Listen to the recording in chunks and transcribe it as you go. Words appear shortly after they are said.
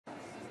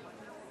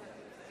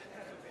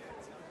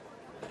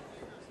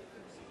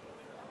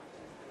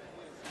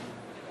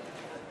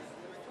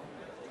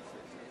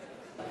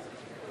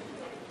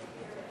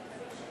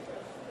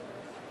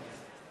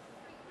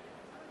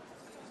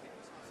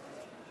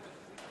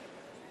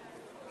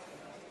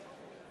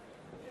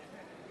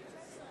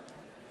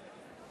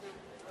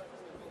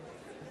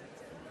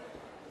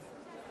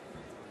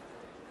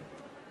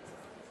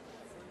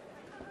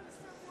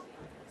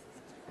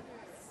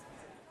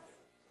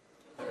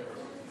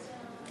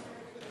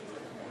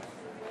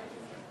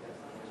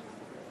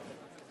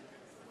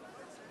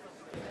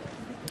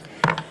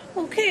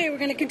Okay, we're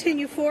going to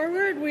continue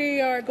forward. We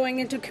are going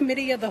into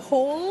Committee of the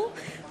Whole.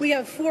 We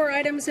have 4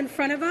 items in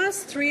front of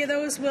us. 3 of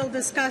those we'll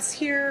discuss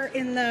here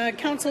in the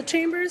Council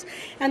chambers,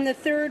 and the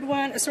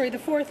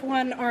fourth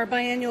one, our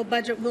biannual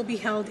budget, will be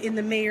held in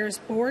the Mayor's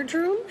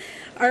boardroom.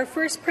 Our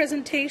first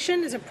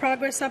presentation is a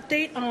progress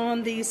update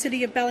on the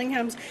City of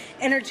Bellingham's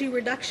energy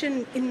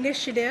reduction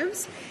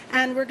initiatives,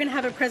 and we're going to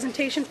have a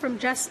presentation from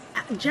Jeff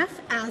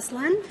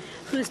Aslan,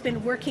 who's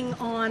been working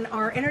on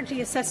our energy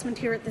assessment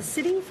here at the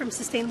City from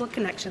Sustainable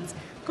Connections.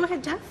 Go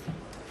ahead, Jeff.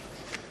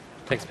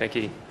 Thanks,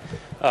 Pinky.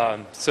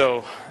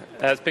 So,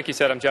 as Pinky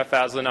said, I'm Jeff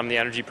Aslan. I'm the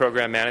Energy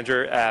Program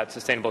Manager at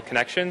Sustainable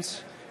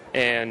Connections,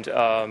 and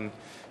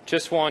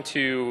just want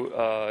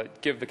to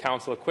give the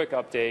Council a quick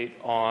update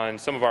on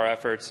some of our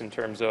efforts in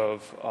terms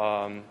of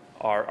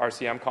our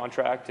RCM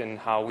contract and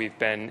how we've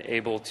been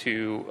able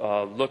to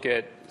look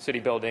at city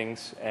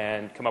buildings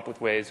and come up with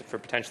ways for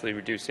potentially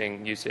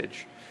reducing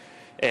usage.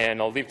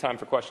 And I'll leave time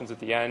for questions at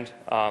the end.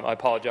 I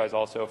apologize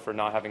also for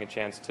not having a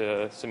chance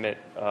to submit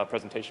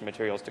presentation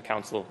materials to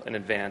Council in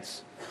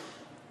advance.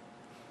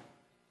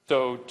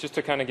 So just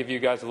to kind of give you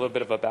guys a little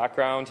bit of a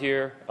background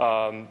here,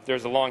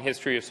 there's a long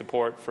history of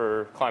support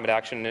for climate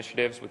action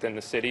initiatives within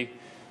the city.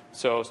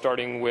 So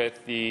starting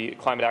with the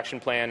Climate Action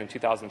Plan in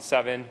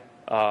 2007,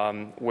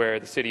 where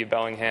the City of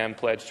Bellingham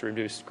pledged to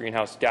reduce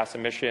greenhouse gas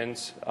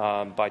emissions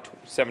by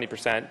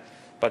 70%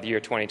 by the year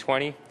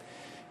 2020.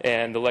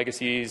 And the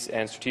Legacies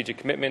and Strategic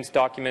Commitments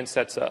document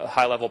sets a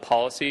high-level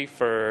policy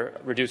for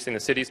reducing the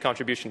city's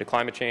contribution to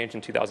climate change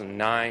in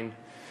 2009.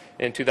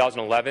 In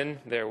 2011,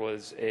 there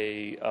was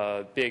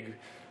a big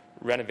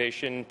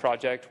renovation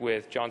project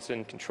with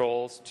Johnson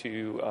Controls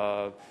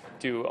to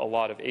do a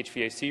lot of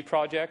HVAC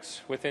projects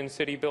within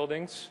city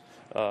buildings.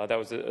 That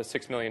was a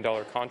 $6 million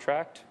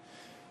contract.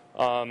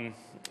 And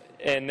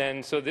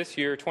then, so this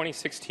year,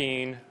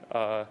 2016,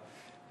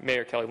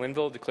 Mayor Kelly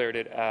Linville declared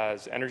it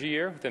as Energy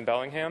Year within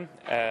Bellingham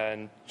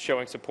and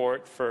showing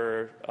support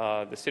for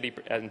the city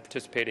and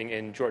participating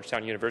in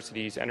Georgetown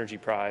University's Energy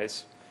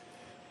Prize.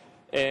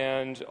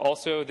 And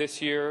also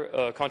this year,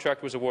 a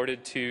contract was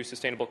awarded to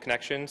Sustainable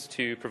Connections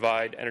to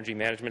provide energy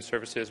management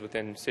services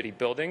within city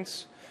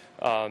buildings.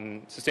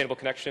 Sustainable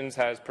Connections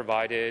has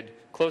provided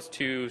close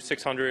to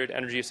 600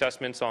 energy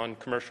assessments on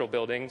commercial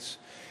buildings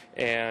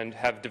and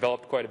have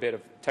developed quite a bit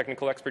of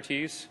technical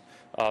expertise.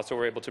 So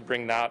we're able to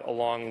bring that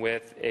along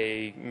with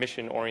a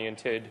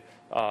mission-oriented,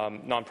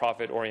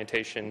 nonprofit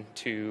orientation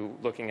to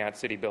looking at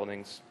city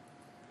buildings.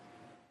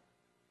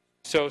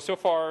 So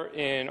far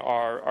in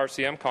our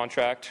RCM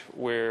contract,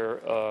 we're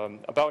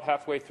about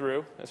halfway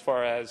through as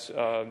far as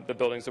the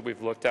buildings that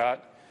we've looked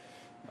at.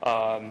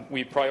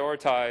 We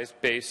prioritized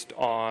based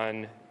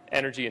on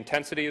energy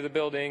intensity of the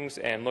buildings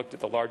and looked at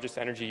the largest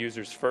energy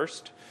users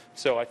first.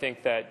 So I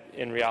think that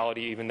in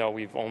reality, even though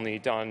we've only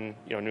done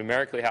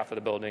numerically half of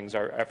the buildings,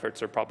 our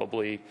efforts are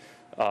probably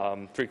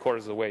 3/4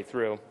 of the way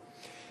through.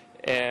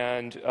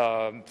 And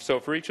so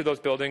for each of those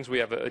buildings, we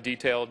have a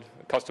detailed,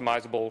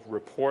 customizable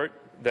report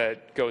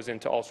that goes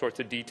into all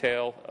sorts of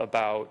detail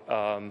about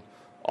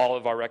all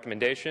of our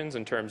recommendations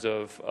in terms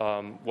of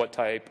what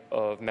type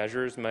of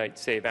measures might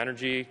save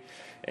energy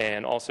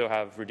and also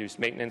have reduced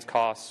maintenance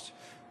costs,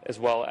 as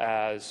well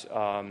as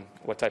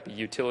what type of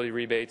utility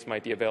rebates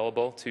might be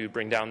available to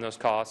bring down those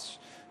costs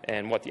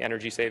and what the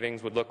energy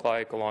savings would look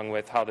like, along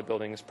with how the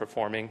building is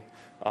performing,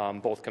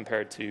 both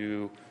compared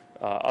to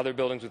other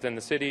buildings within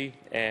the city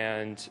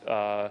and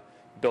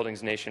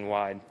buildings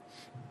nationwide.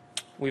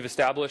 We've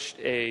established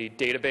a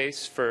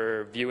database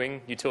for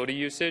viewing utility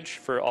usage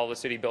for all the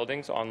city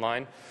buildings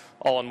online,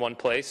 all in one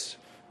place.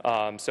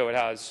 So it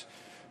has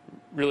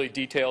really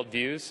detailed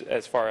views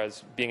as far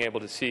as being able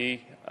to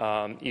see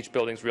each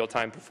building's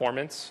real-time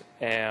performance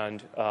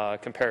and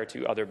compare it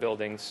to other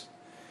buildings.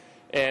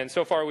 And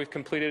so far we've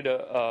completed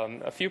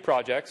a few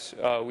projects.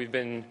 We've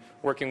been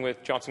working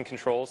with Johnson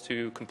Controls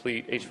to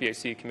complete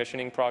HVAC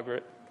commissioning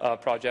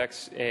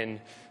projects in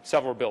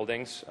several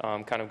buildings,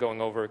 kind of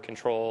going over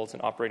controls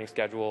and operating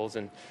schedules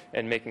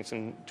and making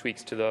some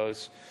tweaks to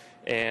those.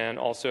 And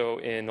also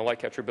in the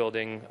Lightcatcher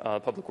building,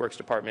 Public Works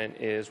Department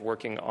is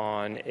working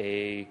on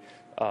a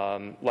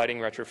lighting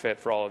retrofit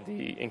for all of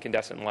the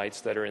incandescent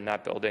lights that are in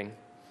that building.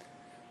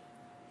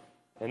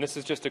 And this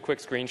is just a quick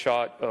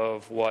screenshot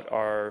of what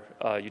our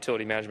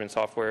utility management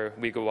software,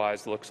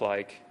 LegalWise, looks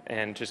like,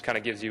 and just kind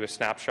of gives you a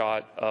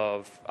snapshot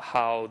of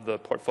how the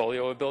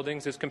portfolio of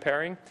buildings is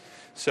comparing.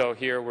 So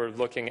here we're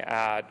looking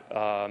at,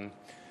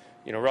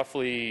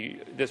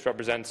 roughly, this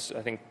represents,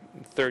 I think,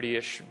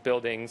 30-ish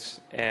buildings,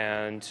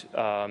 and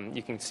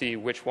you can see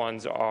which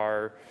ones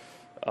are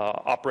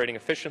operating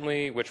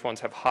efficiently, which ones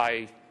have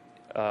high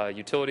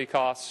utility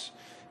costs,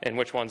 and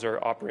which ones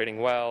are operating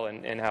well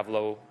and have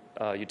low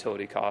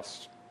utility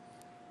costs.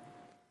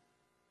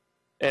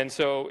 And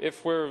so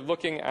if we're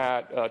looking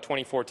at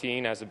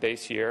 2014 as a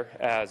base year,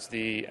 as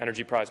the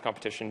Energy Prize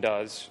competition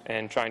does,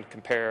 and trying to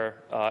compare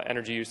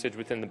energy usage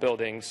within the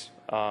buildings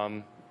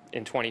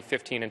in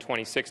 2015 and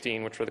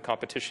 2016, which were the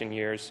competition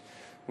years,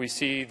 we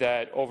see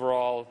that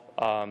overall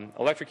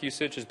electric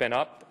usage has been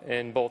up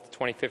in both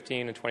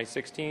 2015 and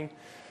 2016.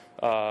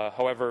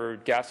 However,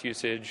 gas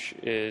usage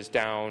is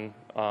down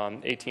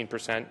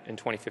 18% in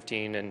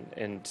 2015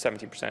 and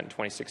 17% in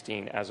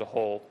 2016 as a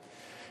whole.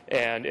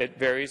 And it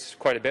varies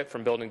quite a bit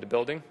from building to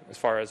building as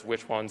far as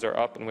which ones are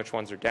up and which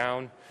ones are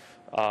down.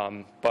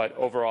 But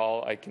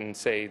overall, I can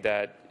say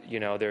that,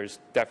 there's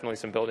definitely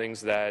some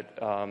buildings that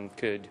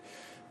could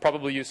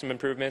probably use some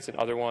improvements and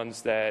other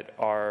ones that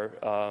are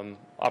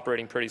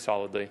operating pretty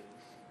solidly.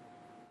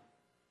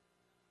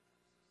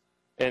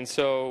 And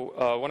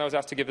so when I was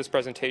asked to give this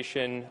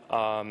presentation,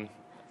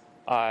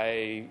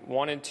 I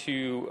wanted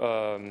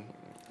to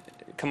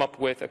come up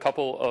with a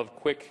couple of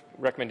quick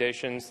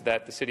recommendations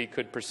that the city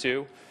could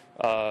pursue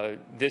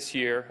this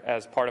year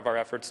as part of our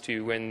efforts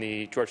to win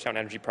the Georgetown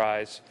Energy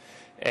Prize.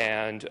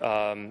 And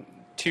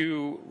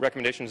two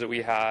recommendations that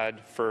we had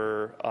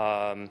for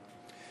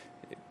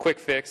quick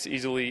fix,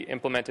 easily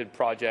implemented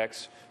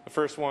projects. The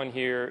first one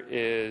here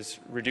is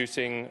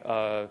reducing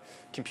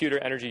computer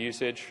energy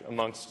usage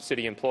amongst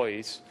city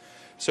employees.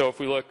 So if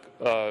we look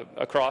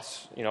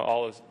across,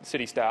 all of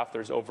city staff,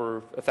 there's over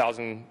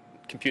 1,000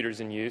 computers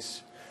in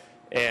use.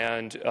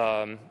 And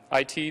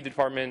IT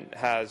department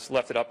has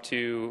left it up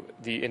to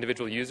the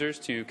individual users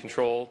to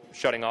control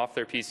shutting off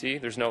their PC.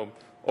 There's no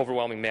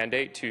overwhelming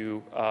mandate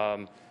to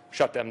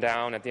shut them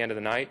down at the end of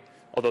the night,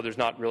 although there's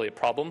not really a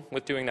problem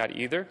with doing that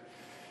either.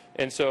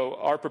 And so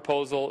our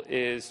proposal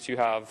is to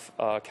have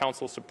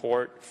council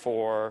support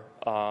for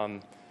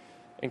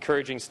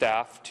encouraging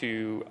staff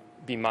to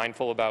be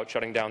mindful about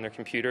shutting down their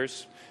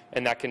computers.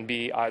 And that can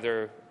be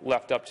either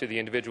left up to the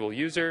individual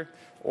user,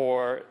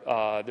 or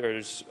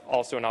there's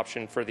also an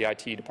option for the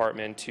IT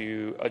department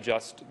to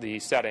adjust the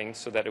settings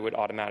so that it would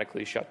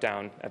automatically shut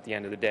down at the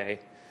end of the day.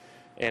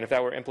 And if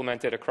that were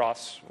implemented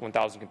across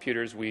 1,000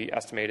 computers, we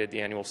estimated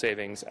the annual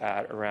savings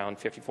at around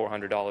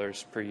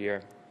 $5,400 per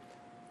year.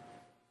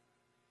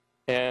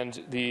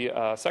 And the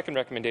second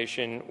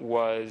recommendation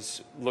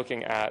was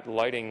looking at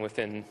lighting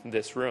within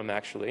this room,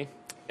 actually.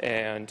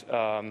 And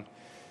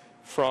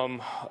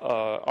from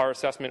our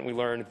assessment, we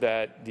learned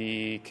that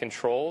the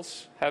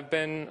controls have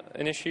been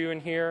an issue in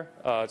here.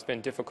 It's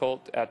been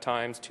difficult at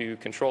times to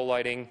control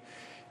lighting,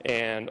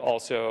 and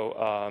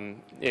also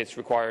it's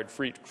required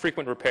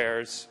frequent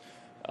repairs.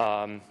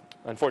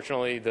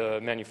 Unfortunately, the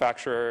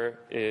manufacturer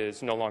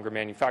is no longer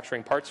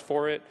manufacturing parts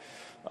for it.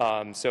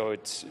 So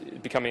it's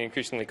becoming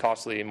increasingly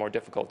costly and more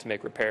difficult to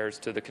make repairs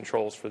to the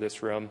controls for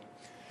this room.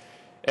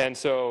 And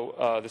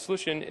so the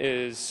solution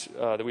is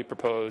that we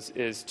propose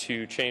is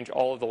to change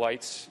all of the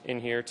lights in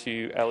here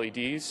to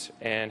LEDs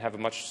and have a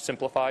much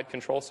simplified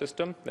control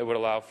system that would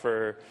allow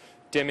for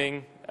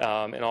dimming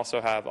and also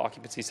have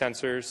occupancy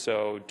sensors.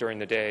 So during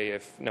the day,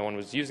 if no one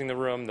was using the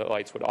room, the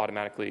lights would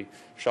automatically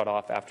shut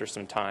off after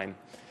some time.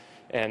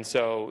 And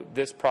so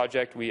this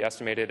project we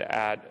estimated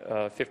at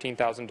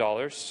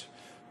 $15,000.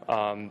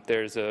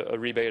 There's a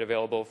rebate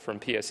available from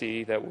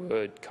PSE that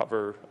would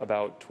cover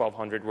about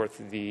 $1,200 worth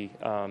of the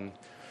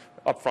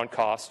upfront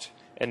cost.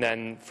 And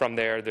then from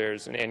there,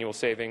 there's an annual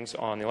savings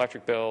on the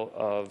electric bill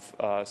of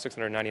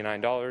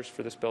 $699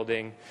 for this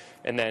building.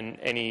 And then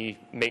any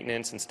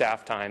maintenance and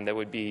staff time that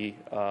would be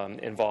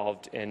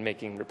involved in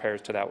making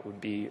repairs to that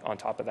would be on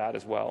top of that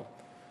as well.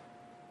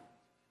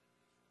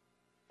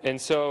 And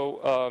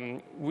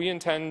so we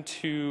intend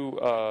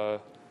to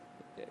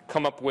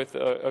come up with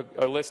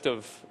a list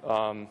of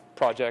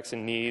projects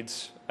and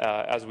needs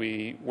as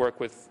we work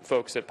with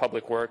folks at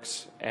Public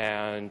Works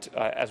and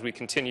as we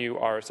continue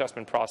our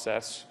assessment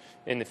process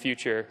in the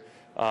future.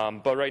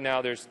 But right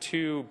now there's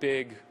two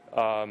big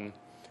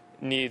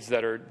needs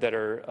that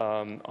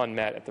are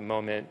unmet at the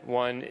moment.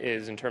 One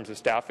is in terms of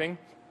staffing.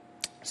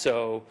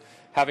 So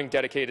having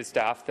dedicated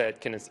staff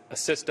that can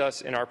assist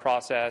us in our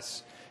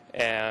process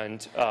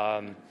and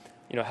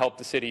help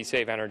the city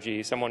save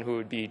energy, someone who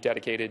would be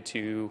dedicated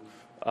to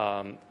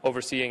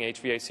overseeing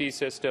HVAC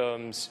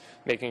systems,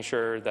 making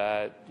sure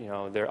that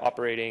they're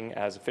operating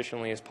as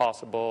efficiently as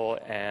possible,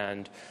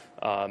 and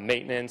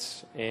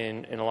maintenance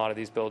in a lot of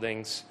these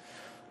buildings.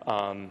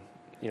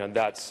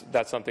 That's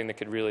something that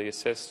could really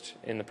assist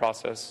in the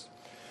process.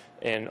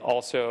 And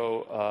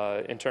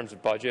also in terms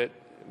of budget,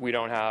 we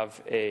don't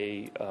have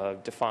a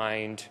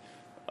defined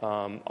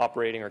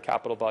operating or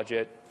capital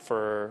budget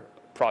for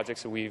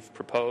projects that we've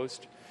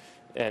proposed.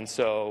 And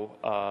so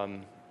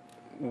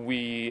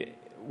we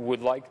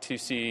would like to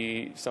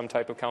see some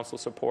type of council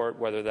support,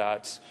 whether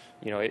that's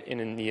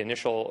in the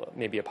initial,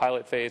 maybe a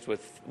pilot phase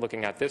with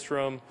looking at this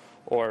room,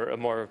 or a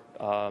more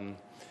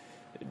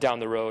down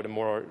the road, a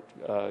more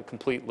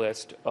complete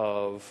list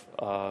of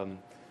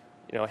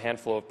a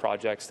handful of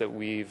projects that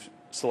we've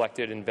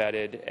selected and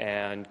vetted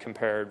and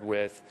compared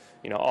with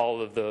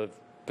all of the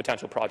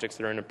potential projects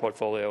that are in a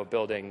portfolio of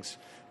buildings,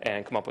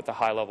 and come up with a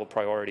high-level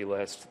priority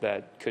list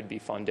that could be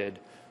funded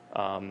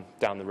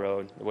down the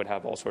road. It would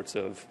have all sorts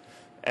of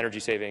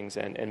energy savings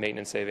and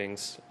maintenance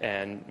savings,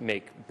 and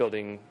make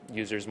building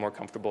users more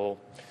comfortable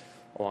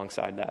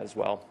alongside that as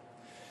well.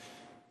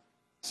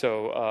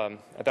 So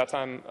at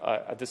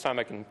this time,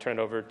 I can turn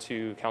it over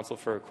to council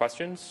for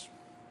questions.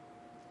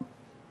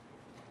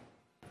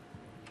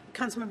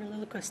 Councilmember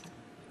Lillquist.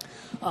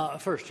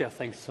 First, Jeff,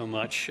 thanks so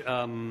much.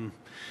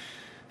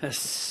 As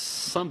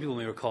some people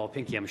may recall,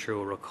 Pinky I'm sure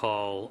will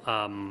recall,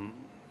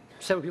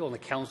 several people on the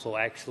council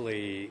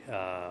actually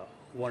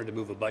wanted to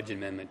move a budget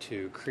amendment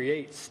to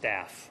create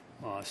staff,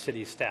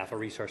 city staff, a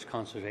resource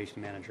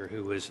conservation manager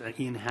who was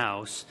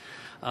in-house,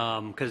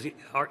 because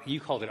you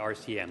called it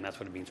RCM, that's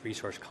what it means,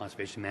 resource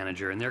conservation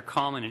manager, and they're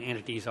common in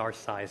entities our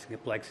size and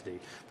complexity.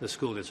 The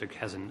school district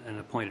has an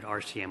appointed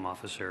RCM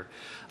officer.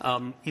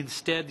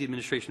 Instead, the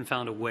administration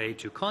found a way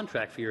to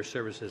contract for your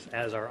services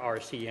as our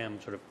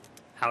RCM sort of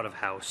out of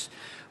house.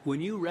 When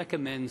you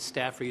recommend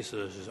staff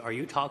resources, are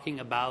you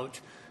talking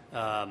about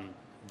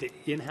the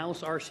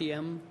in-house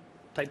RCM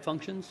type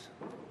functions?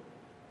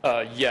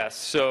 Yes.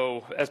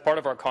 So as part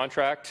of our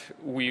contract,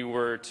 we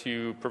were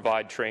to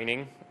provide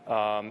training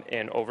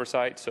and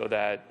oversight so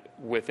that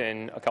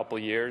within a couple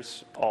of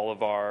years, all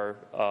of our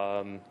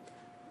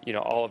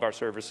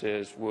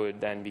services would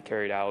then be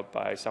carried out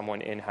by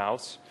someone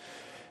in-house.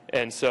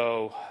 And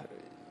so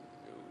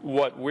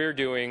what we're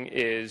doing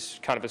is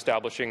kind of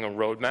establishing a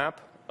roadmap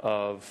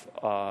of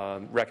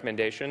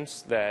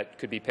recommendations that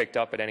could be picked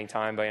up at any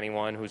time by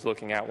anyone who's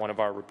looking at one of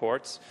our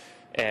reports.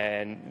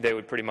 And they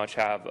would pretty much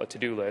have a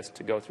to-do list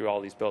to go through all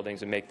these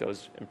buildings and make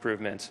those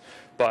improvements.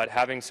 But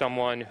having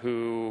someone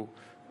who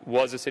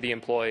was a city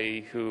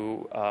employee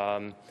who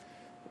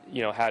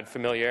had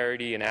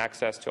familiarity and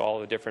access to all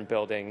the different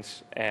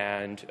buildings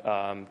and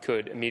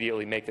could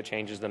immediately make the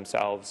changes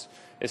themselves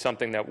is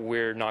something that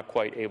we're not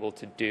quite able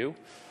to do.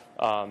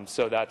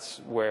 So that's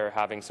where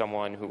having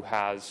someone who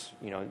has,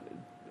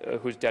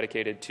 who's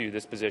dedicated to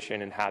this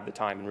position and had the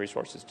time and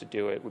resources to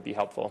do it would be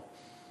helpful.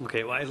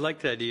 Okay, well, I like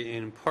that idea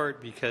in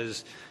part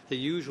because the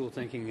usual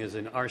thinking is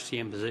an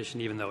RCM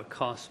position, even though it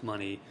costs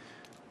money,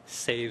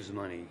 saves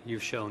money.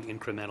 You've shown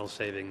incremental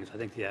savings. I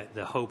think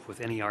the hope with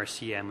any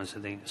RCM is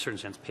that they, in a certain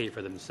sense, pay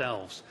for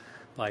themselves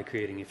by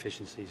creating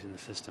efficiencies in the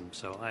system.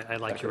 So I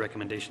like your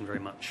recommendation very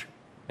much.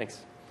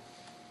 Thanks.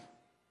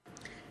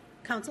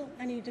 Council,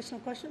 any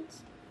additional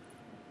questions?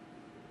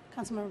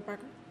 Councilmember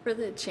Barker. For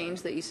the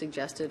change that you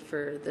suggested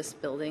for this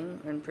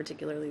building, and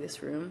particularly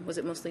this room, was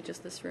it mostly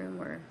just this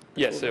room, or?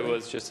 Yes, it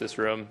was just this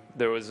room.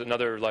 There was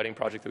another lighting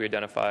project that we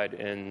identified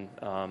in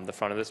the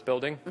front of this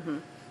building,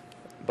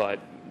 but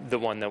the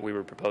one that we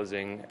were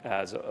proposing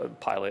as a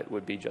pilot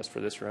would be just for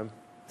this room.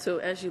 So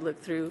as you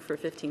look through for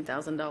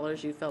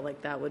 $15,000, you felt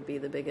like that would be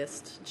the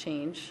biggest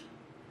change?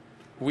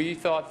 We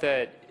thought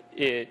that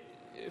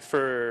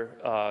for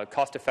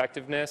cost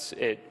effectiveness,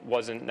 it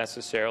wasn't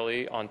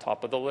necessarily on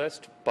top of the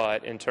list,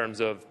 but in terms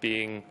of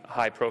being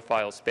high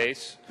profile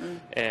space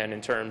and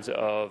in terms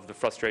of the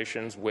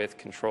frustrations with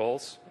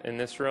controls in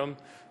this room,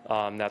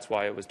 that's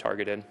why it was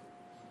targeted.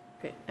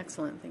 Okay,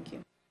 excellent, thank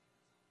you.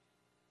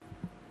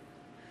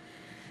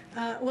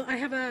 Well, I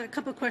have a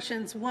couple of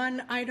questions.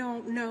 One, I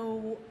don't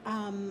know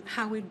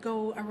how we'd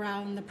go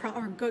around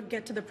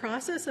get to the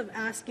process of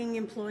asking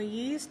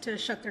employees to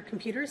shut their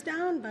computers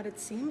down, but it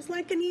seems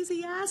like an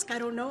easy ask. I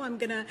don't know. I'm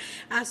going to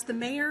ask the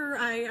mayor.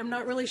 I'm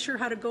not really sure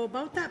how to go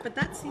about that, but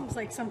that seems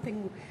like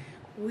something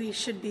we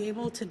should be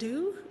able to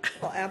do.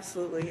 Well,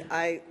 absolutely.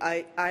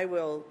 I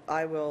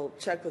will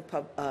check with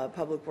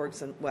Public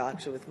Works and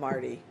actually with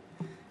Marty,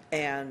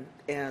 and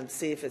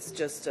see if it's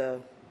just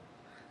a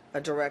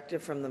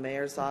directive from the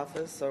mayor's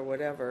office or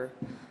whatever,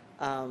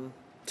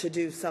 to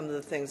do some of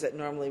the things that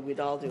normally we'd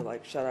all do,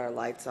 like shut our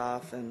lights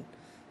off and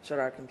shut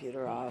our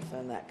computer off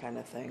and that kind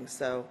of thing.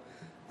 So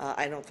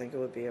I don't think it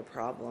would be a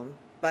problem,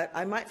 but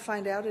I might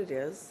find out it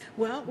is.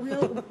 Well,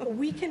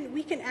 we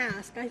can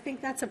ask. I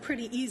think that's a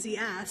pretty easy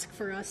ask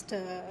for us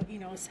to,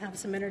 have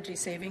some energy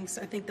savings.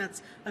 I think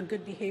that's a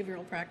good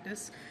behavioral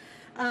practice.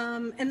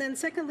 And then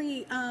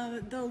secondly,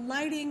 the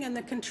lighting and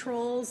the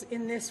controls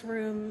in this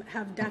room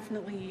have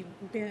definitely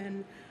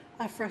been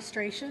a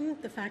frustration.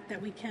 The fact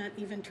that we can't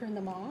even turn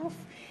them off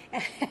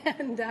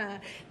and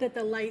that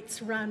the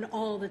lights run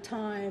all the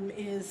time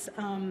is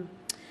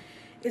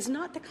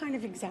not the kind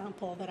of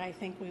example that I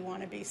think we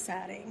want to be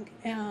setting.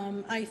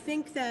 I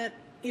think that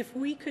if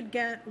we could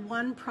get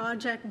one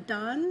project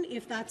done,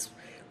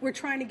 we're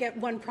trying to get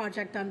one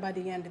project done by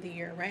the end of the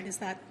year, right? Is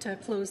that to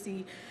close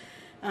the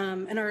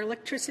and our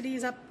electricity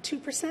is up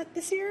 2%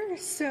 this year,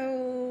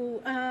 so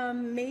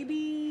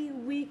maybe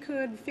we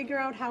could figure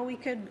out how we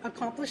could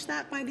accomplish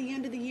that by the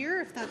end of the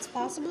year, if that's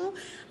possible.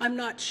 I'm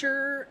not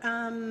sure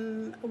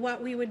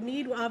what we would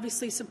need.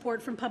 Obviously, support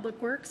from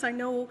Public Works. I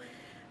know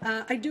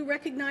I do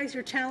recognize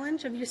your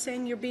challenge of you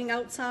saying you're being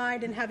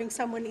outside and having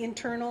someone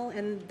internal,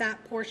 and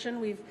that portion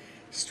we've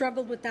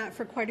struggled with that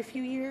for quite a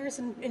few years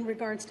in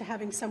regards to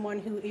having someone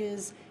who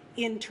is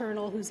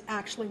internal, who's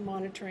actually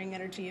monitoring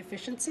energy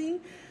efficiency.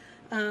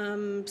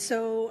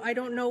 So I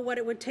don't know what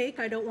it would take.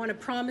 I don't want to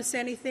promise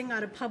anything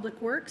out of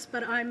Public Works,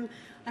 but I'm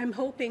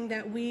hoping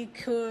that we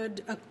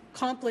could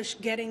accomplish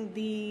getting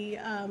the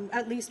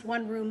at least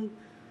one room,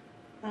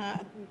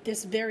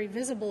 this very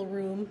visible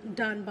room,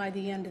 done by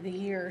the end of the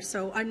year.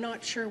 So I'm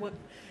not sure what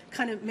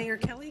kind of, Mayor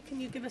Kelly,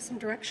 can you give us some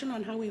direction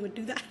on how we would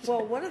do that?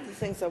 Well, one of the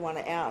things I want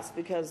to ask,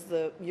 because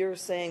you're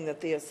saying that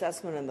the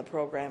assessment in the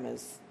program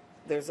is,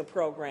 there's a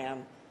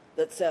program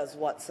that says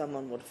what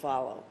someone would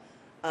follow.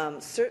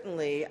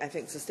 Certainly, I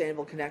think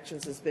Sustainable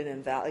Connections has been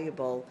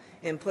invaluable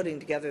in putting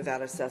together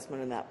that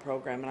assessment and that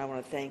program, and I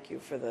want to thank you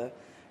for the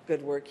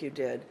good work you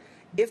did.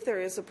 If there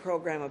is a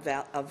program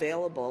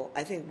available,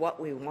 I think what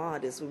we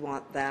want is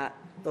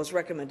those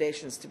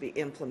recommendations to be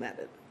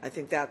implemented. I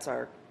think that's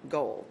our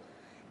goal.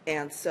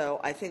 And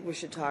so I think we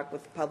should talk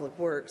with Public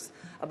Works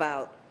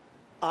about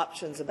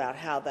options about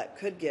how that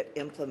could get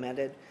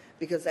implemented,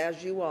 because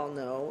as you all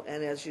know,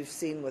 and as you've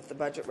seen with the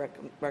budget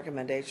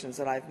recommendations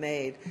that I've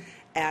made,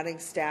 adding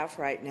staff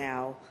right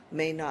now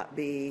may not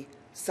be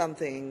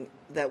something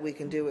that we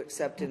can do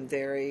except in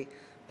very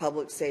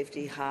public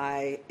safety,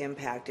 high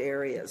impact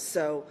areas.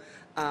 So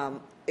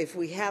if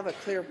we have a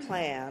clear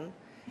plan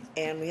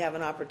and we have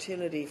an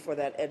opportunity for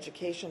that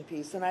education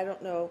piece, and I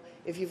don't know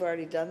if you've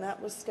already done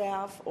that with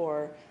staff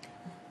or...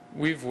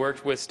 We've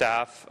worked with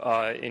staff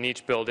in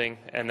each building,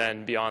 and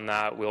then beyond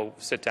that, we'll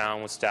sit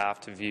down with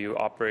staff to view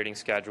operating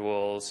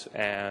schedules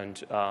and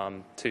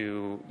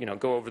to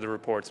go over the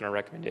reports and our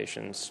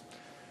recommendations.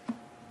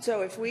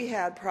 So if we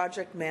had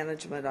project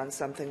management on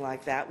something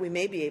like that, we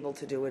may be able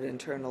to do it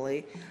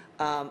internally.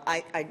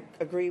 I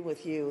agree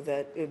with you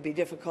that it would be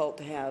difficult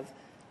to have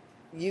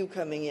you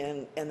coming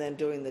in and then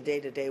doing the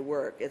day-to-day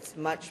work. It's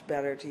much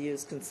better to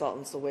use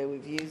consultants the way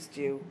we've used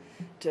you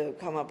to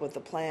come up with a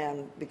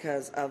plan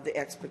because of the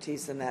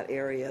expertise in that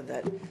area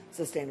that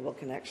Sustainable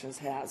Connections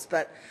has.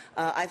 But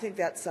I think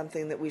that's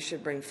something that we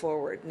should bring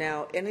forward.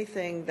 Now,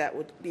 anything that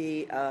would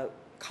be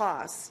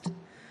cost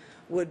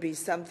would be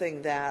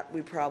something that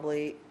we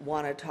probably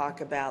want to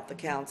talk about the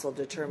council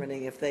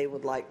determining if they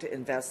would like to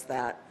invest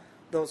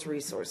those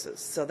resources.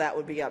 So that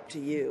would be up to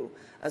you,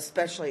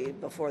 especially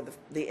before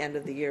the end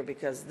of the year,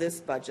 because this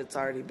budget's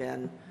already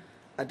been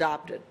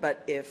adopted.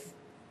 But if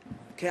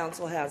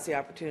council has the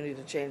opportunity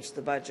to change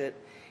the budget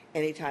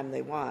anytime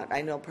they want,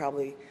 I know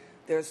probably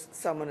there's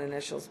someone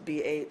initials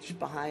BH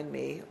behind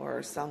me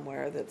or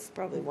somewhere that's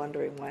probably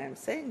wondering why I'm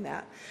saying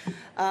that.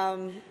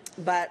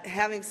 But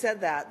having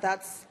said that,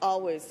 that's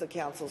always the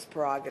council's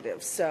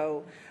prerogative.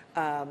 So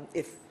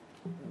if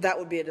that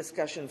would be a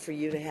discussion for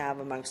you to have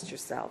amongst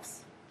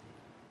yourselves.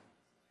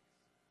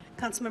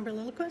 Councilmember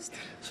Lillquist?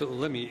 So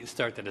let me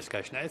start the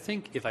discussion. I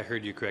think if I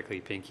heard you correctly,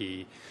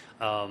 Pinky,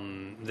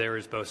 there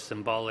is both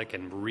symbolic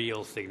and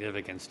real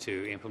significance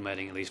to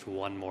implementing at least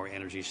one more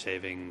energy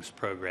savings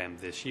program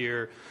this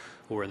year.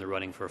 We're in the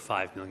running for a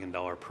 $5 million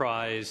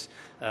prize.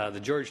 The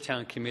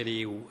Georgetown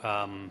Committee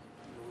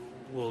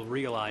will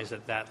realize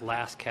that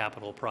last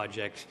capital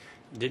project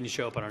didn't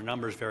show up on our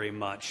numbers very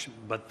much,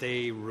 but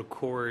they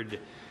record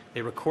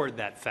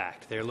that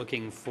fact. They're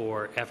looking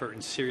for effort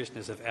and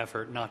seriousness of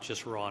effort, not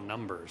just raw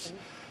numbers.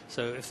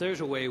 So if there's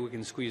a way we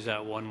can squeeze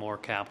out one more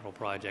capital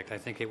project, I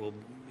think it will,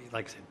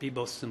 like I said, be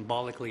both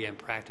symbolically and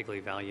practically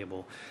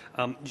valuable.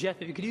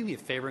 Jeff, if you could do me a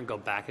favor and go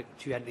back,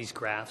 you had these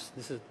graphs.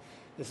 This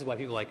is why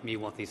people like me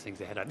want these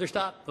things ahead of. They're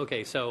stopped.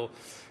 Okay, so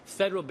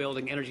federal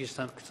building energy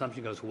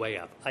consumption goes way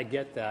up. I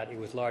get that. It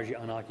was largely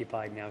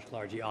unoccupied. Now it's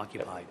largely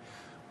occupied.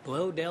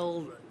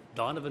 Blowdell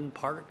Donovan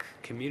Park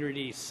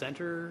Community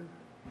Center,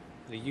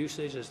 the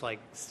usage is like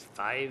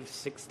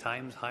 5-6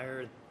 times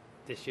higher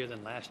this year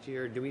than last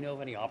year. Do we know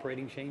of any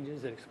operating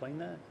changes that explain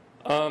that?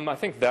 I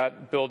think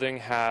that building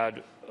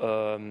had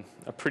a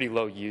pretty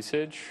low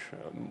usage,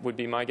 would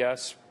be my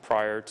guess,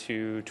 prior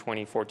to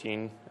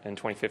 2014 and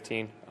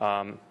 2015.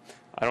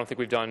 I don't think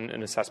we've done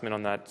an assessment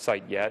on that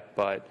site yet,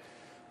 but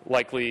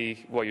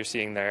likely what you're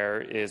seeing there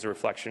is a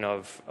reflection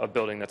of a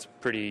building that's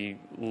pretty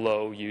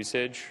low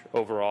usage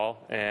overall,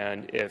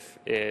 and if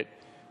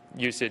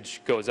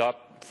usage goes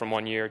up from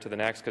one year to the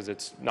next because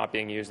it's not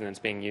being used and then it's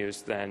being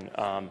used, then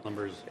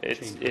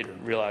it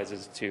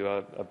realizes to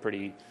a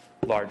pretty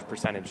large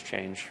percentage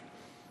change.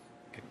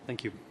 Okay,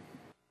 thank you.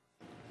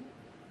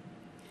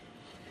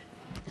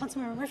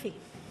 Councilmember Murphy.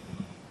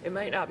 It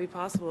might not be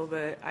possible,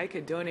 but I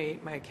could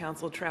donate my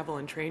council travel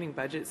and training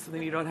budget so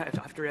then you don't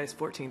have to raise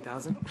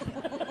 $14,000.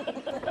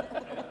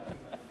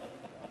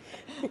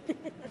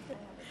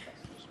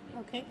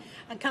 Okay.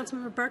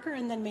 Councilmember Barker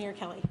and then Mayor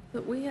Kelly.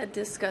 But we had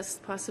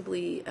discussed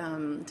possibly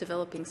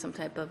developing some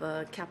type of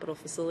a capital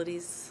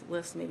facilities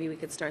list. Maybe we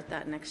could start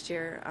that next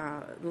year,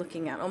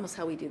 looking at almost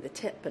how we do the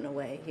TIP in a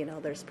way. You know,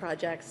 there's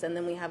projects, and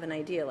then we have an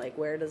idea, like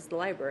where does the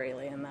library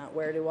lay in that?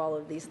 Where do all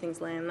of these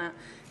things lay in that?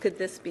 Could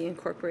this be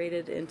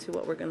incorporated into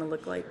what we're going to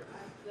look like?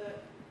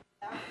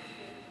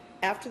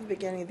 After the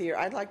beginning of the year,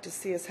 I'd like to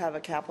see us have a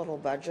capital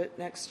budget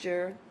next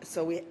year,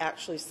 so we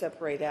actually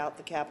separate out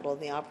the capital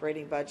and the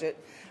operating budget.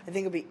 I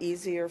think it'll be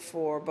easier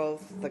for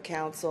both the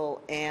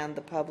council and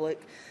the public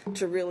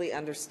to really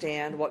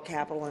understand what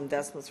capital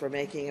investments we're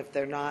making if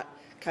they're not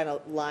kind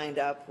of lined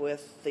up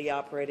with the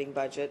operating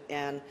budget.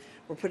 And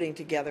we're putting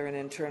together an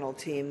internal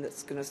team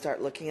that's going to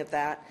start looking at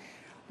that.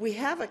 We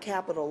have a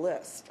capital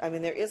list. I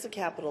mean, there is a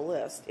capital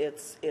list.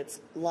 It's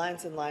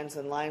lines and lines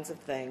and lines of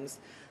things.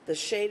 The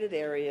shaded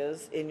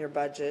areas in your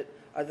budget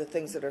are the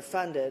things that are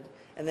funded,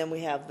 and then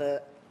we have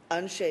the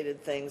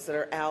unshaded things that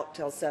are out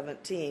till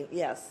 17.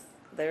 Yes,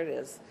 there it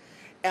is.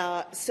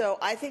 So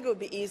I think it would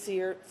be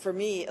easier, for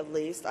me at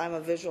least, I'm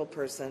a visual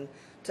person,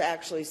 to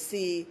actually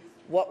see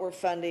what we're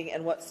funding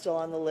and what's still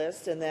on the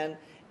list, and then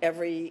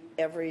every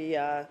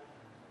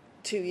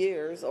 2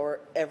 years, or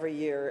every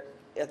year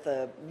at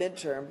the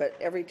midterm, but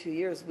every 2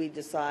 years we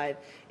decide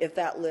if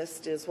that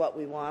list is what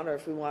we want or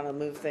if we want to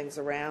move things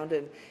around,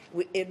 and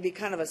it'd be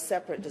kind of a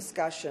separate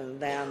discussion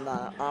than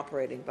the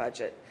operating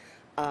budget.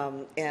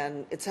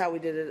 And it's how we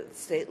did it at the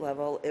state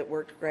level. It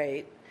worked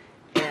great,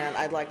 and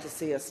I'd like to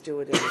see us do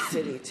it in the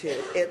city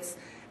too. It's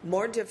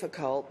more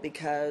difficult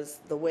because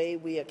the way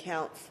we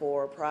account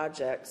for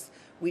projects,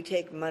 we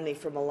take money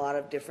from a lot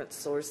of different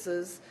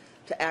sources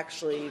to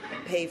actually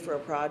pay for a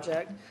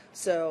project.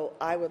 So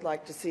I would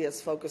like to see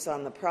us focus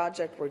on the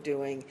project we're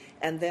doing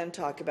and then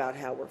talk about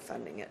how we're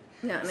funding it.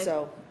 Yeah, and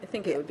So, I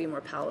think it would be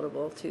more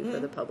palatable too for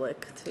the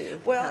public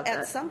to well, have at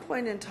that. some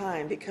point in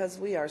time, because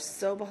we are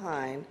so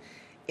behind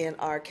in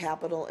our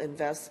capital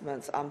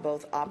investments on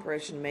both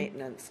operation and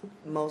maintenance,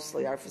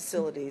 mostly our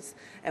facilities,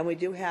 and we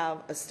do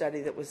have a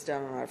study that was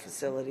done on our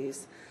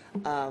facilities,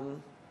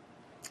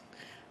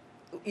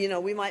 you know,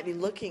 we might be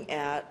looking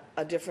at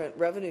a different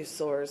revenue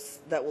source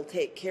that will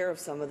take care of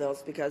some of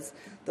those, because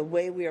the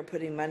way we are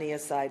putting money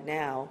aside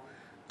now,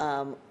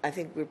 I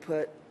think we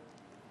put,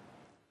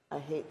 I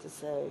hate to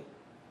say,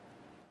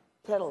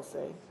 Ted will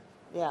say,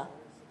 yeah.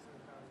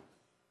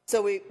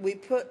 So we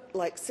put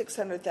like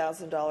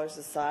 $600,000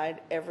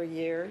 aside every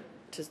year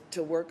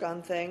to work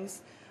on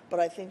things,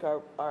 but I think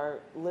our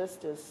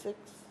list is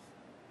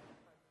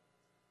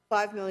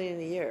 $5 million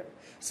a year.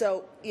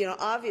 So, you know,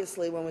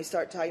 obviously when we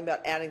start talking about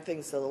adding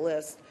things to the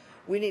list,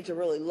 we need to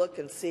really look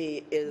and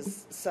see,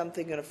 is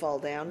something going to fall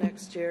down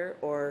next year?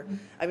 Or,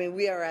 I mean,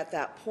 we are at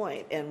that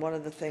point, and one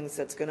of the things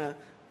that's going to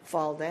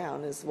fall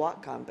down is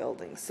Watcom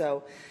building.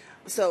 So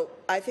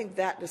I think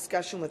that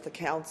discussion with the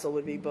council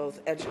would be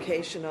both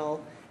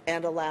educational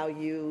and allow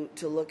you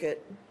to look at,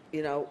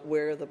 you know,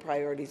 where the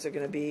priorities are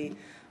going to be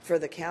for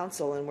the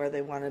council and where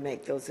they want to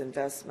make those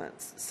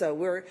investments.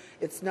 So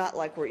it's not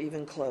like we're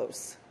even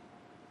close.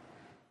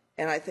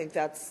 And I think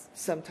that's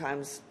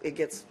sometimes it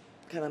gets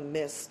kind of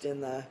missed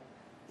in the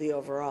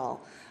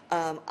overall.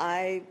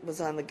 I was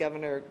on the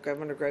Governor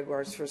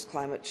Gregoire's first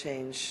climate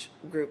change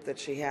group that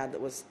she had that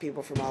was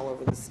people from all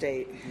over the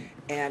state,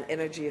 and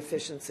energy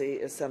efficiency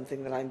is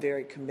something that I'm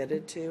very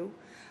committed to.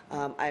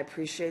 I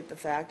appreciate the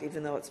fact,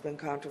 even though it's been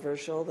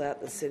controversial,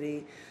 that the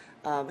city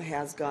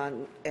has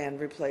gone and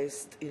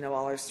replaced, you know,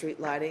 all our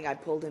street lighting. I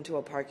pulled into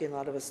a parking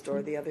lot of a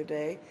store the other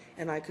day,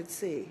 and I could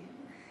see,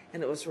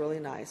 and it was really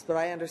nice. But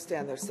I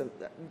understand there's some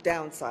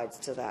downsides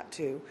to that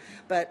too.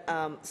 But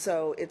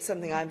so it's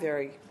something I'm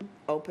very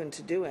open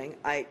to doing.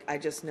 I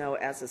just know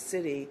as a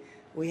city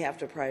we have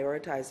to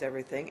prioritize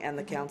everything, and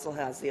the council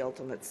has the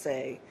ultimate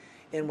say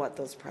in what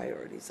those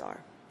priorities are.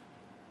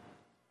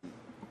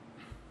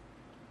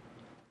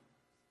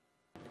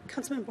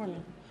 Councilman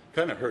Borman.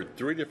 Kind of heard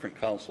three different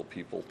council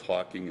people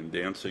talking and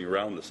dancing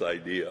around this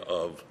idea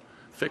of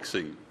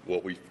fixing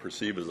what we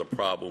perceive as a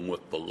problem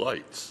with the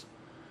lights.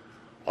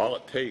 All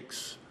it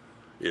takes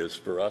is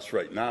for us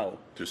right now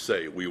to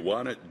say we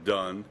want it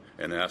done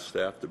and ask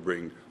staff to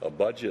bring a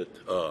budget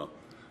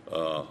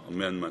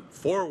amendment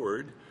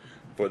forward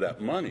for that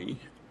money,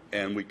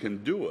 and we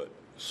can do it.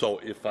 So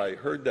if I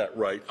heard that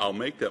right, I'll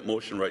make that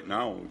motion right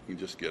now, and we can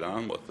just get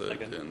on with it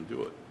and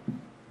do it.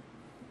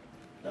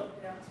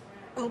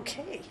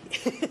 Okay.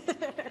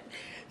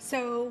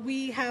 So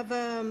we have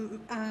a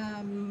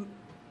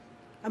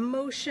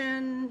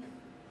motion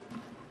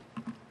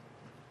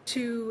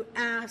to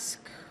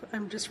ask,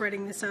 I'm just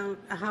writing this out,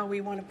 how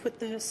we want to put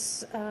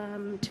this.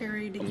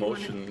 Terry, did A you want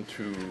to? motion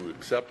to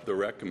accept the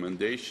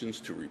recommendations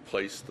to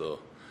replace the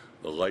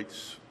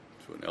lights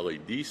to an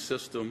LED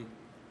system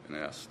and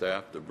ask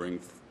staff to bring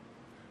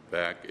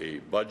back a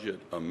budget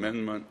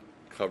amendment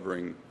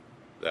covering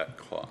that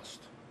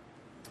cost.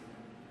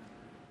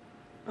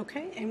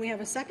 Okay, and we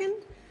have a second.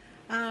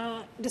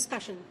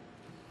 Discussion.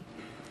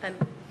 And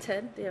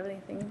Ted, do you have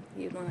anything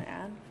you'd want to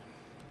add?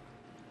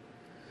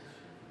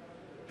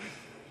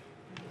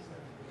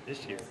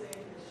 This year.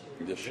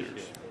 This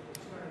year's.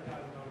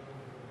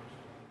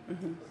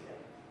 Mm-hmm.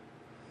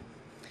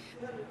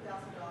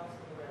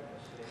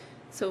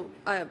 So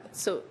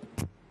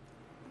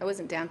I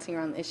wasn't dancing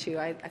around the issue.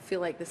 I feel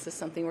like this is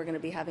something we're going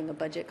to be having a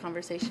budget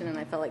conversation, and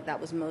I felt like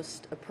that was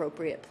most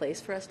appropriate place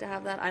for us to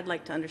have that. I'd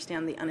like to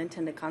understand the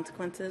unintended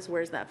consequences.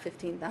 Where's that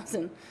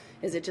 15,000?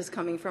 Is it just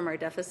coming from our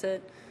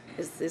deficit?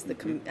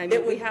 I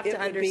mean, we have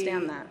to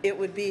understand that. It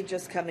would be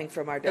just coming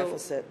from our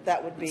deficit.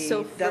 That would be,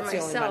 So for that's the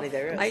only myself, money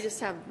there is. I just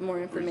have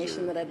more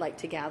information that I'd like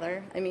to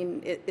gather. I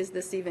mean, is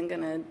this even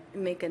going to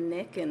make a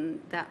nick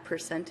in that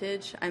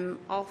percentage? I'm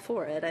all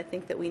for it. I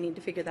think that we need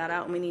to figure that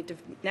out, and we need to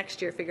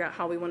next year figure out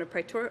how we want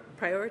to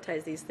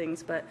prioritize these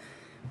things. But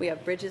we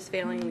have bridges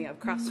failing, we have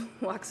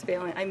crosswalks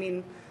failing. I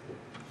mean,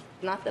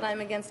 not that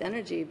I'm against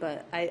energy,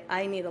 but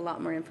I need a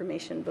lot more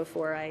information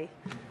before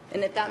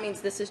and if that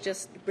means this is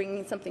just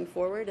bringing something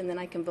forward and then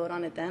I can vote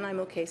on it then, I'm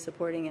okay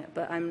supporting it.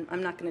 But I'm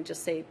not going to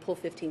just say pull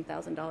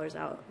 $15,000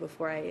 out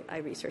before I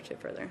research it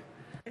further.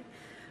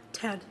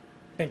 Ted.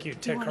 Thank you.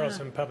 Ted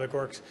Carlson, Public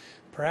Works.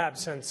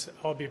 Perhaps since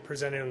I'll be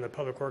presenting on the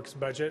Public Works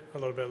budget a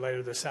little bit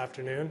later this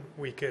afternoon,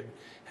 we could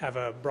have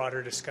a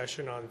broader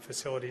discussion on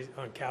facilities,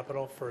 on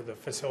capital for the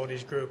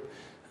facilities group.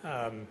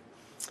 And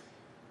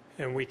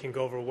we can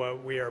go over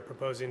what we are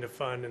proposing to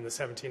fund in the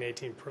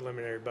 17-18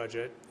 preliminary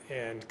budget,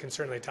 and can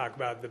certainly talk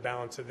about the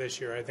balance of this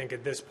year. I think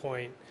at this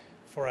point,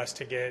 for us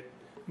to get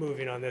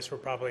moving on this, we're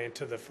probably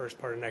into the first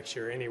part of next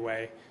year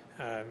anyway.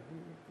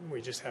 We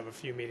just have a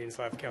few meetings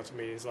left, council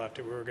meetings left,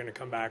 and we're going to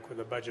come back with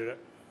a budget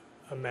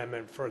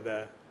amendment for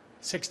the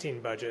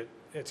 16 budget.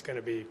 It's going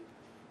to be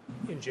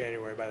in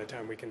January by the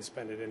time we can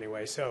spend it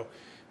anyway. So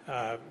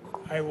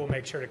I will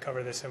make sure to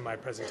cover this in my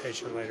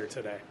presentation later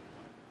today.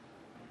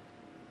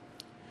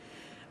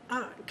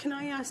 Can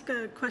I ask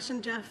a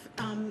question, Jeff?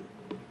 I'm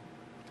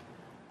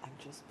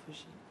just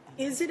pushing.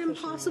 Is it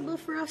impossible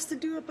for us to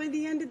do it by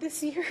the end of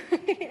this year?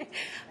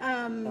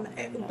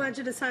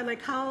 Budget aside,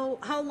 like how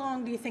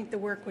long do you think the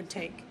work would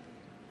take?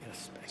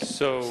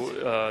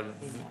 So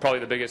probably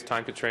the biggest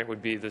time constraint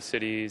would be the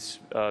city's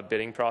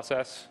bidding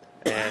process.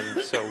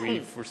 And so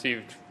we've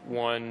received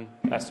one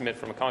estimate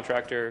from a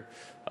contractor,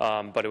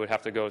 but it would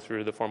have to go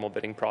through the formal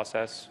bidding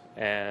process.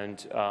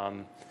 And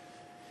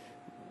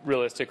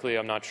realistically,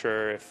 I'm not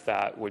sure if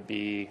that would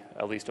be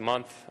at least a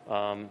month,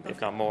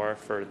 if not more,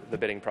 for the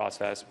bidding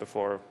process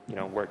before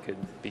work could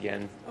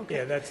begin.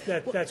 Okay.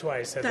 Yeah, that's why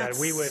I said that.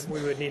 We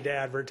would need to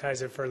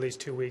advertise it for at least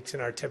 2 weeks,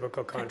 and our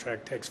typical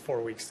contract takes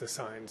 4 weeks to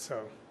sign.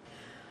 So.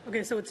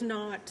 Okay, so it's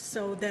not.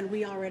 So then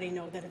we already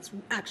know that it's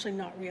actually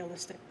not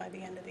realistic by the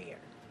end of the year.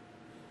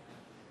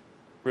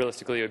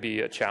 Realistically, it would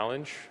be a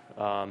challenge.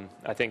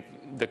 I think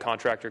the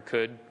contractor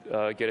could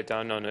get it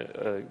done on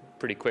a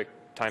pretty quick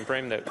time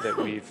frame that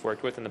we've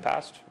worked with in the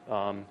past.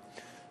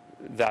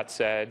 That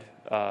said,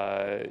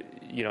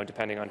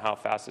 depending on how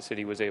fast the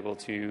city was able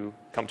to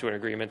come to an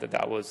agreement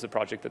that was the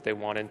project that they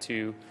wanted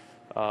to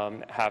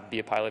have be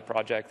a pilot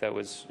project that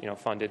was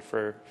funded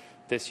for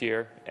this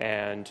year,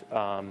 and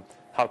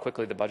how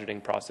quickly the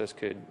budgeting process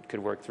could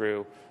work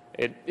through,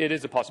 it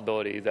is a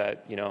possibility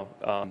that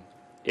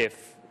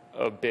if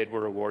a bid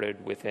were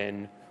awarded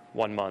within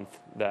 1 month,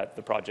 that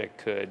the project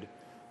could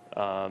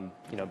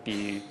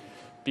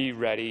be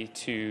ready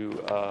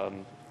to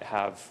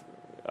have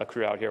a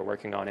crew out here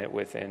working on it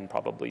within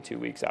probably 2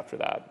 weeks after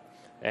that.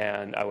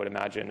 And I would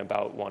imagine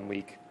about 1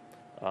 week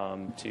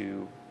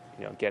to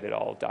get it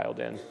all dialed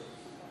in.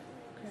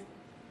 Okay.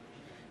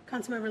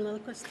 Councilmember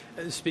Lillquist.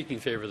 Speaking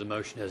in favor of the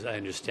motion, as I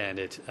understand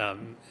it,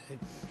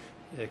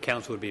 the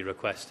council would be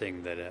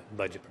requesting that a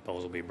budget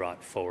proposal be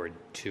brought forward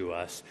to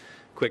us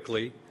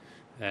quickly,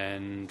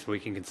 and we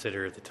can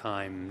consider at the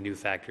time new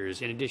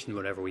factors in addition to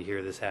whatever we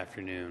hear this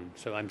afternoon.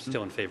 So I'm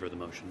still in favor of the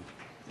motion.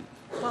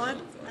 Well,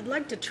 I'd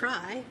like to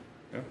try.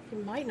 Yeah.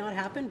 It might not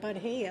happen, but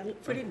hey,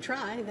 if we didn't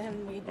try,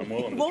 then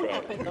it won't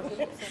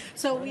happen.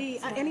 So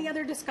any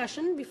other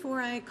discussion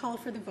before I call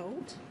for the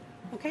vote?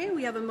 Okay,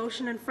 we have a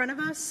motion in front of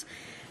us,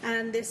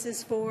 and this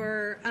is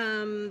for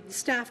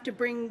staff to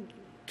bring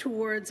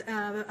towards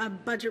a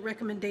budget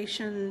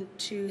recommendation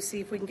to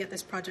see if we can get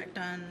this project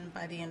done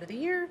by the end of the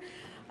year.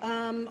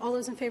 All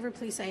those in favor,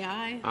 please say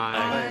aye.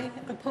 Aye.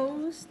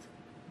 Opposed?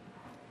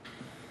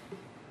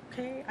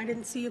 Okay, I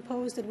didn't see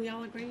opposed. Did we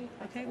all agree?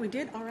 Okay, we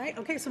did? All right.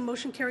 Okay, so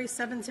motion carries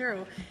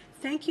 7-0.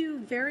 Thank you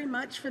very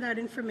much for that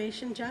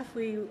information, Jeff.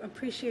 We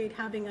appreciate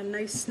having a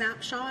nice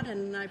snapshot,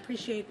 and I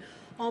appreciate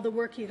all the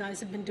work you guys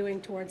have been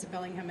doing towards the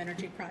Bellingham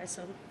Energy Prize.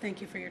 So thank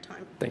you for your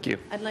time. Thank you.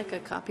 I'd like a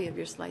copy of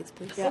your slides,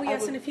 please. Yeah, oh,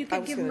 yes, and if you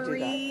could give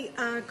Marie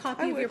a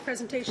copy of your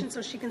presentation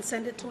so she can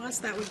send it to us,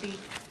 that would be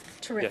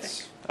terrific.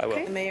 Yes, I will.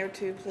 Okay? The mayor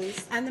too,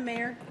 please. And the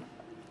mayor.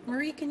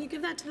 Marie, can you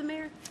give that to the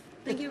mayor?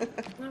 Thank you.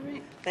 All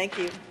right. Thank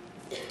you.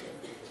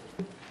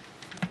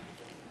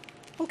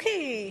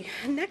 Okay,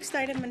 next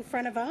item in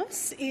front of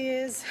us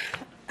is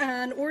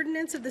an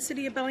ordinance of the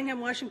City of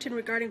Bellingham, Washington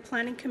regarding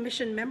Planning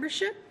Commission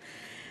membership.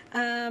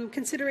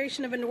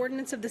 Consideration of an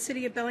ordinance of the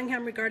City of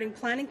Bellingham regarding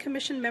Planning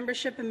Commission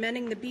membership,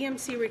 amending the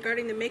BMC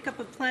regarding the makeup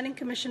of Planning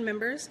Commission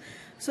members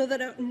so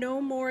that no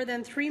more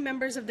than 3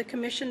 members of the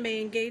Commission may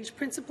engage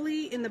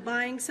principally in the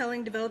buying,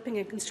 selling, developing,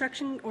 and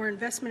construction or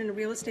investment in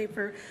real estate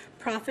for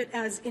profit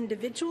as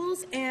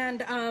individuals.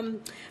 And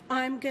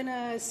I'm going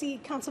to see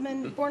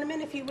Councilman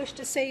Borneman, if you wish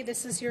to say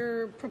this is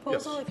your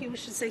proposal, yes. If you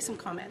wish to say some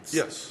comments.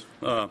 Yes.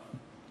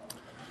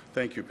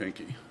 Thank you,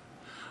 Pinky.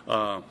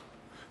 The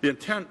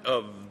intent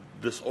of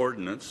this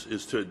ordinance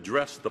is to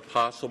address the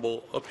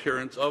possible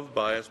appearance of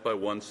bias by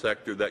one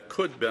sector that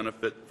could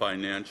benefit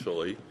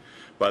financially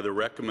by the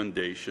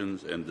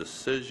recommendations and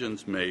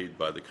decisions made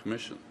by the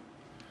Commission.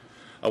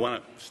 I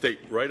want to state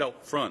right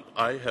out front,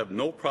 I have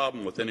no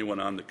problem with anyone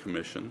on the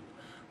Commission,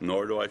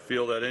 nor do I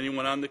feel that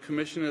anyone on the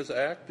Commission has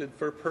acted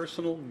for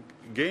personal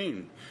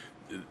gain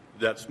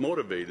that's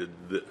motivated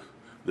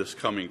this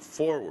coming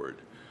forward.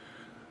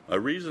 A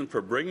reason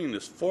for bringing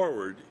this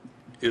forward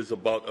is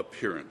about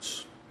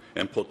appearance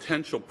and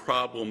potential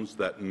problems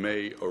that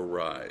may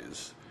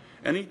arise.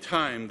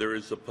 Anytime there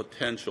is a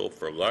potential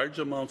for large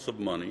amounts of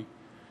money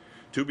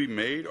to be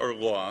made or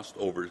lost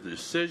over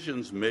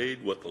decisions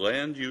made with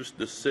land use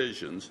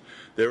decisions,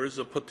 there is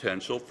a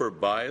potential for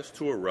bias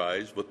to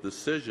arise with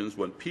decisions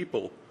when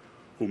people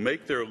who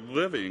make their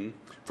living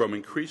from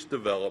increased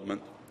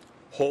development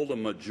hold a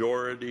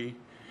majority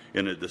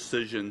in a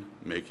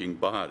decision-making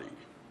body.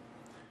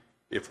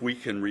 If we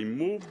can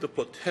remove the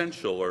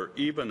potential or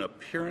even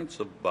appearance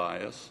of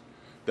bias,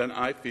 then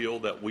I feel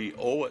that we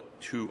owe it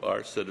to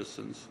our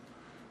citizens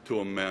to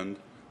amend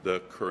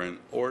the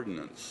current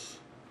ordinance.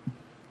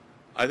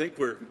 I think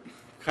we've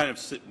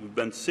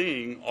been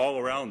seeing all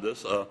around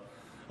this a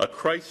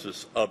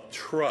crisis of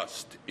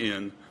trust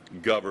in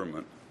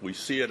government. We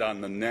see it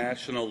on the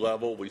national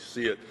level, we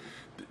see it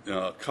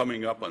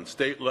coming up on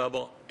state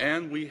level,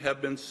 and we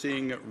have been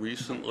seeing it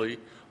recently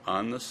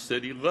on the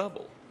city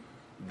level,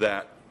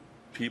 that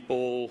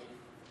people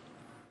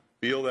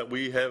feel that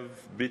we have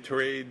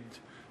betrayed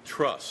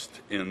trust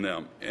in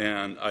them.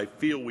 And I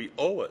feel we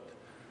owe it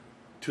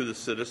to the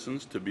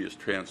citizens to be as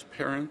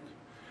transparent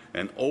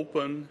and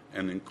open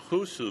and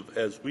inclusive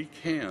as we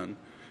can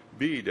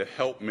be to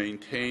help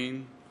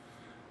maintain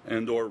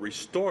and or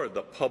restore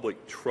the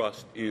public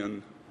trust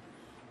in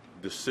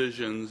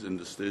decisions and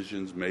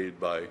decisions made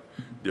by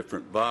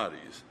different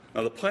bodies.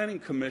 Now, the Planning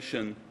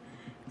Commission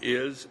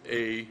is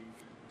an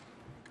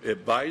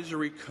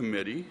advisory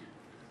committee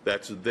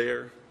that's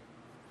there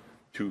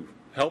to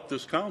help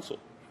this council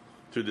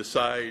to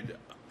decide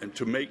and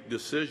to make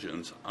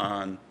decisions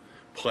on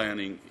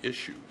planning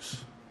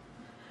issues.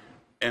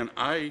 And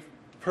I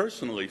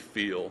personally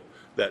feel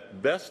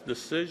that best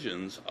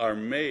decisions are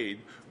made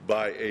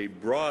by a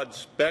broad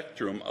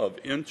spectrum of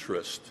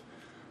interest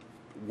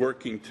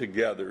working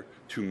together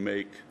to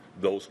make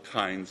those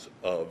kinds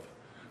of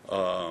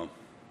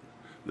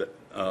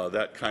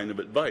that kind of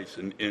advice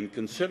in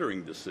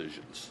considering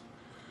decisions.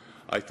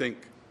 I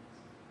think,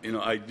 we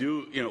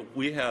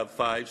have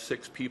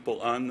 5-6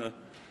 people on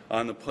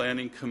the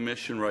Planning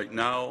Commission right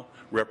now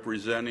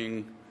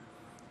representing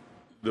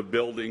the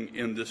building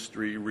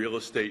industry, real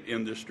estate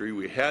industry.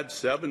 We had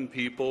 7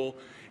 people.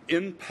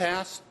 In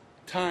past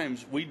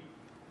times,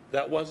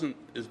 that wasn't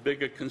as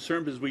big a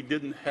concern because we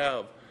didn't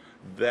have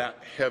that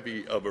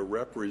heavy of a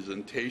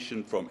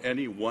representation from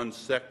any one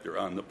sector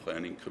on the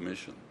Planning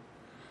Commission.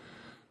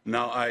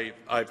 Now,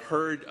 I've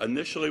heard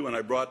initially when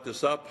I brought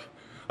this up,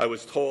 I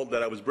was told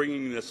that I was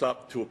bringing this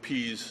up to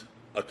appease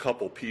a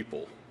couple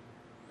people.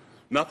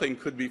 Nothing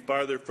could be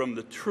farther from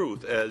the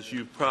truth, as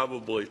you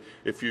probably,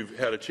 if you've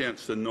had a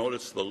chance to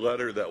notice the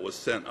letter that was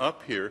sent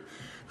up here,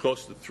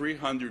 close to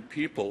 300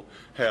 people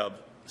have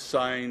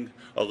signed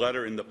a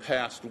letter in the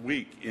past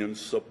week in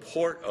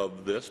support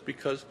of this,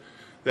 because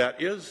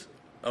that is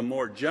a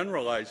more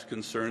generalized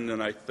concern than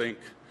I think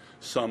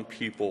some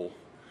people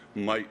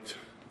might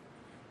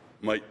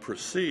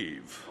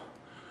perceive.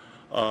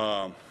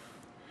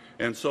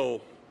 And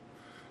so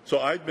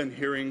I've been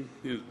hearing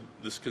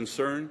this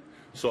concern,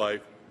 so I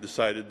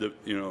decided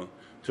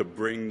to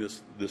bring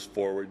this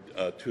forward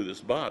to this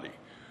body.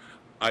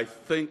 I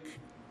think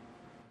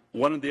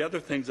one of the other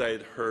things I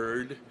had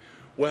heard,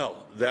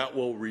 well, that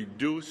will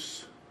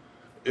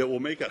it will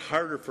make it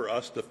harder for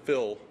us to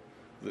fill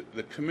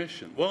the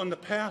commission. Well, in the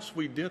past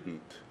we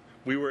didn't.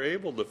 We were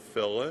able to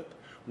fill it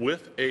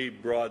with a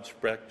broad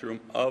spectrum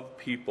of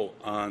people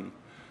on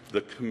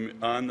the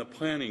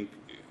Planning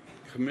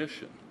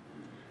Commission.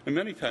 And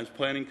many times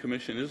Planning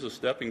Commission is a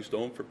stepping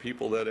stone for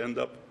people that end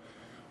up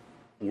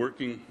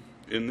working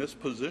in this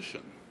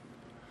position.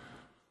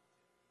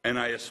 And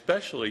I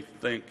especially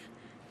think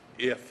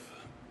if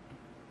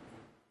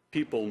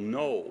people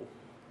know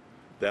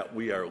that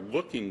we are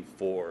looking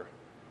for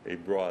a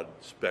broad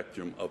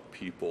spectrum of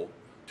people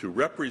to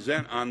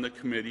represent on the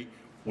committee,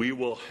 we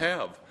will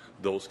have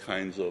those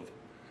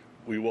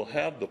we will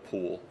have the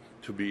pool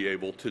to be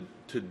able to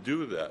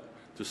do that.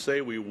 To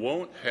say we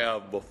won't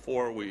have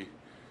before we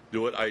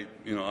do it,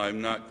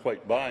 I'm not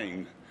quite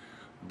buying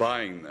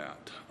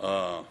that.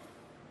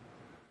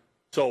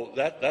 So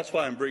that's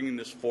why I'm bringing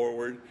this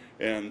forward,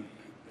 and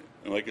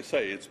like I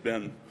say, it's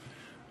been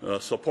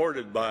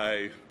supported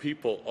by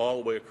people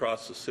all the way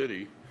across the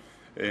city,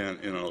 and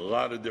in a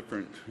lot of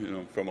different,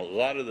 from a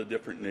lot of the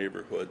different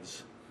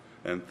neighborhoods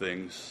and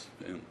things,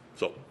 and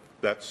so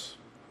that's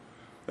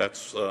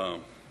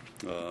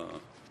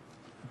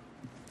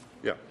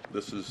yeah.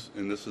 This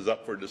is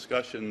up for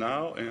discussion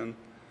now, and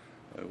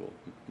I will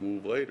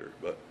move later.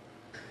 But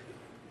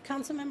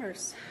Council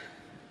members.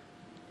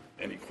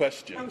 Any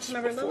questions?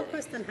 Councilmember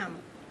Lillquist and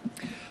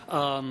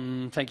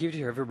Hamel. Thank you,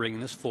 Chair, for bringing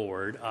this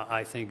forward.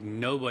 I think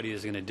nobody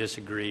is going to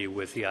disagree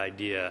with the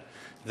idea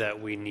that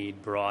we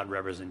need broad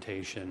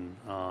representation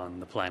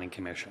on the Planning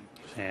Commission.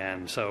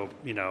 And so,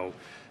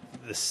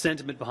 the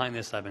sentiment behind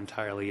this I'm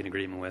entirely in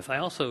agreement with. I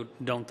also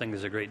don't think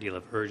there's a great deal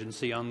of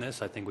urgency on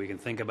this. I think we can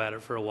think about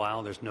it for a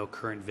while. There's no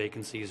current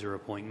vacancies or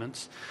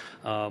appointments.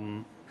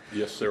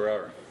 Yes, there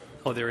are.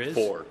 Oh, there is?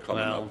 4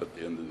 coming up at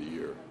the end of the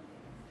year.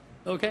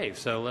 Okay,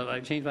 so I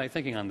changed my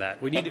thinking on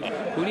that. We need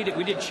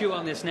to chew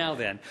on this now.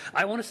 Then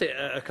I want to say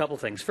a couple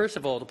things. First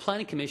of all, the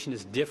Planning Commission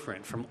is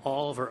different from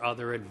all of our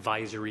other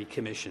advisory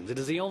commissions. It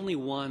is the only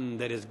one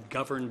that is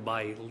governed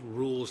by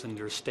rules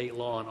under state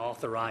law and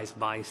authorized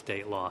by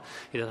state law.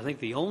 It is, I think,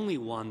 the only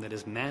one that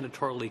is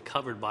mandatorily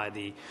covered by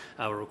the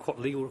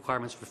legal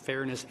requirements for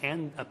fairness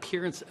and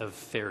appearance of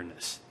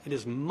fairness. It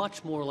is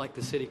much more like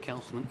the City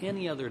Council than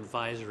any other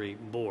advisory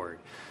board.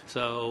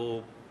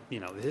 So,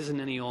 this isn't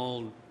any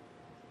old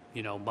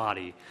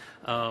body.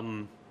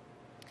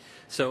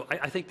 So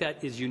I think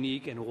that is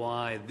unique and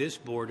why this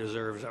board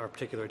deserves our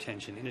particular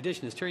attention. In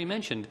addition, as Terry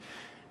mentioned,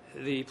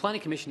 the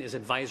Planning Commission is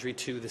advisory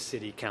to the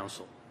City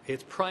Council.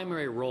 Its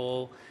primary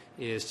role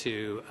is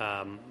to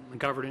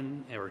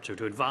govern or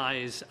to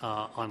advise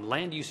on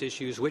land use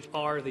issues, which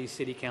are the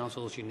City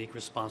Council's unique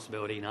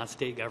responsibility, not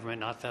state government,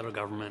 not federal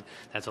government.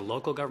 That's a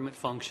local government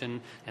function,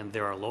 and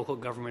they're a local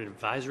government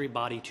advisory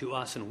body to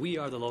us, and we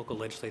are the local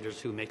legislators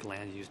who make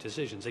land use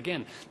decisions.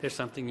 Again, there's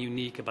something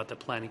unique about the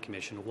Planning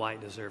Commission, why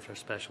it deserves our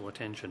special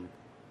attention.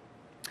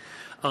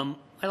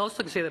 I'd also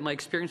like to say that my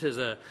experience as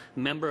a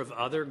member of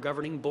other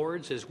governing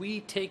boards is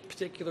we take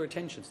particular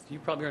attention. You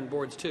probably are on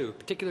boards too.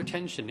 Particular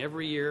attention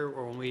every year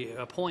or when we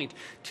appoint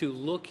to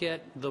look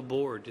at the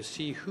board to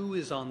see who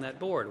is on that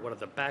board. What are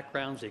the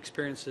backgrounds, the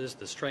experiences,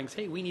 the strengths?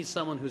 Hey, we need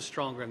someone who's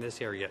stronger in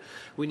this area.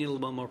 We need a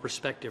little bit more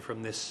perspective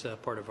from this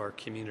part of our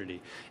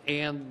community.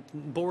 And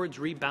boards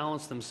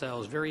rebalance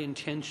themselves very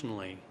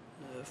intentionally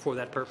for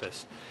that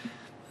purpose.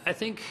 I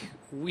think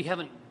we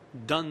haven't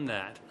done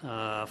that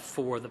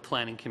for the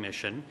Planning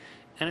Commission.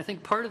 And I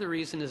think part of the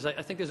reason is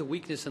I think there's a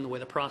weakness in the way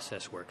the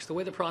process works. The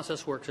way the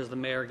process works is the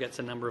mayor gets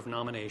a number of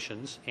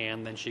nominations,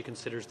 and then she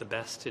considers the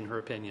best in her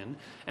opinion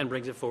and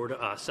brings it forward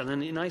to us. And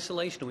then in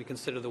isolation, we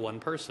consider the one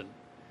person,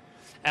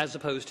 as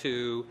opposed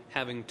to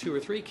having 2 or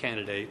 3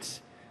 candidates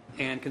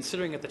and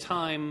considering at the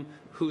time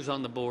who's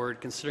on the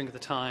board, considering at the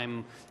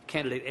time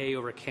candidate A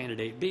over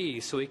candidate B,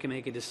 so we can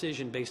make a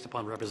decision based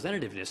upon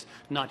representativeness,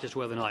 not just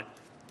whether or not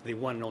the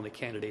one and only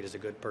candidate is a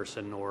good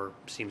person or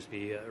seems to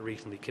be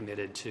reasonably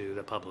committed to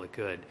the public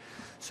good.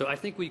 So I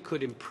think we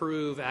could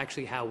improve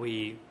actually how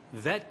we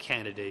vet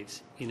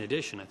candidates in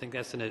addition. I think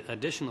that's an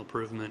additional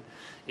improvement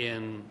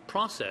in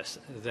process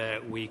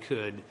that we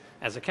could,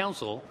 as a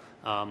council,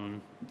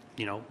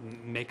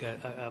 make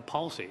a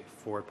policy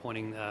for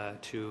appointing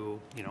to,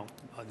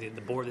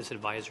 the board that's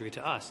advisory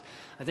to us.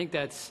 I think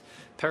that's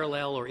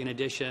parallel or in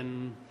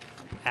addition,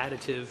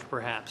 additive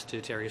perhaps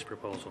to Terry's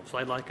proposal. So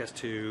I'd like us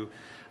to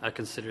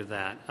consider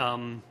that.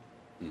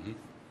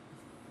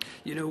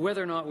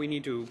 Whether or not we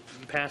need to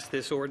pass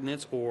this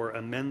ordinance or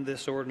amend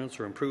this ordinance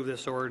or improve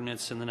this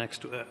ordinance in the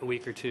next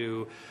week or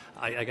two,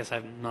 I guess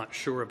I'm not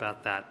sure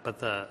about that. But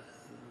the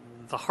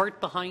heart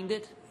behind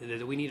it,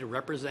 that we need a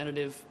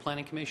representative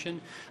planning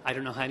commission, I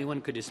don't know how anyone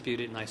could dispute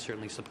it, and I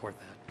certainly support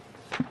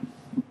that.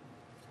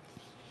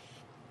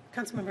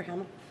 Councilmember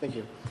Hamel. Thank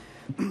you.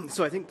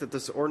 So I think that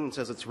this ordinance,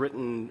 as it's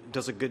written,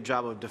 does a good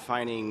job of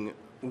defining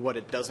what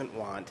it doesn't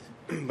want,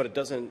 but it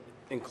doesn't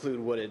include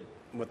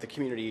what the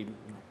community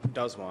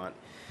does want.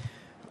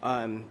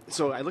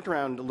 So I looked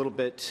around a little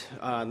bit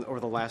over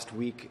the last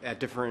week at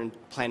different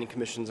planning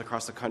commissions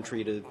across the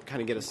country to kind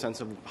of get a sense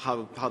of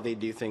how they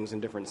do things in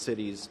different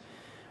cities.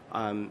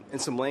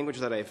 And some language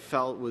that I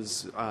felt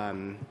was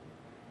that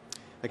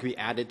could be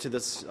added to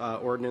this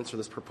ordinance or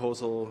this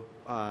proposal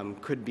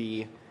could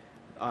be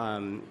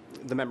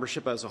the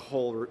membership as a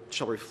whole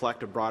shall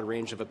reflect a broad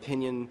range of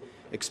opinion,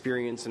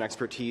 experience, and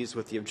expertise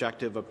with the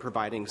objective of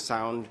providing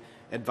sound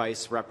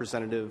advice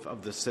representative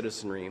of the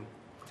citizenry.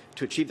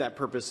 To achieve that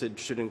purpose, it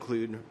should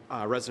include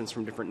residents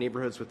from different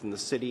neighborhoods within the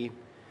city,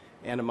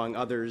 and among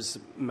others,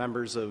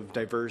 members of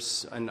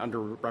diverse and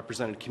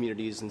underrepresented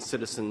communities and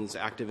citizens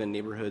active in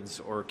neighborhoods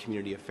or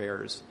community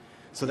affairs.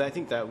 So I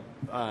think that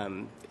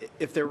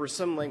if there were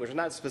some language,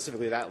 not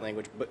specifically that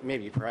language, but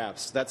maybe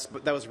perhaps, that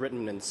was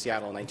written in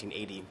Seattle in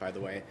 1980, by the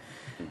way.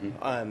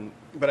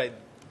 But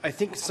I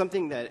think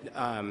something that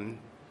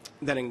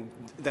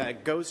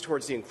goes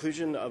towards the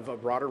inclusion of a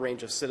broader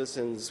range of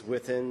citizens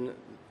within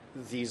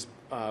these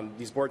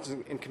boards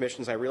and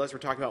commissions. I realize we're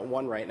talking about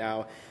one right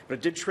now, but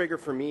it did trigger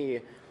for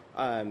me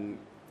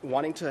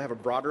wanting to have a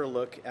broader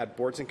look at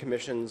boards and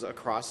commissions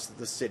across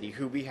the city,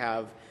 who we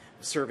have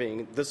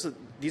serving.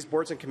 These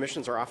boards and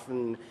commissions are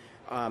often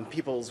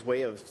people's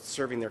way of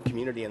serving their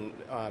community in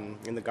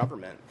the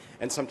government.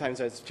 And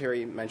sometimes, as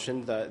Terry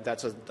mentioned,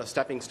 that's a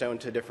stepping stone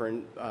to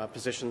different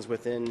positions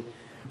within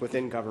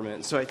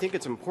government. So I think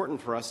it's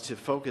important for us to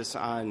focus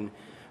on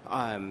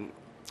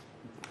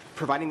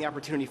providing the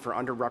opportunity for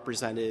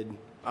underrepresented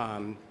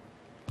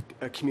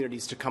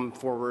communities to come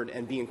forward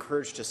and be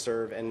encouraged to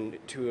serve and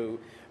to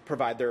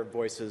provide their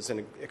voices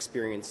and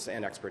experience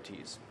and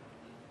expertise.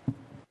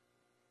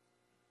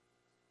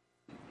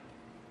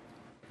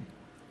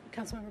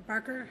 Councilmember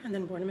Barker, and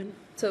then Borneman.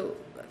 So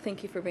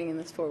thank you for bringing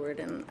this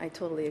forward, and I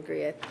totally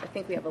agree. I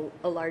think we have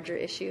a larger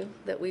issue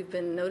that we've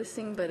been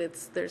noticing, but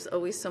there's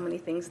always so many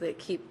things that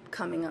keep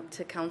coming up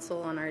to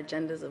council on our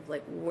agendas of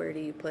like, where do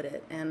you put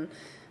it? And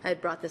I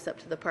had brought this up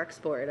to the Parks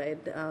Board. I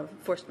had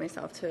forced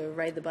myself to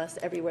ride the bus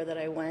everywhere that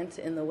I went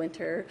in the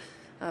winter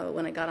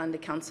when I got onto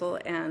council,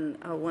 and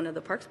one of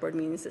the Parks Board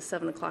meetings at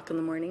 7 o'clock in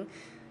the morning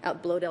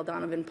at Blodell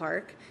Donovan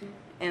Park.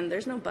 And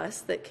there's no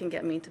bus that can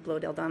get me to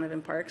Blodell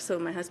Donovan Park, so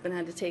my husband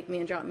had to take me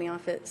and drop me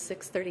off at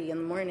 6:30 in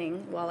the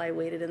morning while I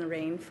waited in the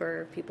rain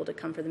for people to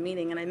come for the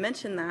meeting. And I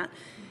mentioned that,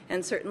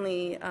 and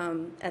certainly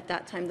at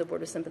that time the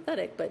board was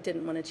sympathetic, but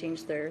didn't want to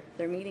change their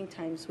meeting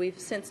times. We've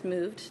since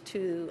moved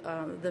to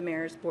the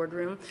mayor's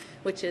boardroom,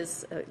 which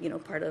is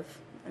part of,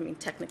 I mean,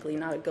 technically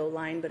not a GO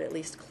line, but at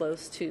least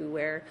close to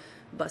where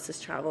buses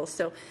travel.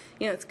 So,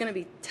 it's going to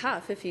be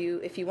tough if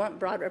you want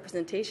broad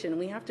representation.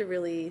 We have to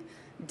really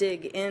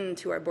dig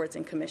into our boards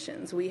and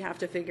commissions. We have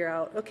to figure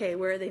out, okay,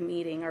 where are they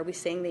meeting? Are we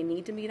saying they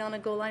need to meet on a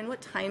GO line? What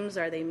times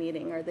are they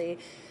meeting? Are they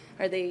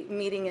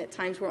meeting at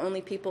times where only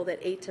people that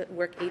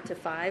work 8 to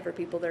 5 or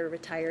people that are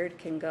retired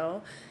can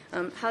go?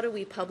 How do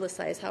we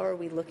publicize? How are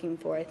we looking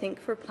for? I think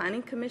for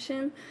Planning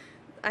Commission,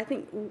 I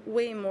think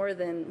way more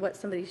than what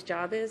somebody's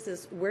job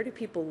is where do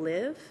people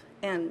live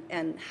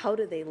and how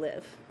do they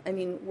live? I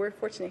mean, we're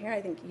fortunate here.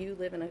 I think you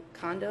live in a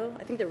condo.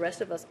 I think the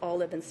rest of us all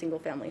live in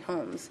single-family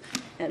homes,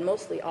 and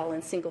mostly all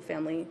in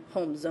single-family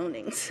home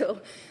zoning. So,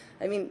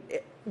 I mean,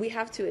 we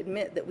have to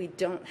admit that we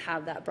don't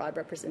have that broad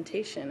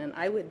representation, and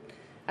I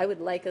would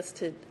like us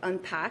to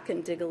unpack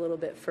and dig a little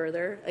bit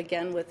further,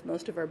 again, with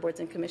most of our boards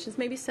and commissions,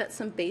 maybe set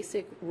some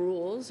basic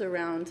rules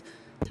around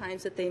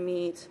times that they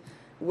meet,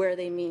 where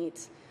they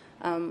meet,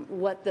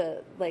 what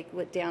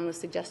Dan was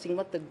suggesting,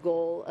 what the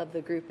goal of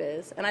the group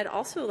is. And I'd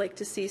also like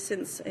to see,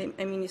 since,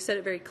 I mean, you said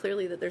it very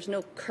clearly that there's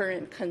no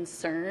current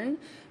concern,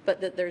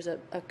 but that there's a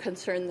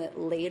concern that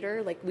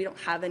later, like we don't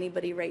have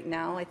anybody right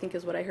now, I think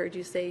is what I heard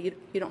you say,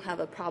 you don't have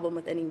a problem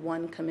with any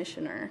one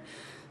commissioner.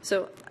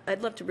 So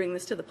I'd love to bring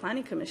this to the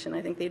Planning Commission.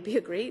 I think they'd be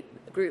a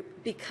great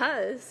group,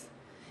 because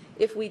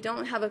if we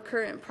don't have a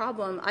current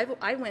problem,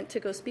 I went to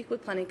go speak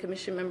with Planning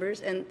Commission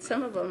members, and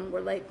some of them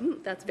were like,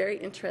 that's very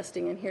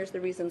interesting, and here's the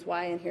reasons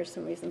why, and here's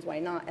some reasons why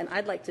not. And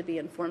I'd like to be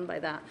informed by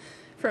that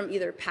from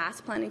either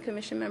past Planning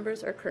Commission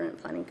members or current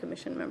Planning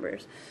Commission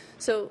members.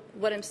 So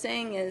what I'm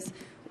saying is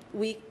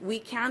we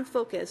can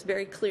focus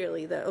very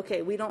clearly that,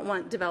 okay, we don't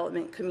want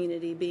development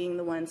community being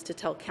the ones to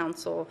tell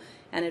council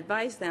and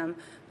advise them,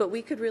 but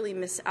we could really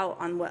miss out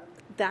on what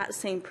that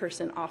same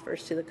person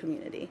offers to the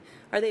community.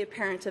 Are they a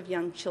parent of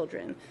young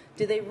children?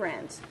 Do they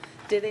rent?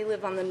 Do they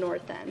live on the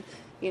north end?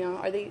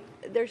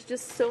 There's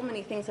just so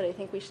many things that I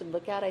think we should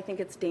look at. I think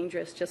it's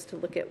dangerous just to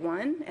look at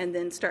one and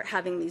then start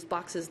having these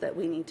boxes that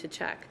we need to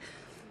check.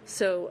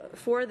 So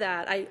for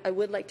that, I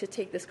would like to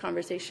take this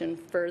conversation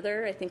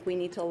further. I think we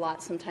need to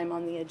allot some time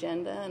on the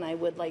agenda, and I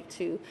would like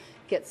to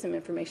get some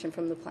information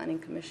from the Planning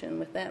Commission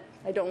with that.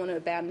 I don't want to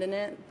abandon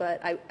it,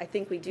 but I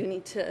think we do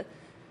need to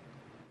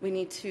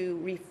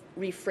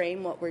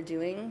reframe what we're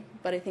doing,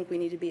 but I think we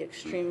need to be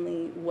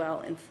extremely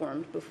well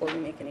informed before we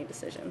make any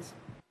decisions.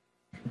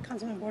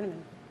 Councilman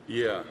Borneman.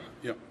 Yeah,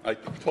 I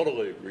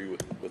totally agree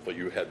with what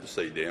you had to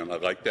say, Dan. I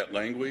like that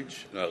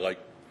language, and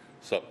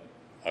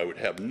I would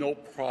have no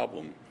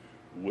problem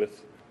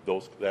with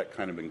that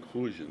kind of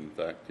inclusion. In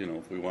fact,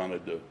 if we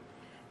wanted to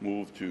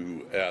move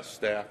to ask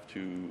staff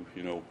to,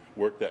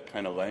 work that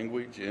kind of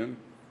language in,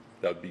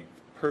 that would be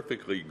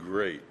perfectly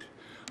great.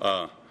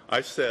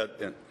 I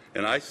said,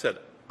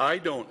 I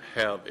don't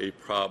have a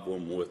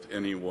problem with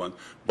anyone,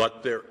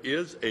 but there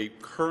is a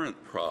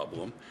current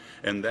problem,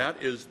 and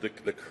that is the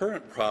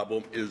current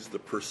problem is the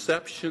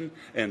perception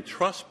and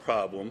trust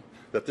problem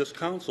that this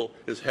council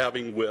is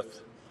having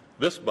with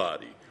this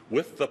body,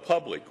 with the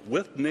public,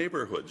 with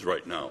neighborhoods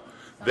right now.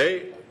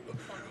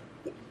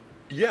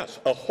 Yes,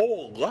 a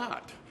whole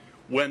lot.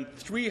 When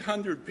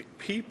 300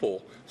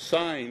 people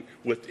sign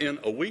within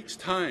a week's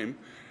time,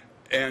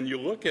 and you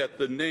look at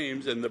the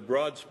names and the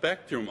broad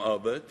spectrum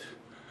of it,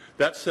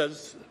 that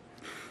says,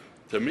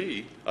 to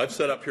me, I've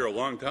sat up here a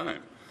long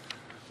time,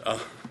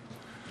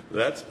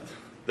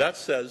 that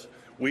says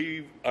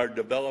we are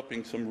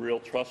developing some real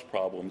trust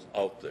problems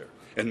out there.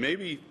 And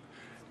maybe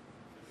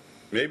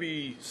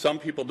some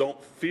people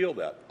don't feel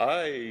that.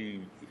 I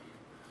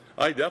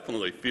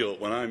definitely feel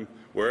it when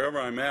wherever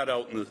I'm at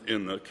out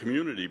in the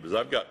community, because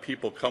I've got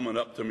people coming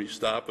up to me,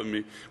 stopping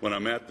me when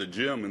I'm at the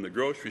gym, in the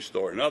grocery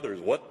store, and others.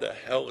 What the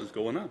hell is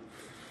going on?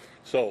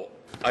 So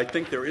I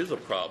think there is a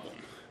problem,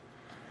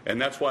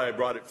 and that's why I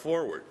brought it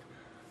forward,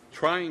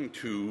 trying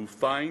to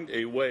find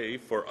a way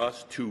for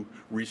us to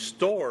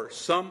restore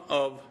some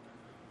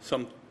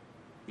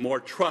more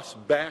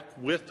trust back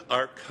with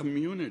our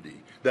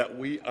community that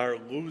we are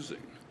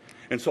losing.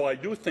 And so I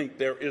do think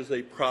there is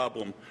a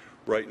problem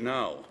right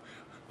now.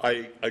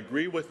 I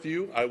agree with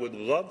you. I would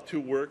love to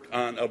work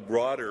on a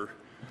broader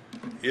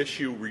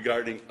issue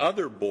regarding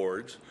other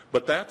boards,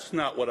 but that's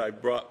not what I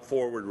brought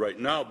forward right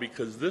now,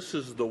 because this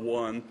is the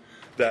one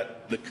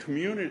that the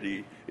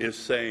community is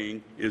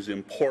saying is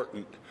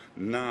important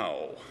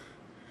now.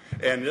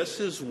 And this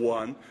is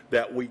one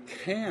that we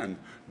can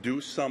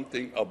do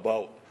something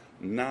about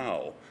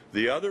now.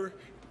 The other,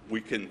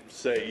 we can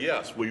say,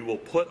 yes, we will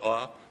put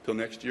off till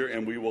next year,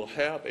 and we will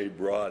have a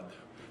broad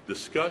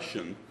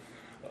discussion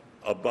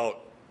about,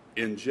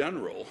 in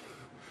general,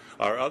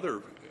 our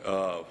other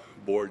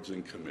boards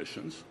and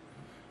commissions.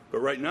 But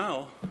right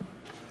now,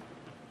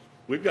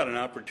 we've got an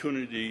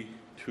opportunity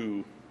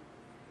to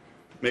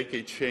make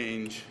a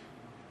change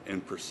in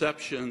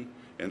perception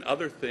and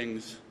other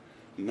things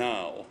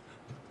now.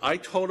 I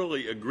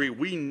totally agree.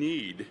 We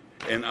need,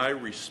 and I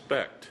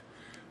respect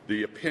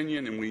the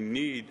opinion and we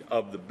need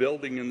of the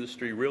building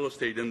industry, real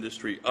estate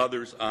industry,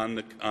 others on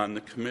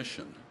the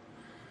commission.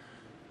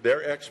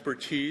 Their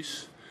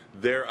expertise,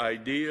 their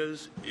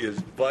ideas is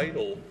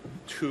vital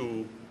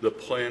to the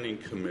Planning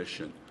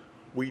Commission.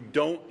 We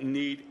don't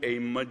need a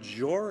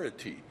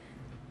majority.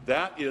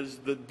 That is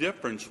the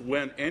difference.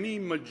 When any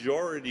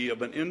majority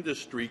of an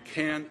industry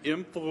can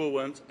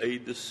influence a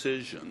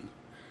decision,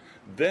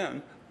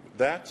 then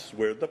that's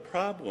where the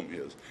problem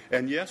is.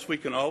 And yes, we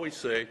can always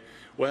say,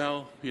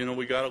 well, you know,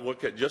 we got to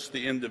look at just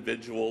the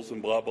individuals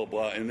and blah, blah,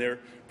 blah, and their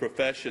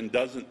profession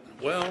doesn't.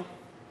 Well,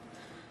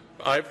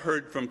 I've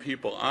heard from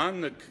people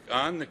on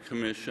the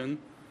commission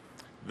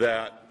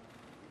that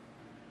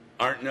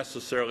aren't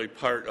necessarily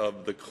part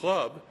of the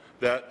club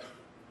that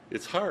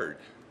it's hard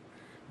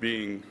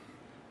being,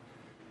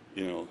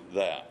 you know,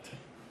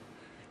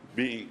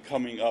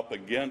 coming up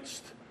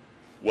against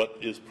what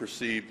is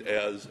perceived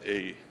as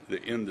the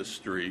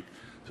industry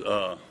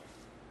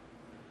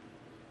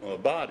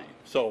body.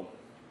 So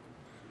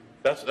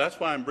that's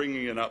why I'm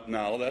bringing it up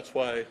now. That's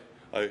why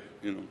so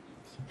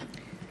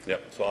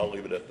I'll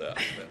leave it at that.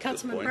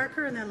 Councilman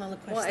Parker and then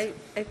Lillquist. Well,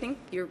 I think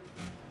the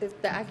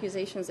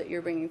accusations that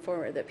you're bringing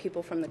forward, that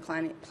people from the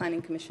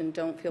Planning Commission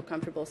don't feel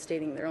comfortable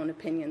stating their own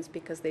opinions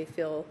because they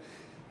feel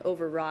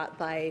overwrought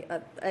by,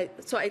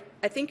 so I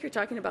think you're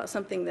talking about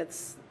something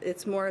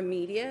it's more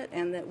immediate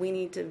and that we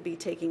need to be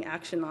taking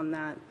action on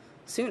that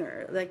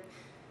sooner. Like,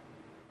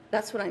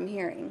 that's what I'm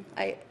hearing.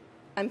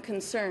 I'm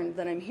concerned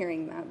that I'm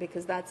hearing that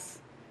because that's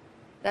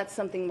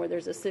something where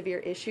there's a severe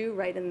issue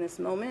right in this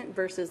moment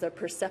versus a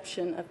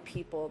perception of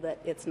people that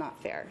it's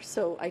not fair.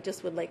 So I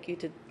just would like you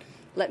to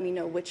let me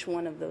know which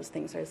one of those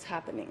things is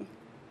happening.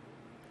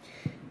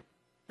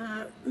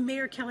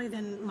 Mayor Kelly,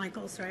 then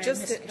Michael. Sorry,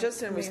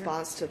 just in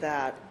response to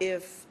that,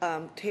 if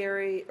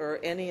Terry or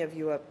any of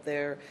you up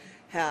there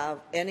have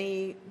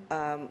any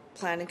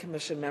Planning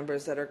Commission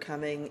members that are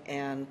coming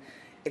and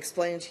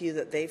explain to you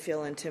that they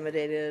feel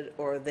intimidated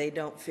or they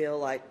don't feel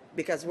like,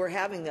 because we're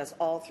having this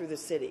all through the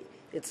city.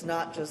 It's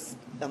not just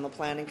on the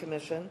Planning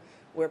Commission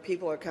where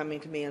people are coming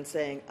to me and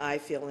saying, I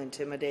feel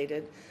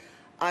intimidated.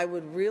 I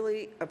would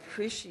really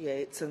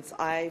appreciate, since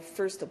I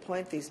first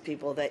appoint these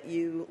people, that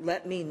you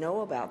let me know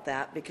about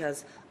that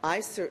because I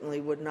certainly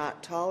would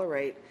not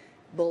tolerate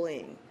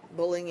bullying.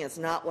 Bullying is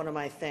not one of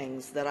my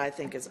things that I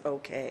think is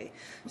okay.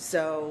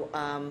 So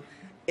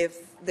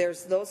if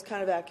there's those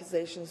kind of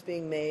accusations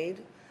being made,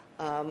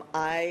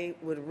 I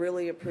would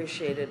really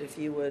appreciate it if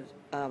you would,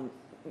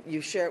 you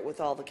share it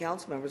with all the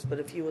council members, but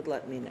if you would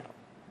let me know.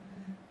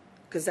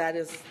 Because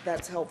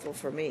that's helpful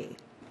for me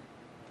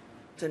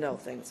to know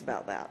things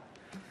about that.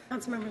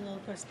 Councilmember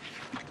Lillquist.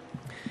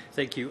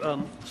 Thank you.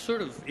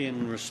 Sort of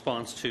in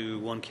response to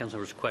one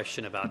councilmember's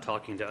question about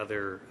talking to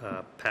other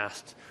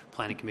past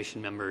Planning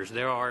Commission members,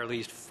 there are at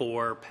least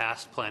 4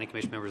 past Planning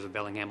Commission members of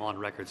Bellingham on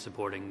record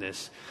supporting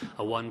this.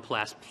 One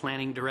past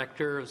Planning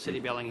Director of City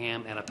of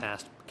Bellingham and a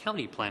past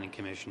County Planning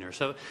Commissioner.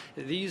 So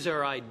these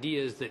are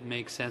ideas that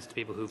make sense to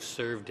people who've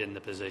served in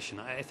the position.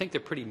 I think they're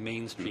pretty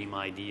mainstream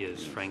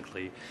ideas,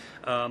 frankly.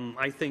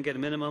 I think at a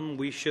minimum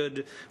we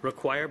should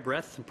require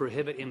breadth and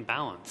prohibit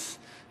imbalance.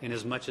 In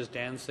as much as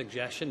Dan's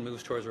suggestion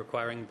moves towards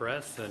requiring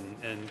breadth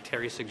and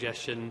Terry's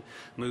suggestion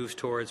moves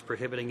towards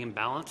prohibiting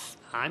imbalance,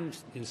 I'm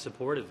in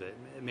support of it.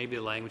 Maybe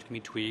the language can be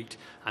tweaked.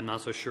 I'm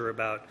not so sure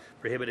about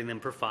prohibiting them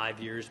for 5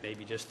 years,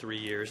 maybe just 3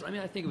 years. I mean,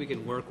 I think we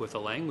can work with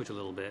the language a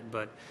little bit,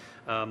 but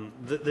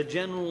the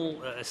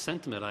general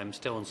sentiment I'm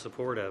still in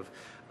support of.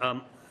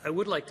 I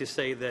would like to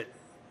say that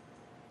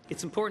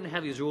it's important to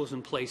have these rules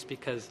in place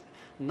because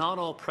not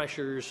all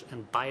pressures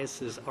and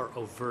biases are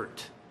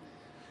overt.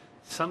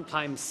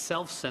 Sometimes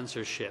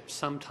self-censorship,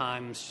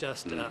 sometimes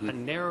just a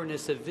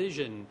narrowness of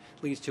vision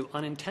leads to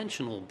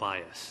unintentional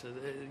bias.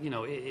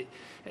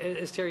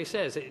 As Terry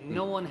says,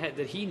 no one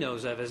that he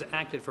knows of has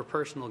acted for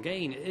personal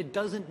gain. It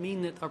doesn't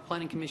mean that our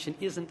Planning Commission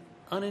isn't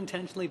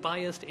unintentionally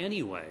biased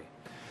anyway.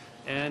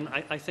 And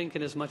I think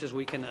in as much as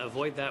we can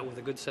avoid that with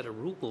a good set of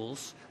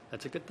rules,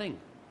 that's a good thing.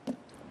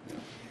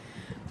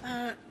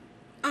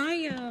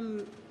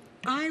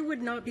 I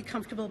would not be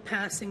comfortable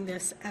passing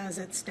this as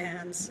it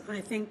stands.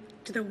 I think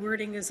the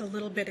wording is a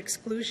little bit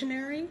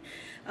exclusionary,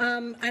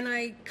 and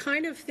I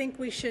kind of think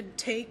we should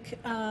take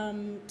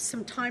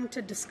some time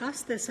to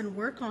discuss this and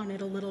work on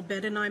it a little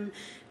bit, and I'm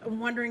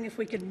wondering if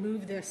we could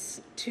move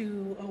this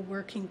to a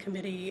working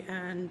committee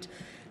and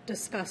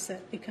discuss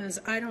it, because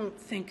I don't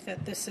think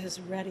that this is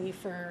ready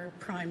for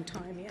prime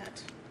time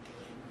yet.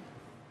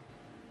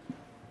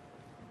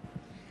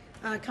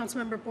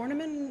 Councilmember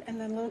Borneman, and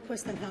then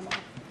Lillquist, and Hamel.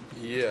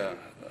 Yeah,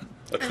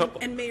 a couple.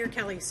 And Mayor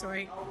Kelly,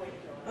 sorry.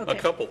 A Okay.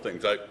 couple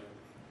things. I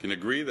can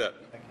agree that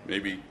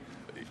maybe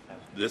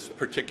this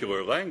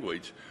particular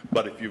language,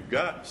 but if you've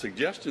got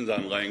suggestions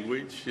on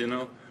language,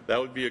 that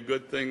would be a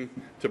good thing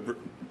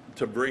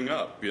to bring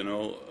up,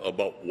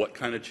 about what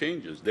kind of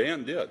changes.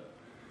 Dan did.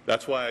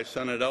 That's why I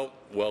sent it out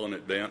well in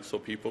advance so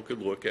people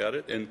could look at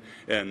it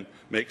and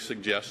make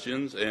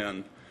suggestions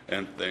and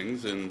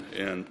things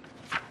and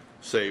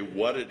say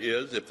what it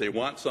is, if they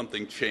want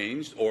something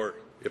changed, or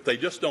if they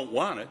just don't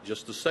want it,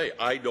 just to say,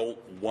 I don't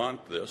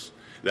want this,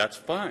 that's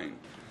fine.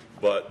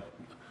 But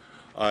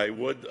I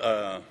would,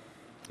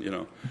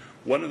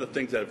 one of the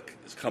things that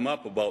has come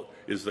up about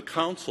is the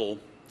council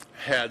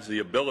has the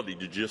ability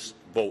to just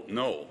vote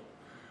no.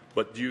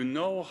 But do you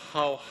know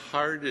how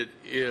hard it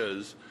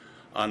is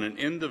on an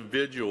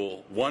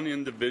individual, when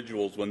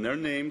their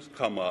names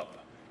come up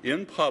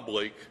in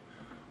public,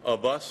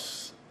 of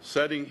us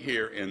sitting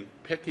here and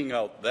picking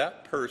out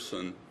that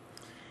person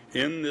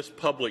in this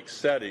public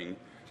setting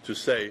to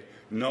say,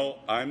 no,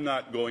 I'm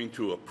not going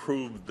to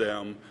approve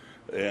them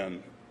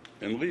and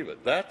leave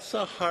it. That's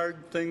a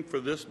hard thing for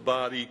this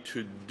body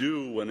to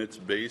do when it's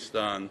based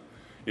on,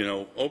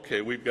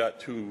 okay, we've got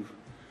two,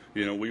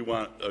 we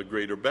want a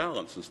greater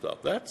balance and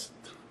stuff. That's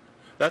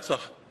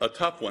a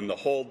tough one to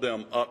hold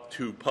them up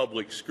to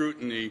public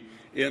scrutiny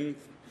on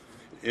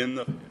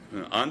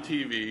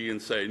TV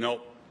and say,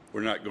 no,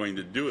 we're not going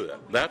to do that.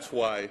 That's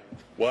why,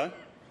 what?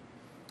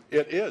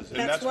 It is. And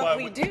That's what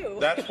we do.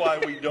 That's why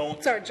we don't.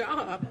 It's our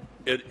job.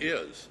 It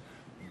is.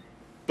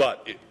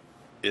 But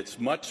it's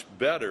much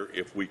better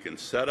if we can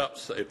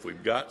if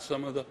we've got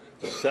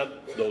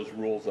set those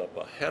rules up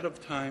ahead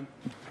of time,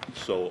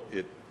 so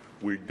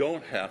we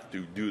don't have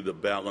to do the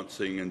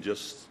balancing and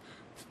just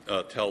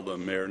tell the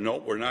mayor, no,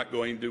 we're not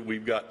going to,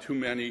 we've got too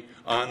many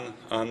on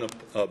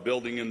the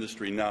building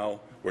industry now,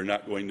 we're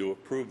not going to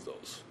approve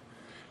those.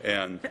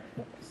 And,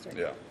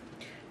 yeah.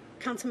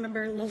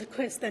 Councilmember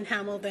Lillquist, then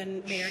Hamel,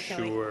 then Mayor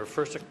Kelly. Sure.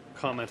 First a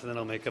comment, and then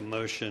I'll make a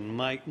motion.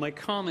 My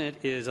comment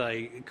is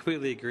I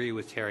completely agree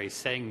with Terry.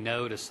 Saying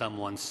no to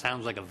someone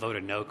sounds like a vote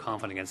of no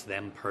confidence against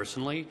them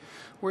personally.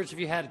 Whereas if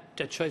you had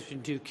a choice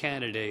between two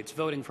candidates,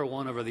 voting for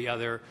one over the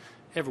other,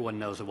 everyone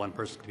knows that one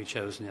person can be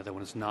chosen, the other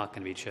one is not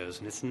going to be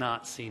chosen. It's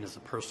not seen as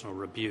a personal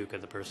rebuke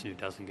of the person who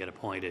doesn't get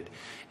appointed.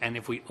 And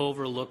if we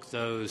overlook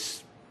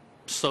those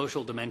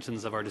social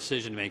dimensions of our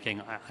decision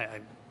making,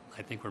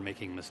 I think we're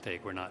making a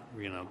mistake. We're not,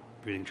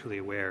 being truly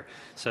aware.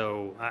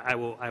 So I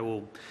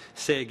will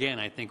say again,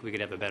 I think we could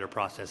have a better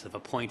process of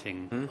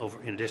appointing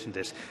over in addition to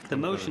this. The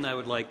motion I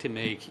would like to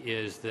make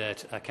is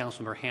that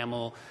Councilmember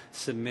Hamel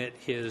submit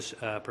his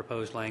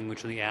proposed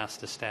language, and he asks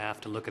the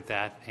staff to look at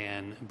that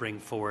and bring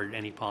forward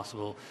any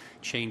possible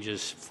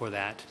changes for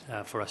that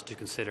for us to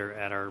consider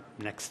at our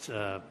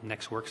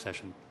next work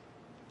session.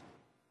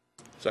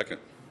 Second.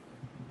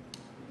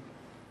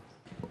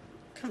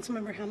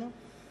 Councilmember Hamel.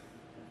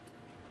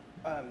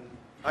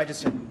 I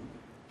just had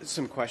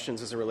some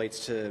questions as it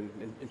relates to,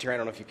 and Terry, I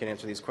don't know if you can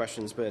answer these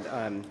questions, but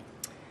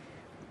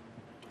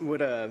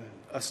would a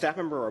staff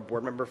member or a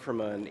board member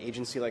from an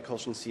agency like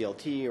Holston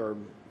CLT or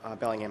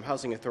Bellingham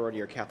Housing Authority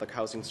or Catholic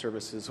Housing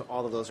Services,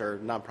 all of those are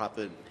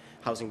nonprofit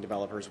housing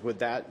developers, would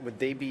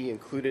they be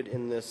included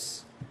in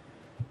this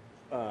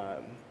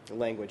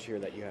language here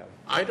that you have?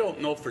 I don't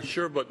know for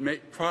sure, but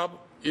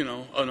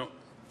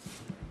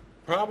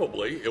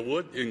probably it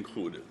would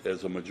include it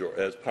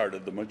as part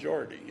of the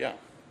majority. Yeah.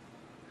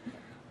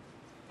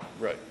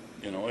 Right.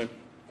 And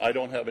I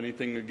don't have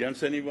anything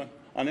against anyone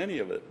on any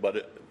of it,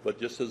 but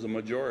just as a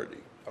majority.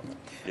 Okay.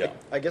 Yeah.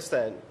 I guess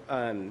that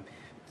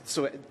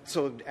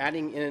so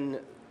adding in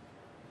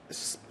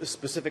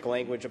specific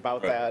language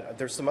about that.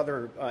 There's some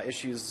other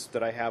issues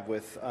that I have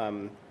with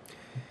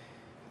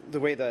the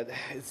way that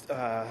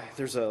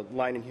there's a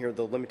line in here,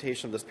 the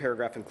limitation of this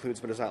paragraph includes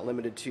but is not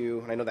limited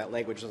to, and I know that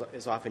language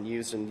is often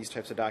used in these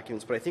types of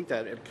documents, but I think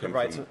that it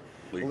provides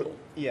legal.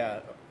 Yeah,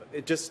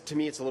 it just, to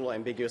me, it's a little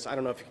ambiguous. I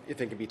don't know if it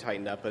can be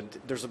tightened up, but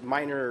there's a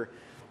minor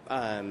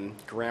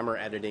grammar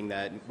editing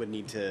that would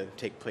need to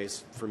take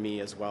place for me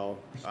as well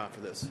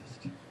for this.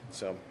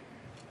 So,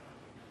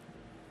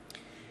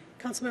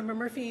 Councilmember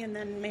Murphy, and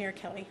then Mayor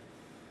Kelly.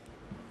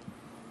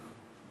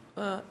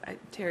 Well,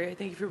 Terry, I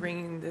thank you for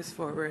bringing this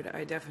forward.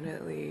 I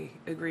definitely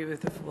agree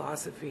with the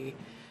philosophy.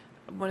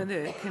 One of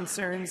the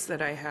concerns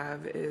that I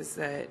have is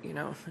that,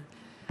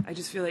 I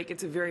just feel like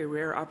it's a very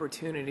rare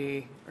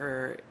opportunity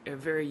or a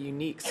very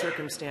unique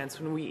circumstance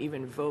when we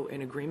even vote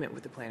in agreement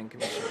with the Planning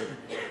Commission.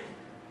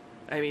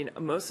 I mean,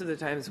 most of the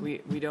times we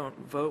don't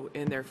vote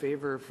in their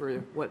favor for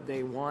what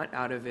they want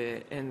out of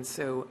it. And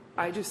so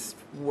I just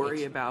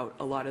worry about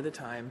a lot of the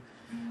time.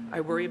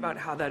 I worry about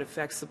how that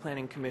affects the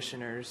planning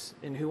commissioners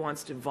and who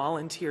wants to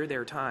volunteer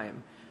their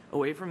time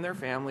away from their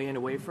family and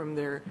away from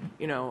their,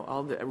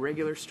 all the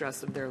regular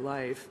stress of their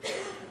life.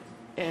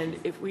 And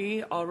if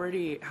we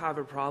already have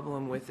a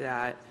problem with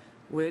that,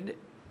 would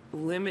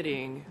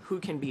limiting who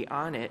can be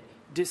on it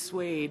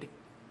dissuade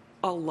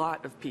a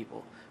lot of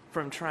people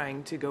from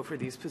trying to go for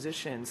these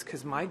positions,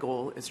 because my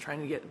goal is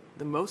trying to get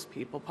the most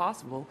people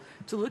possible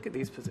to look at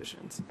these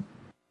positions.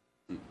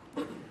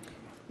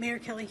 Mayor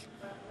Kelly.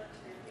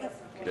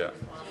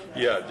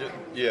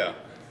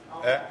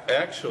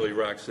 Actually,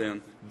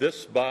 Roxanne,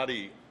 this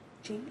body,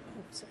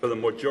 for the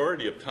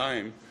majority of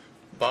time,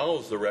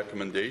 follows the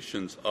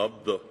recommendations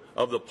of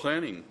the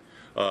Planning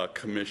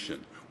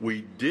Commission.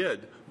 We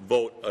did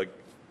vote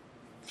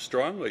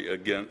strongly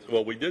against,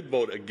 well, we did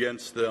vote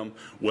against them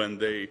when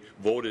they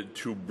voted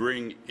to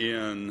bring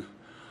in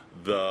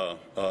the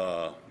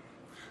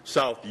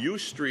South U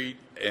Street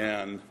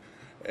and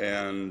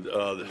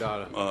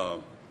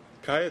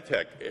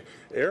Kayatek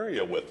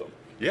area with them.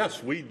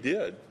 Yes, we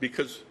did,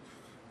 because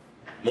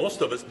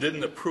most of us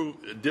didn't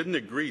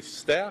agree,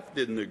 staff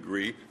didn't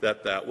agree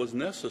that that was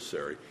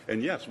necessary.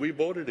 And yes, we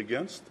voted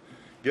against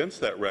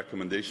that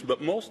recommendation,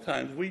 but most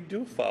times we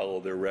do follow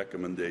their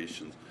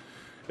recommendations.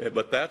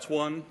 But that's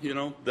one,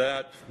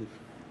 that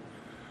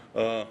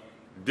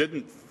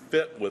didn't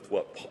fit with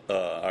what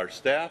our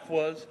staff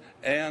was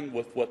and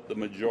with what the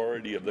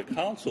majority of the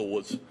council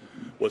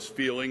was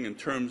feeling in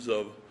terms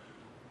of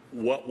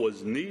what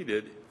was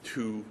needed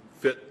to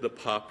fit the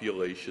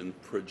population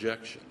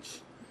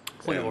projections.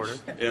 Point of order.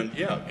 And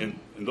yeah, in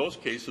those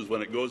cases,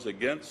 when it goes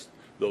against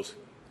those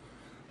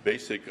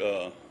basic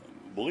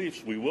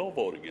beliefs, we will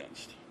vote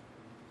against.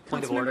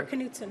 Point of order.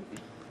 Councilmember Knutson.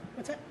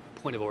 What's that?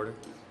 Point of order.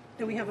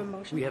 Do we have a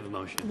motion? We have a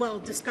motion. Well,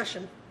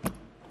 discussion.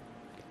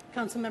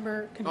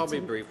 Councilmember Knutson. I'll be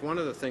brief. One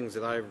of the things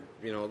that I've,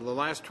 the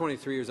last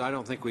 23 years, I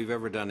don't think we've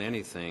ever done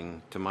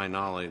anything, to my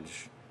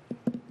knowledge,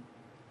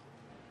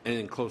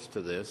 anything close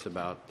to this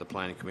about the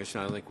Planning Commission.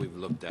 I don't think we've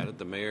looked at it.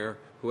 The mayor,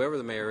 whoever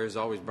the mayor is,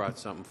 always brought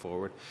something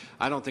forward.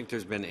 I don't think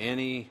there's been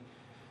any.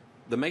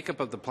 The makeup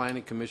of the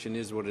Planning Commission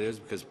is what it is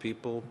because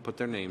people put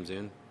their names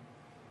in,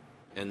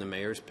 and the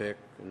mayors pick,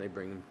 and they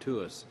bring them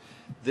to us.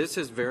 This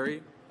is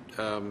very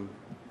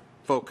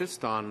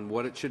focused on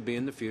what it should be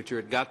in the future.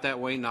 It got that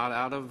way not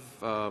out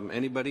of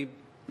anybody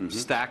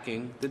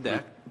stacking the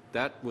deck.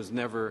 That was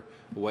never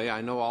a way.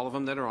 I know all of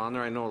them that are on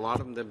there. I know a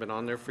lot of them that have been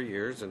on there for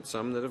years and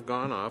some that have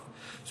gone off.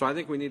 So I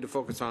think we need to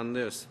focus on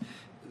this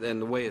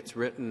and the way it's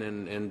written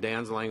and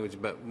Dan's language.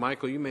 But,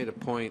 Michael, you made a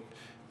point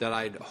that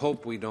I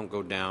hope we don't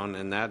go down,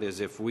 and that is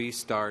if we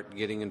start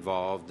getting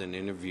involved in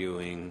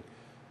interviewing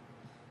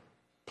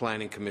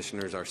planning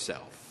commissioners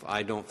ourselves.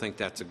 I don't think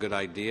that's a good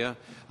idea.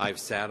 I've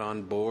sat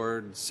on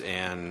boards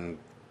and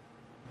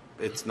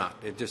it's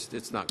not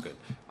good.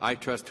 I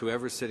trust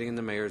whoever's sitting in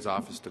the mayor's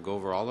office to go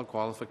over all the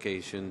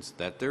qualifications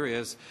that there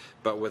is,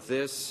 but with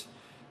this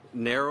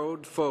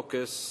narrowed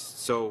focus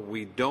so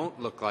we don't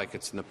look like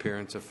it's an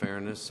appearance of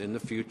fairness in the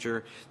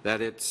future,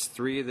 that it's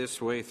 3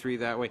 this way, 3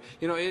 that way.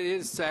 It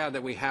is sad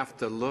that we have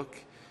to look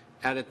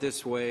at it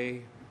this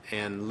way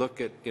and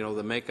look at,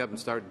 the makeup and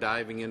start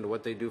diving into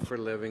what they do for a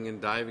living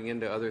and diving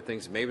into other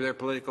things, maybe their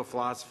political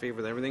philosophy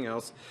with everything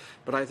else.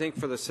 But I think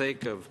for the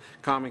sake of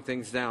calming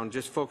things down,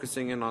 just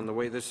focusing in on the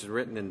way this is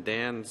written in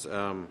Dan's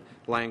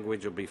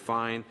language will be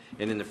fine.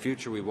 And in the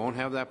future, we won't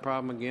have that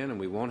problem again, and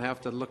we won't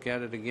have to look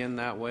at it again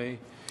that way.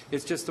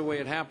 It's just the way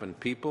it happened.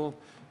 People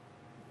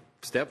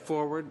step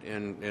forward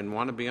and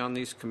want to be on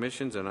these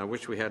commissions, and I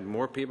wish we had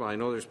more people. I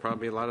know there's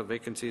probably a lot of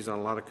vacancies on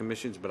a lot of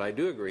commissions, but I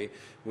do agree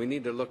we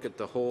need to look at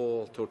the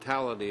whole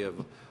totality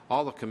of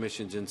all the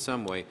commissions in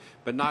some way,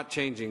 but not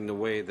changing the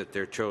way that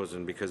they're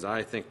chosen, because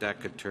I think that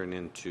could turn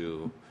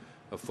into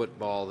a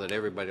football that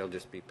everybody will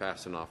just be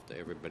passing off to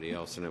everybody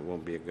else, and it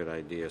won't be a good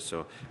idea.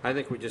 So I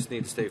think we just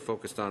need to stay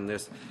focused on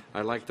this. I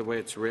like the way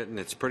it's written.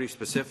 It's pretty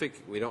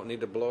specific. We don't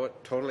need to blow it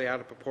totally out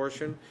of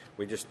proportion.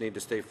 We just need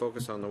to stay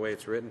focused on the way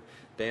it's written.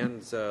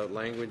 Dan's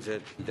language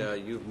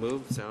that you've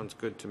moved sounds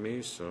good to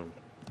me. So,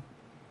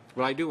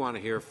 well, I do want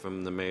to hear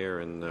from the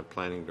mayor and the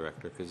planning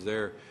director because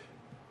they're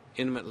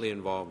intimately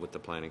involved with the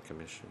planning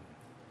commission.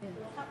 Yeah.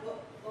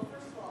 Well,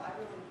 first of all, I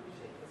really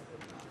appreciate this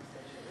good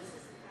conversation. This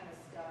is the kind of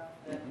stuff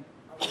that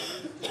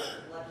used to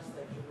the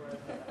legislature where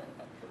the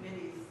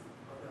committees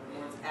or the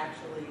boards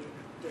actually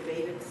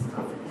debated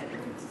stuff and had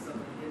some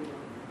opinion.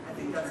 I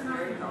think that's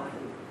very healthy.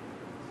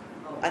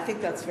 I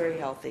think that's very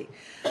healthy.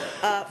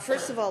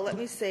 First of all, let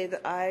me say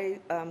that I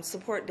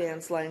support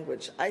Dan's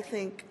language. I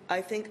think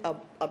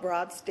a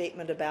broad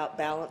statement about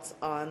balance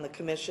on the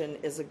commission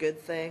is a good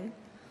thing.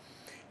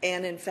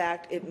 And in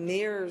fact, it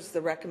mirrors the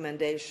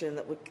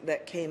recommendation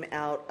that came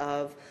out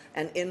of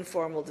an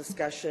informal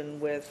discussion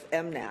with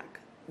MNAC.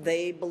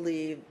 They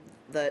believe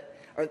that,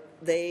 or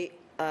they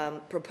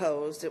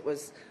proposed, it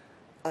was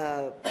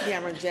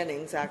Cameron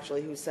Jennings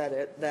actually who said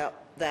it,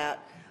 that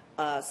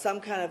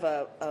some kind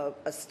of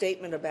a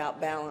statement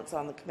about balance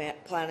on the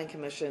Planning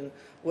Commission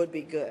would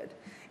be good.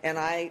 And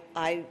I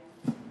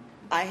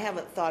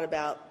haven't thought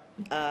about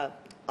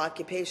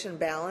occupation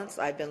balance.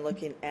 I've been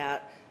looking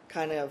at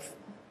kind of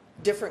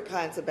different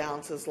kinds of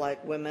balances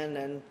like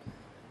women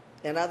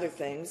and other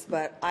things,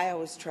 but I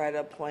always try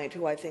to appoint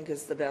who I think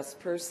is the best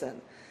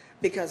person,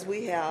 because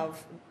we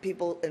have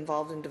people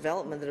involved in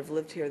development that have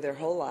lived here their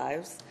whole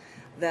lives.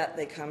 that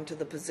they come to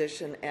the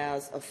position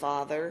as a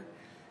father,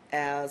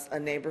 as a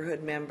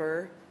neighborhood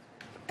member,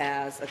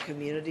 as a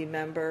community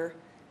member,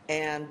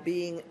 and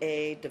being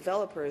a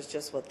developer is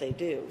just what they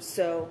do.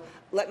 So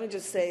let me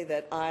just say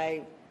that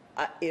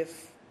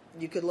if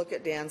you could look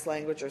at Dan's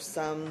language or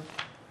some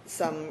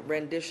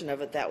rendition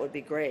of it, that would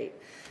be great.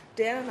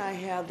 Dan and I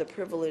had the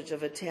privilege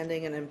of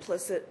attending an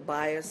implicit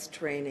bias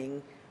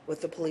training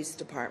with the police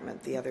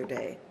department the other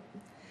day.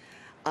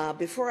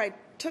 Before I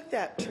took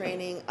that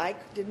training, I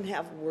didn't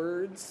have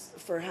words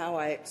for how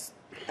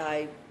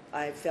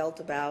I felt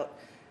about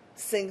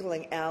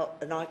singling out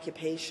an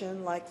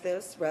occupation like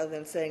this rather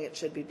than saying it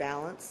should be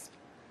balanced.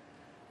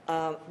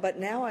 But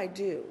now I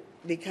do,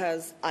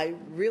 because I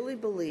really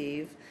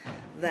believe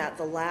that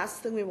the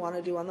last thing we want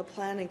to do on the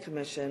Planning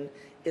Commission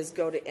is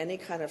go to any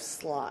kind of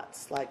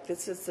slots, like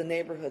this is the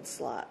neighborhood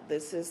slot,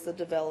 this is the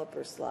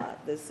developer slot,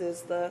 this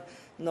is the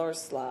north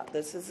slot,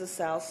 this is the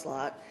south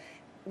slot.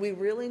 We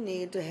really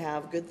need to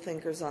have good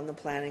thinkers on the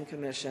Planning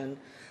Commission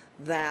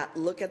that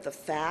look at the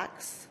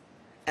facts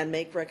and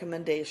make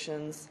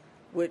recommendations,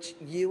 which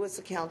you as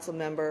a council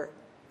member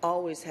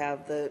always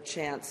have the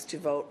chance to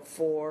vote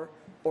for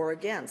or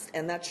against,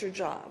 and that's your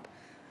job.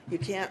 You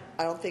can't,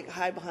 I don't think,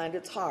 hide behind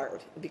it's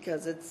hard,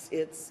 because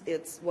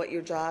it's what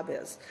your job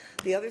is.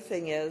 The other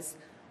thing is,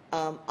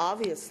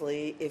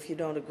 obviously, if you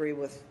don't agree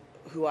with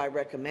who I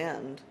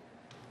recommend,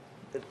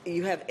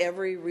 you have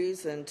every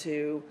reason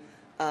to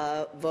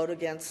vote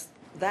against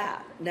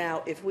that.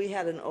 Now, if we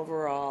had an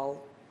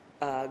overall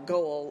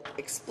goal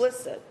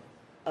explicit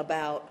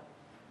about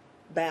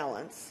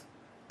balance,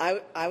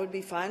 I would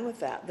be fine with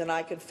that. Then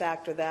I could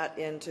factor that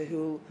into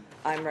who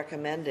I'm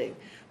recommending.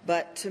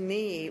 But to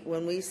me,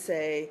 when we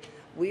say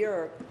we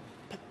are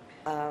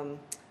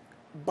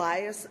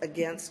biased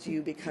against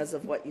you because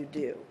of what you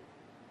do,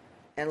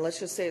 and let's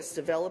just say it's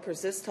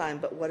developers this time,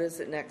 but what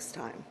is it next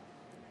time?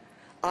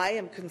 I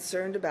am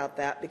concerned about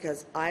that,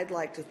 because I'd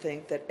like to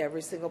think that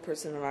every single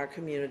person in our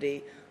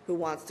community who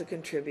wants to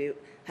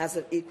contribute has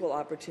an equal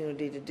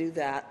opportunity to do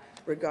that,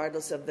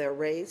 regardless of their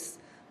race,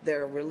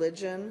 their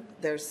religion,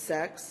 their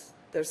sex,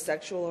 their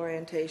sexual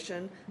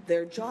orientation,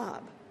 their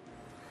job.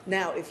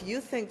 Now, if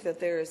you think that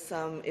there is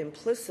some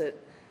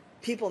implicit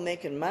people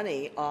making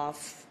money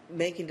off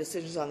making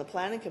decisions on the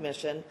Planning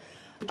Commission,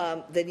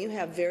 then you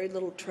have very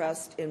little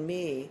trust in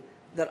me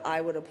that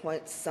I would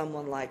appoint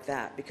someone like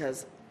that,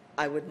 because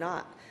I would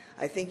not.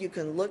 I think you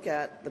can look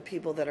at the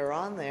people that are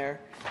on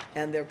there,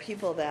 and they're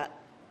people that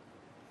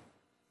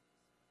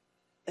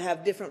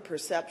have different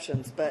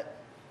perceptions, but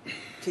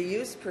to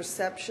use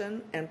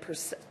perception and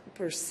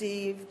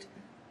perceived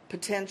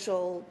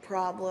potential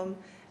problem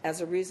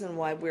as a reason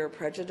why we're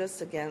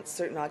prejudiced against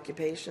certain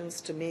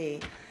occupations, to me,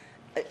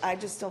 I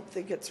just don't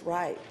think it's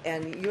right.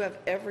 And you have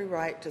every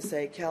right to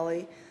say,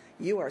 Kelly,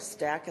 you are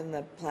stacking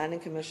the Planning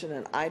Commission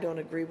and I don't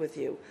agree with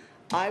you.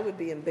 I would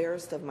be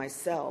embarrassed of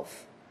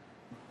myself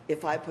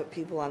if I put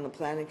people on the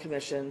Planning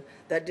Commission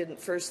that didn't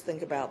first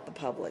think about the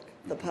public.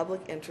 The public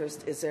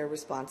interest is their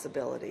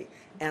responsibility,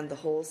 and the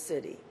whole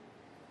city.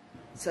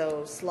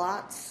 So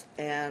slots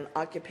and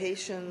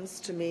occupations,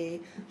 to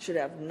me, should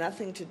have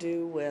nothing to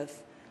do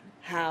with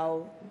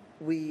how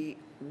we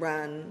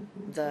run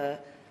the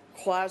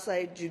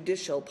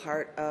quasi-judicial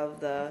part of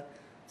the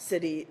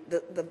city.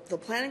 The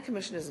Planning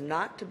Commission is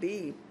not to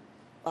be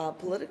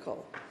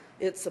political.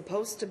 It's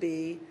supposed to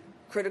be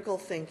critical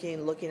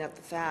thinking, looking at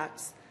the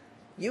facts.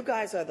 You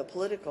guys are the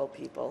political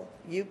people.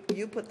 You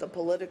put the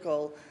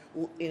political,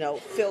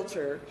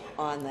 filter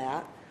on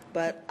that.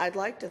 But I'd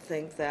like to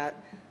think that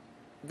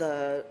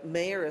the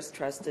mayor is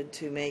trusted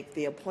to make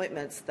the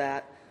appointments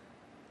that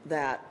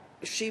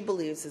she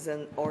believes is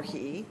in, or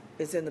he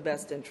is in, the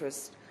best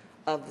interest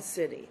of the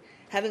city.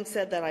 Having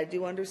said that, I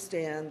do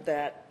understand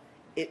that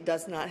it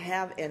does not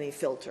have any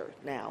filter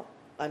now.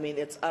 I mean,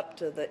 it's up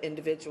to the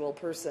individual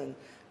person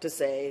to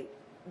say,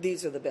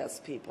 these are the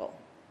best people.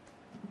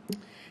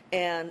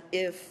 And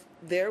if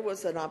there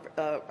was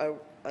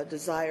a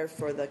desire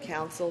for the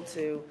council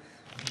to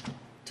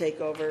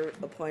take over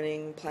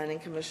appointing Planning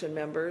Commission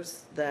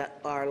members that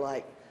are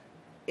like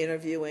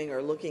interviewing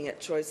or looking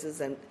at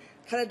choices and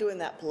kind of doing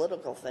that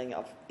political thing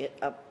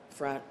up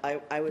front,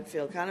 I would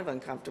feel kind of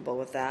uncomfortable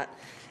with that.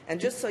 And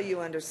just so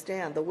you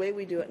understand, the way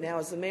we do it now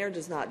is the mayor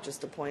does not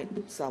just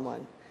appoint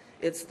someone.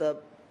 It's the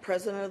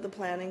president of the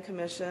Planning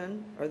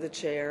Commission, or the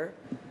chair,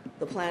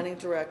 the planning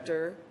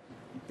director,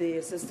 the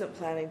assistant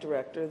planning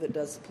director that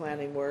does the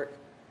planning work,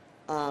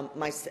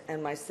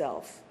 and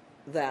myself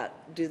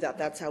that do that.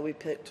 That's how we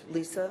picked.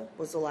 Lisa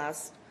was the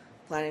last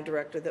planning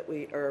director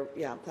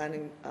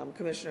planning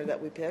commissioner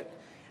that we picked,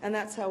 and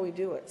that's how we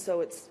do it.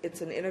 So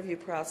it's an interview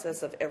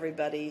process of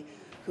everybody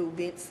who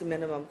meets the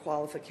minimum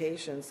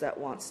qualifications that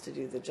wants to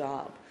do the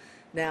job.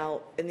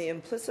 Now, in the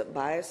implicit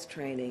bias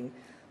training,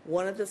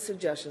 one of the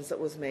suggestions that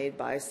was made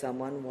by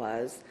someone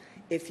was,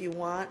 if you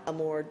want a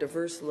more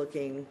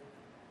diverse-looking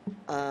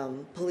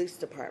police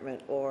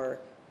department or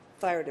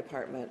fire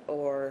department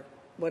or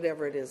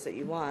whatever it is that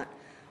you want,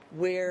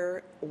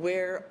 where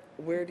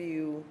do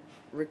you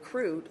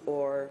recruit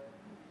or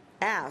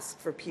ask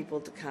for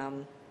people to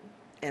come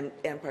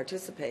and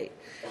participate.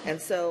 And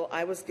so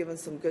I was given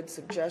some good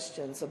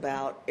suggestions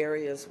about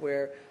areas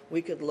where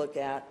we could look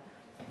at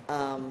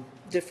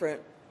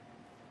different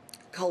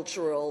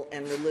cultural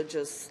and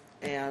religious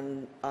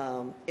and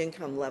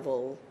income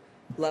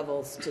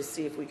levels to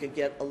see if we could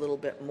get a little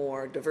bit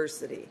more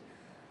diversity.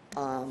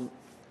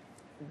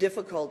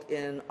 Difficult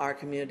in our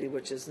community,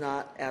 which is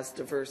not as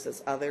diverse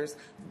as others,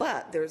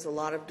 but there's a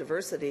lot of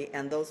diversity,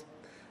 and those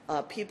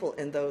people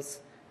in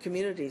those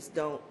communities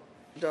don't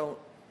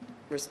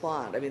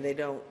respond. I mean, they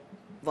don't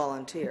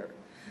volunteer.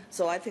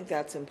 So I think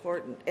that's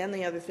important. And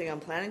the other thing on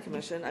Planning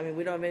Commission, I mean,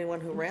 we don't have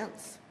anyone who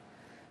rents.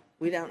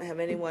 We don't have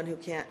anyone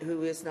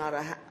who is not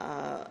a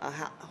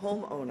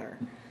homeowner.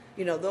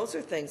 You know, those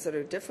are things that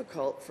are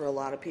difficult for a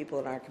lot of people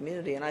in our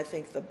community. And I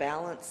think the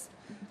balance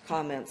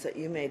comments that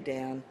you made,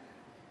 Dan,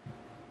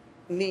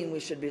 mean we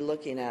should be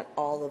looking at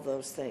all of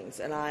those things.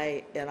 And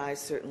I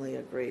certainly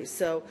agree.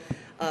 So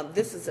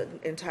this is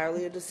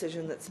entirely a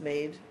decision that's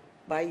made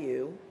by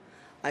you.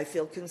 I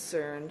feel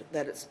concerned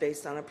that it's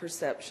based on a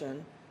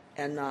perception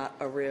and not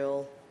a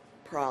real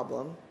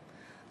problem.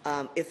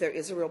 If there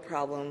is a real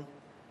problem,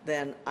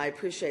 then I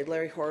appreciate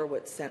Larry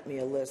Horowitz sent me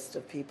a list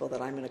of people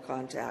that I'm going to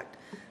contact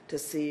to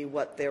see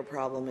what their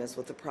problem is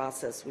with the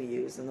process we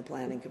use in the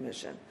Planning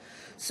Commission.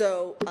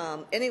 So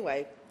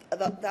anyway,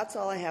 that's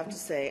all I have to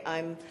say.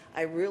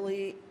 I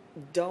really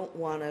don't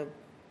want to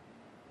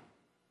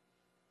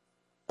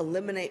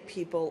eliminate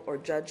people or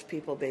judge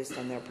people based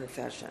on their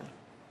profession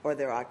or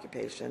their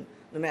occupation,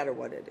 no matter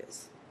what it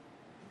is.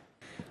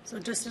 So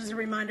just as a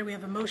reminder, we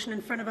have a motion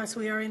in front of us.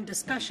 We are in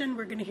discussion.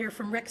 We're going to hear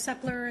from Rick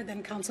Sepler,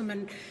 then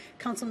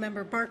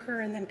Councilmember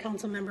Barker, and then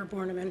Councilmember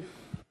Borneman.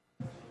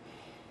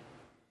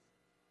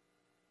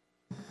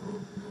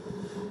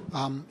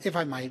 If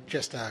I might,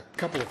 just a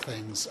couple of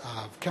things.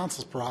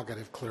 Council's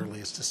prerogative clearly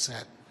is to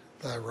set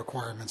the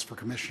requirements for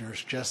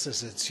commissioners, just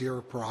as it's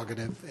your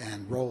prerogative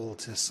and role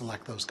to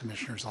select those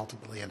commissioners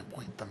ultimately and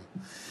appoint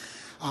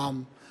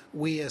them.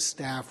 We as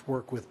staff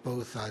work with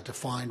both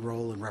defined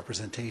role and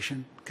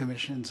representation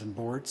commissions and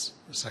boards,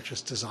 such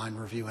as design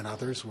review and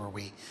others, where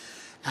we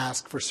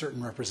ask for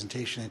certain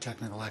representation and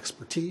technical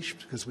expertise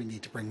because we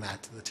need to bring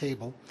that to the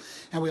table.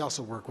 And we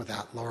also work with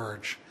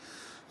at-large.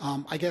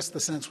 I guess the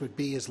sense would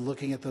be is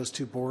looking at those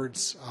two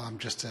boards,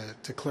 just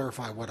to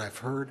clarify what I've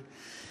heard,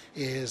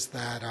 is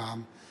that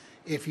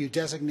if you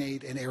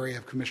designate an area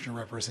of commissioner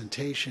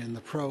representation,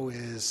 the pro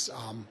is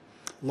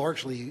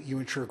largely you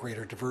ensure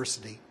greater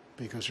diversity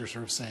because you're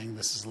sort of saying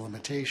this is a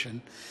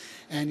limitation,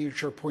 and you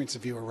ensure points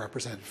of view are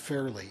represented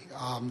fairly.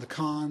 The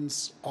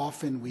cons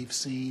often we've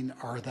seen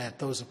are that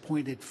those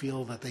appointed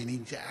feel that they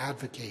need to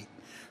advocate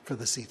for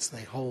the seats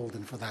they hold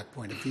and for that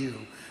point of view,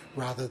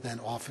 rather than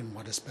often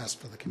what is best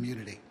for the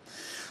community.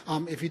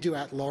 If you do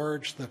at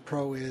large, the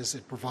pro is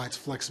it provides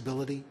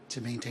flexibility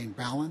to maintain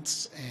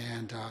balance,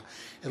 and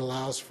it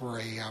allows for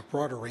a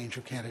broader range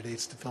of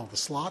candidates to fill the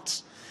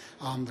slots.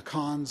 The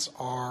cons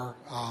are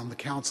the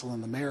council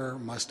and the mayor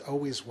must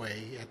always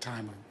weigh at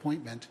time of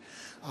appointment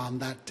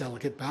that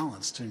delicate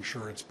balance to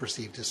ensure it's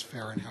perceived as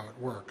fair in how it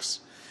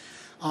works.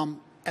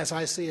 As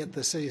I see it,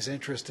 the city's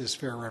interest is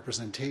fair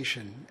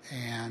representation,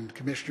 and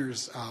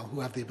commissioners who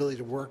have the ability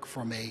to work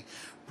from a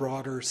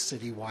broader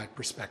citywide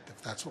perspective.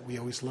 That's what we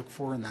always look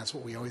for, and that's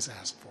what we always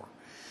ask for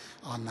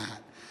on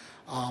that.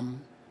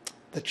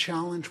 The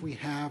challenge we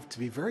have, to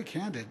be very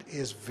candid,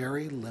 is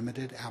very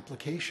limited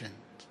application.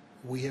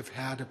 We have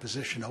had a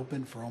position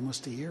open for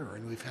almost a year,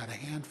 and we've had a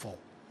handful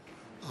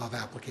of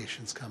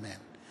applications come in.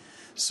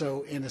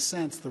 So in a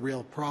sense, the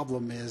real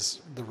problem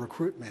is the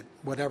recruitment,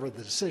 whatever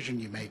the decision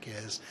you make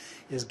is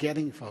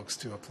getting folks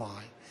to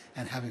apply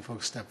and having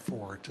folks step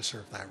forward to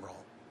serve that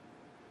role.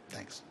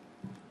 Thanks.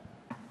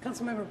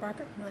 Councilmember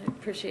Barker. I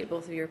appreciate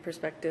both of your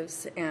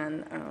perspectives,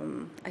 and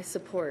I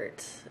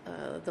support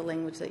the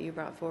language that you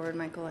brought forward,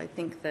 Michael. I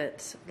think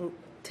that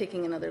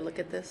taking another look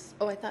at this.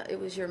 Oh, I thought it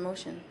was your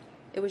motion.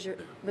 It was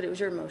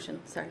your motion.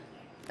 Sorry.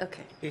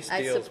 Okay.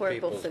 I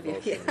support both of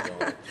you.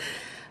 Yeah.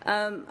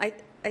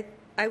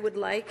 I would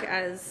like,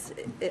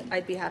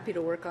 I'd be happy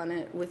to work on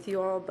it with you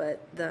all,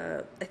 but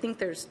I think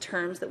there's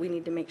terms that we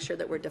need to make sure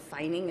that we're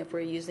defining. If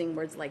we're using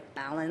words like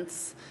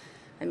balance,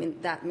 I mean,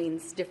 that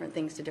means different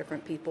things to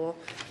different people.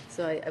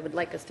 So I would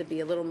like us to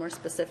be a little more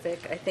specific.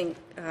 I think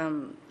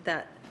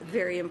that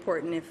very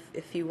important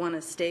if you want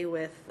to stay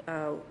with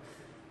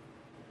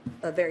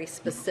a very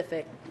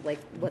specific, like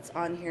what's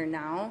on here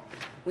now,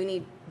 we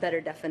need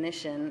better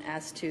definition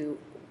as to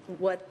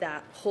what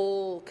that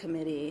whole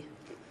committee,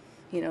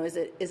 you know, is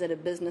it a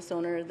business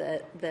owner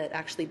that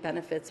actually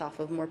benefits off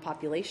of more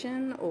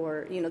population,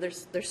 or, you know,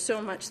 there's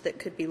so much that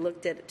could be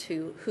looked at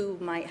to who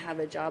might have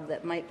a job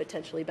that might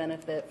potentially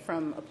benefit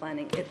from a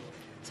planning.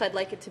 So I'd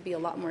like it to be a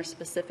lot more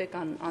specific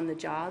on the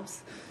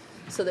jobs,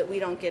 so that we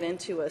don't get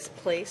into a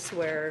place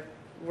where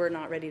we're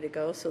not ready to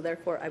go. So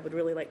therefore, I would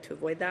really like to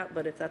avoid that.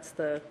 But if that's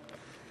the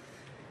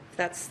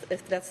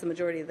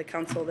majority of the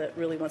council that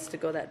really wants to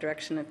go that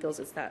direction and feels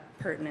it's that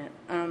pertinent.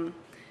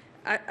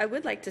 I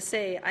would like to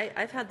say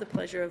I've had the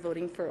pleasure of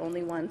voting for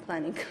only one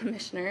planning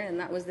commissioner, and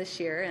that was this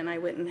year, and I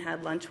went and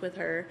had lunch with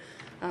her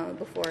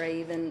before I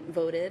even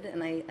voted,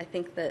 and I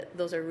think that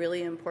those are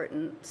really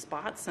important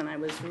spots, and I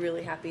was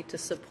really happy to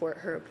support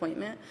her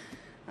appointment.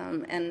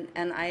 And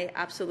I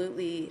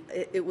absolutely,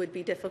 it would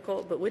be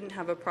difficult, but wouldn't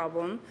have a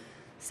problem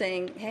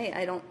saying, hey,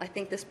 I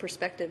think this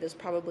perspective is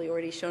probably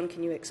already shown.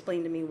 Can you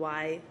explain to me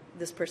why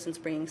this person's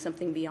bringing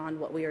something beyond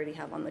what we already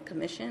have on the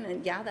commission?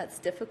 And yeah, that's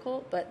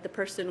difficult, but the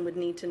person would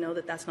need to know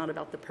that that's not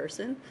about the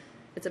person.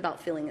 It's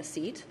about filling a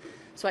seat.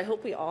 So I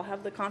hope we all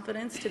have the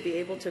confidence to be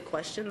able to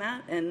question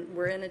that. And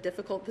we're in a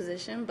difficult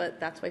position, but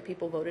that's why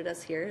people voted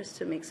us here, is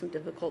to make some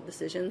difficult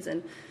decisions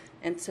and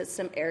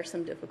to air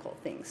some difficult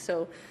things.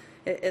 So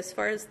as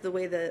far as the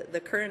way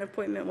the current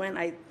appointment went,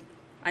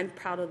 I'm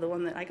proud of the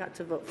one that I got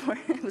to vote for.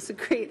 It was a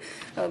great,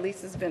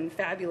 Lisa's been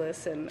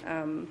fabulous, and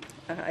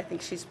I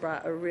think she's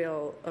brought a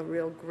real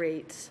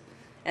great,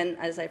 and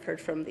as I've heard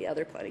from the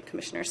other planning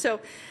commissioners. So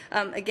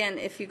again,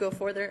 if you go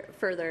further,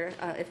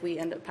 if we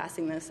end up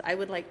passing this, I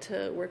would like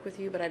to work with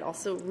you, but I'd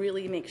also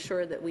really make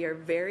sure that we are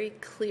very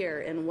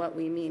clear in what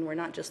we mean. We're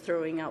not just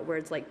throwing out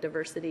words like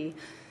diversity.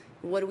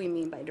 What do we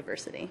mean by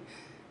diversity?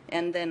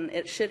 And then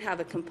it should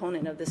have a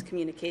component of this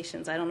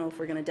communications. I don't know if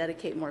we're going to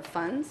dedicate more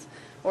funds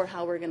or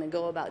how we're going to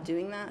go about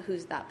doing that,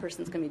 who's that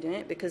person's going to be doing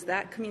it, because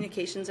that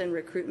communications and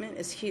recruitment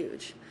is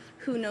huge.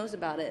 Who knows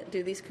about it?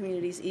 Do these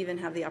communities even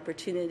have the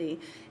opportunity?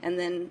 And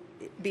then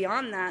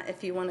beyond that,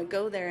 if you want to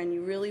go there and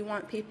you really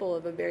want people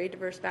of a very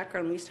diverse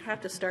background, we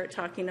have to start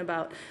talking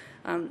about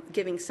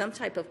giving some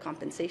type of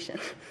compensation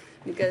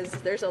because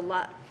there's a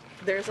lot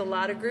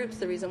of groups,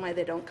 the reason why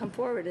they don't come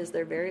forward is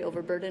they're very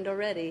overburdened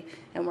already,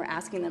 and we're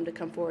asking them to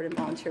come forward and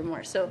volunteer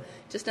more. So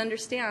just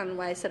understand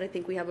why I said I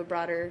think we have a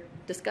broader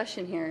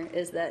discussion here,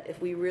 is that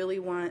if we really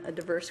want a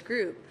diverse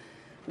group,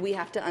 we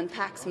have to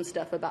unpack some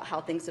stuff about how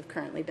things have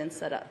currently been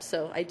set up.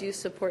 So I do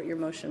support your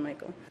motion,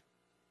 Michael.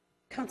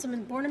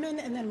 Councilman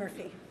Borneman and then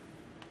Murphy.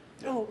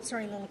 Oh,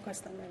 sorry,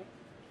 Lillquist then, right?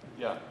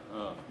 Yeah,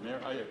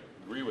 Mayor, I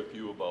agree with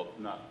you about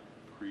not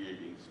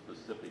creating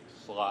specific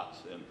slots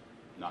and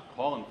not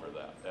calling for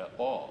that at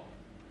all.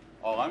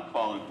 All I'm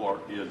calling for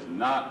is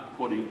not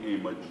putting a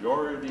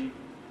majority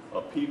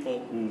of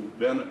people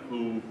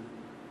who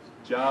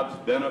jobs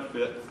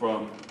benefit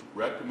from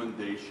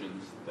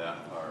recommendations that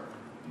are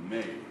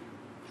made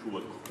to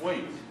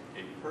equate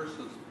a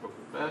person's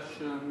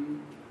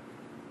profession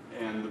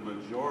and the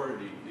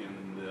majority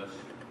in this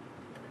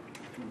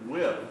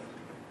with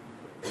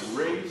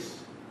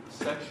race,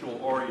 sexual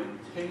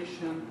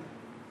orientation,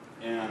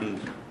 and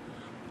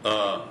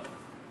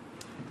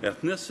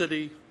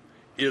ethnicity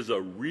is a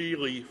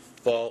really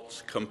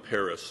false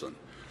comparison.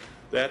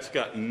 That's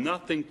got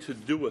nothing to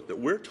do with it.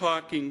 We're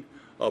talking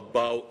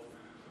about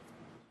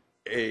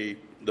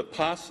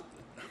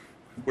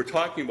we're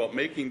talking about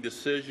making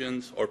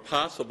decisions or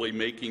possibly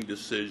making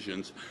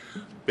decisions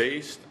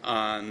based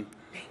on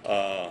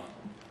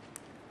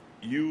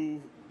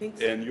you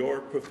and your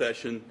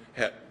profession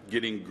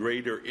getting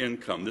greater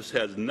income. This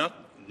has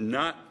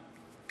not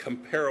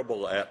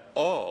comparable at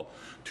all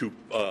to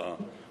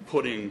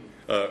putting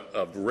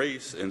of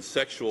race and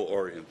sexual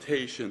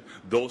orientation,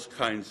 those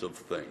kinds of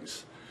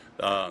things.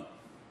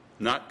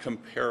 Not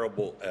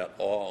comparable at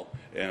all,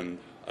 and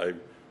I'm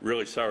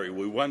really sorry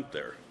we went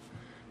there,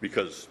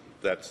 because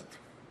that's,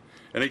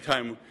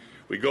 anytime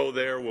we go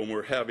there when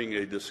we're having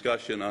a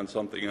discussion on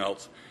something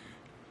else,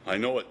 I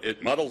know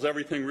it muddles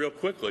everything real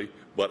quickly,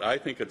 but I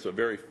think it's a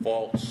very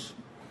false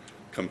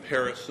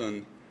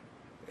comparison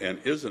and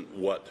isn't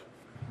what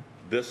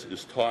this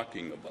is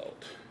talking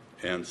about.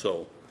 And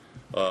so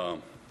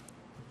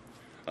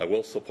I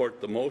will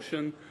support the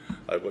motion.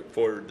 I look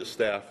forward to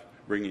staff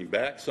bringing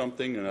back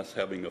something and us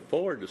having a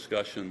fuller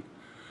discussion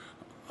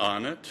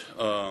on it.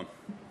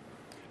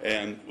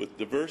 And with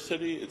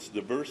diversity, it's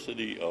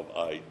diversity of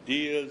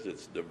ideas,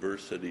 it's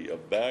diversity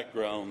of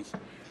backgrounds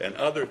and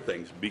other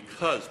things,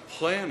 because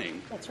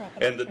planning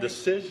and the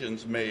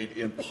decisions made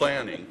in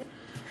planning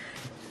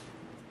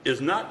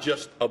is not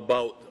just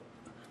about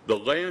the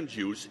land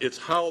use, it's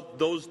how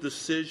those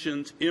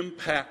decisions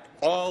impact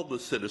all the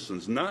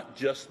citizens, not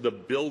just the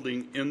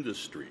building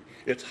industry.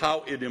 It's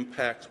how it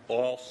impacts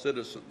all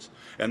citizens.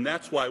 And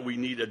that's why we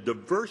need a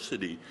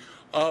diversity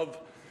of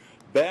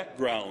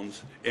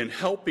backgrounds in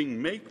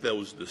helping make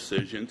those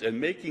decisions and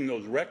making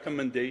those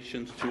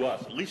recommendations to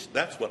us. At least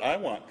that's what I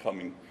want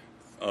coming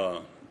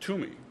to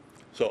me.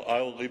 So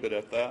I'll leave it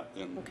at that.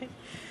 And okay.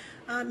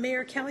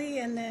 Mayor Kelly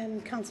and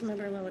then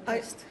Councilmember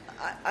Lillquist.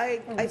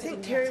 I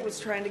think Terry was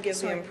trying to give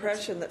the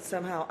impression that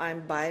somehow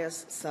I'm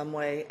biased some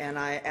way, and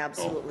I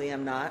absolutely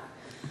am not.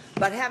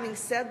 But having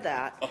said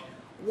that,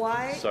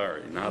 why?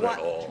 Sorry, not at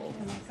all.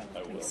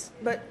 I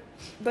will.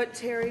 But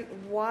Terry,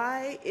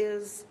 why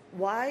is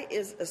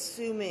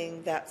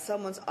assuming that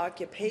someone's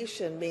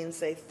occupation means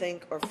they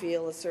think or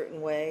feel a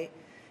certain way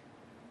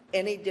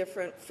any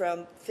different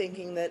from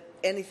thinking that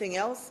anything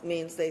else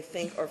means they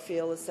think or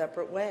feel a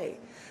separate way?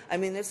 I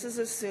mean, this is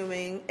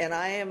assuming,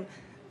 and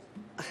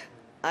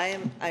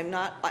I'm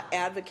not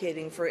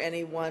advocating for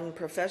any one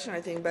profession or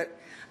anything, but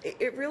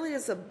it really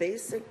is a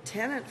basic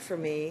tenet for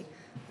me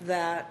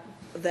that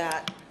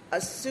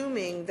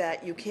assuming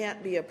that you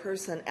can't be a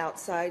person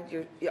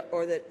outside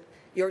or that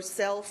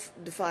yourself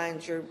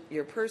defines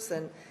your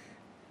person,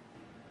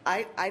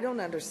 I don't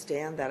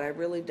understand that. I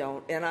really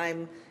don't. And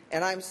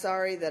I'm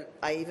sorry that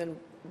I even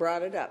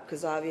brought it up,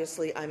 because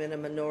obviously I'm in a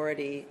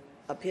minority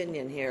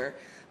opinion here,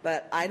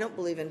 but I don't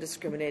believe in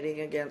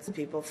discriminating against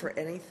people for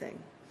anything.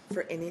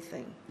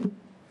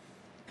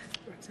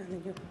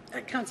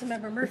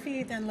 Councilmember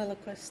Murphy, then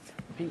Lillquist.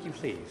 Thank you,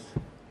 please.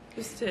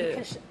 Just to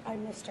Because I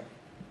missed her.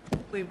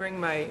 bring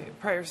my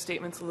prior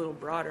statements a little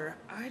broader,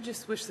 I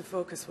just wish the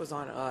focus was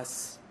on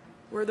us.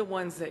 We're the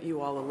ones that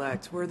you all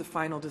elect. We're the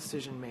final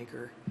decision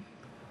maker.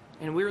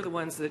 And we're the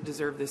ones that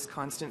deserve this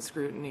constant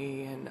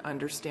scrutiny and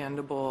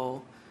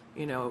understandable,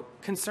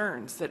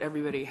 concerns that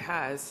everybody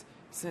has,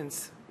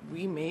 since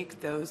we make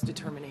those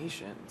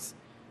determinations.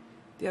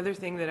 The other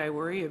thing that I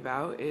worry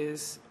about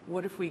is,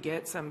 what if we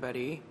get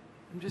somebody,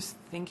 I'm just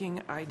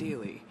thinking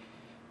ideally,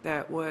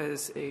 that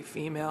was a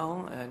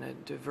female and a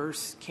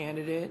diverse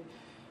candidate,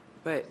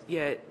 but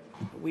yet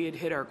we had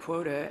hit our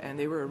quota and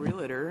they were a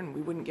realtor and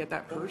we wouldn't get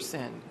that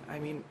person. I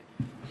mean,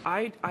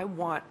 I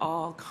want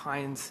all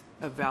kinds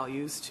of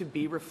values to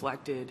be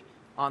reflected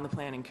on the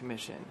Planning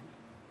Commission.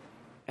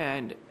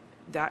 And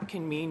that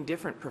can mean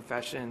different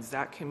professions,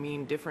 that can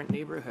mean different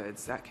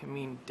neighborhoods, that can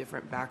mean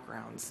different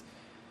backgrounds.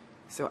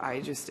 So I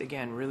just,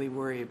 again, really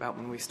worry about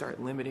when we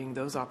start limiting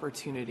those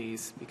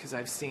opportunities, because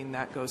I've seen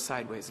that go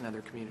sideways in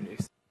other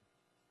communities.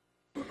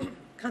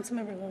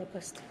 Councilmember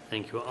Lillquist.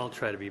 Thank you. I'll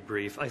try to be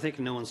brief. I think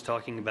no one's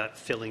talking about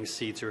filling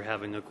seats or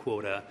having a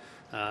quota.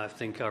 I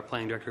think our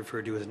planning director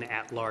referred to it as an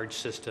at-large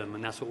system,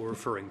 and that's what we're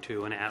referring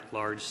to, an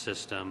at-large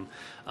system.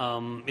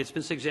 It's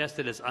been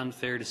suggested it's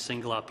unfair to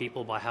single out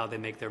people by how they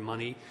make their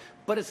money,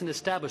 but it's an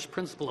established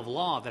principle of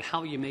law that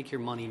how you make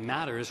your money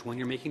matters when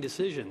you're making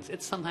decisions.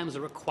 It's sometimes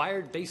a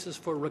required basis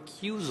for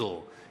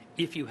recusal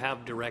if you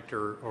have direct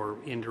or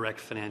indirect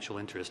financial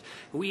interest.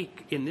 We,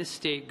 in this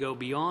state, go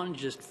beyond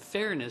just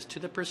fairness to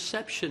the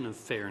perception of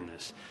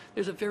fairness.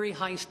 There's a very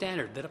high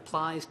standard that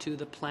applies to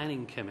the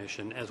Planning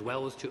Commission as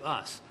well as to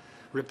us,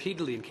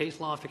 repeatedly in case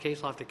law after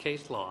case law after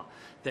case law,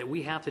 that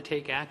we have to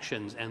take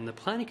actions, and the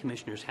planning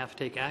commissioners have to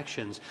take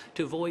actions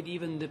to avoid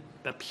even the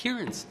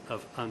appearance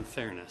of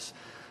unfairness.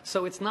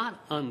 So it's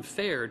not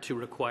unfair to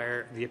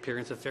require the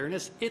appearance of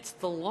fairness. It's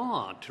the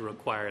law to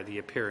require the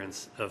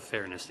appearance of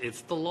fairness.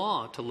 It's the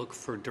law to look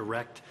for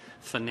direct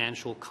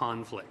financial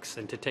conflicts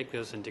and to take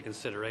those into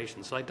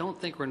consideration. So I don't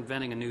think we're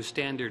inventing a new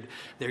standard.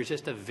 There's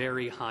just a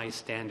very high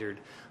standard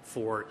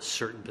for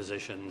certain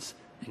positions,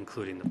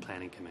 including the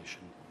Planning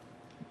Commission.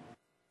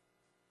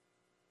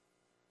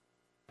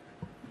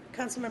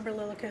 Councilmember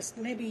Lillquist,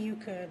 maybe you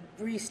could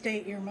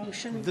restate your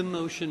motion. The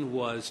motion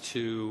was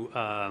to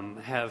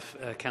have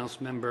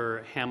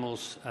Councilmember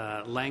Hamill's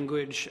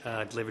language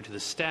delivered to the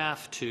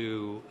staff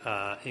to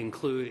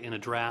include in a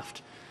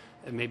draft,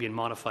 maybe in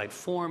modified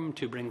form,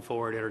 to bring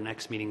forward at our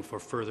next meeting for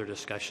further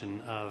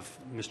discussion of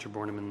Mr.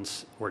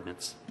 Borneman's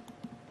ordinance.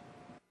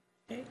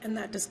 Okay, and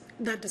that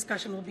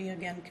discussion will be,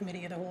 again,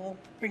 Committee of the Whole.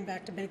 Bring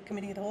back to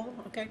Committee of the Whole.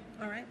 Okay,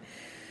 all right.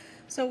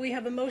 So we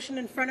have a motion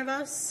in front of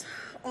us.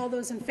 All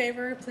those in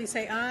favor, please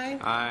say aye.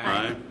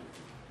 Aye.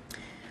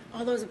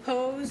 All those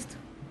opposed?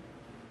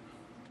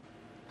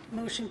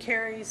 Motion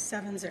carries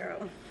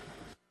 7-0.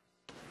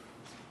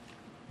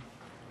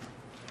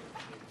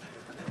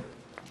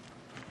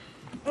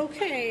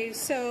 Okay,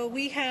 so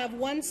we have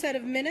one set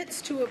of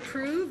minutes to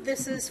approve.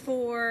 This is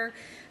for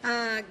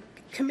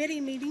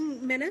committee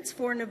meeting minutes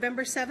for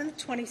November 7th,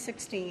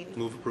 2016.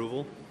 Move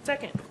approval.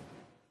 Second.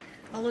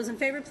 All those in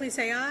favor, please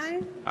say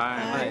aye.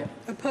 Aye.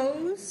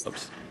 Opposed?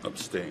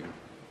 Abstain.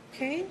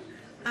 Okay.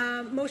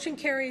 Motion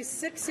carries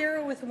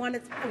 6-0 with one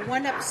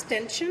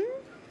abstention.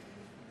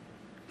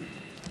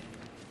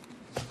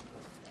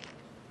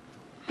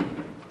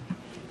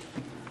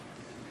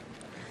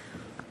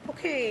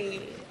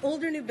 Okay.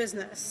 Old or new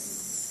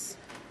business?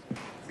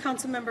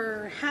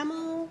 Councilmember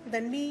Hamill,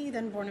 then me,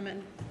 then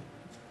Borneman.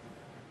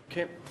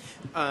 Okay.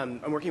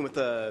 I'm working with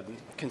a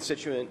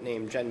constituent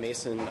named Jen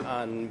Mason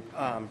on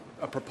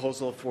a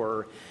proposal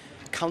for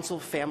Council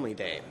Family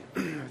Day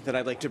that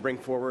I'd like to bring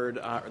forward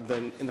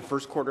in the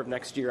first quarter of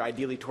next year,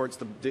 ideally towards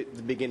the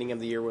beginning of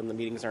the year when the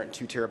meetings aren't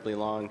too terribly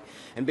long.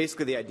 And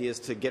basically the idea is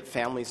to get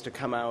families to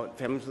come out,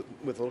 families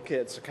with little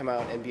kids to come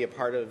out and be a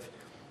part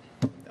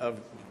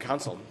of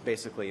council,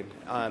 basically.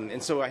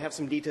 And so I have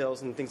some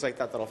details and things like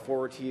that I'll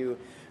forward to you.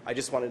 I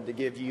just wanted to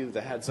give you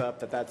the heads up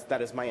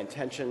that is my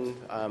intention.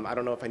 I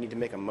don't know if I need to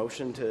make a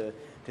motion to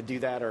do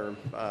that or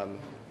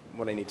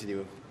what I need to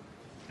do.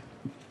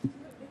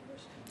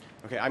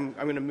 Okay, I'm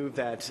going to move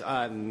that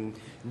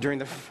during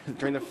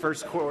the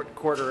first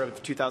quarter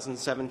of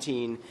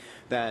 2017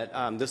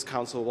 that this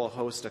council will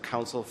host a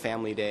Council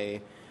Family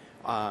Day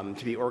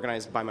to be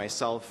organized by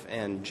myself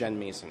and Jen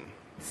Mason.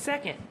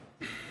 Second.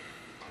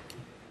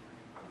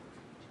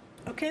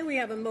 Okay, we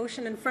have a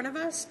motion in front of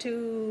us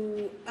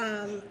to,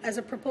 as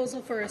a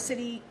proposal for a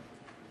city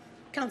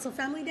Council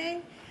Family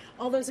Day.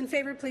 All those in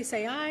favor, please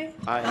say aye.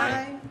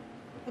 Aye.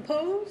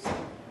 Opposed?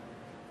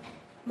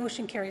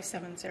 Motion carries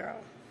 7-0.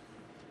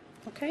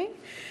 Okay.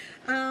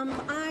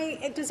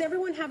 Does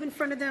everyone have in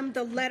front of them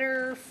the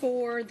letter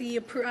for the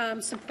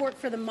support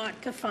for the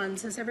MOTCA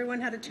funds? Has everyone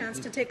had a chance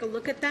to take a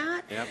look at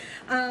that?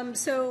 Yep.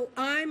 So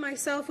I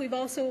myself, we've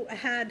also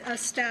had a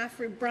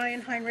staff,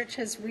 Brian Heinrich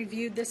has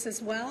reviewed this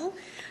as well,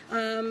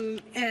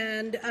 and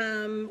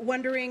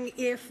wondering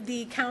if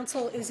the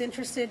council is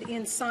interested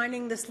in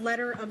signing this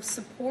letter of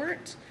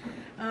support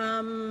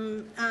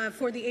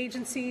for the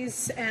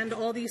agencies and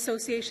all the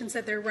associations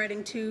that they're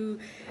writing to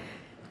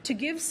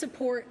give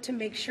support to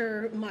make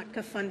sure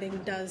MOTCA funding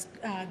does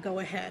go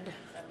ahead.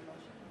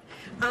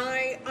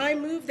 I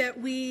move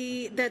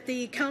that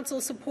the council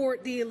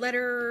support the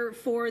letter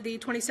for the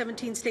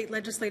 2017 state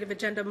legislative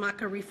agenda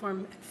MOTCA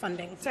reform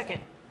funding.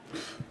 Second.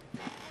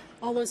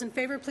 All those in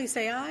favor, please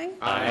say aye.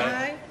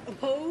 Aye.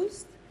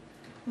 Opposed?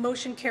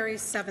 Motion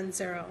carries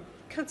 7-0.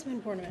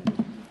 Councilman Borneman.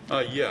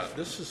 Yeah,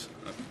 this is,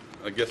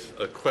 I guess,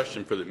 a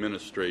question for the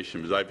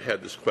administration, because I've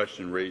had this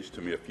question raised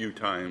to me a few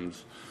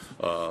times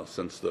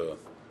since the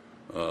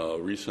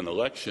recent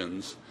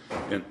elections.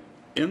 And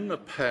in the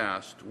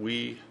past,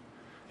 we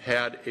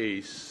had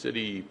a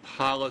city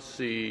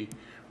policy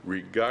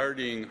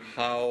regarding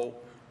how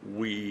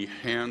we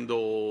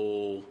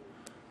handle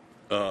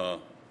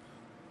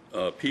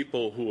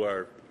people who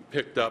are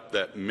picked up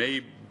that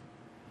might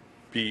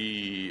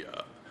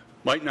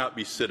not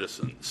be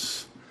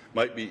citizens,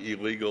 might be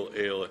illegal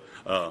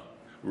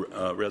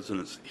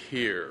residents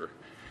here,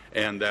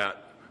 and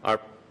that our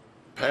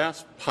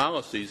past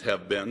policies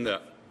have been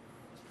that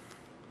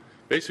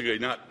basically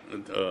not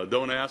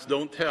don't ask,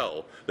 don't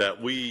tell,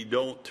 that we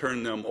don't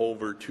turn them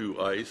over to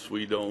ICE,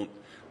 we don't,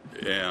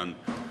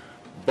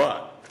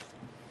 but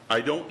I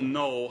don't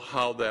know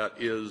how that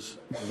is,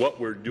 what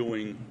we're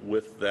doing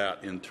with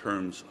that in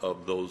terms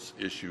of those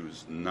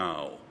issues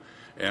now.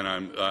 And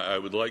I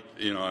would like,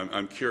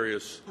 I'm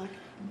curious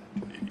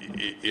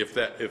if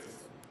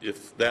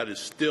that is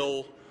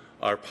still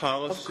our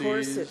policy. Of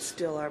course, it's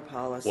still our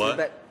policy. What?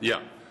 But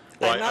yeah.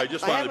 Well, I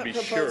just wanted to be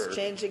sure. I haven't proposed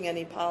changing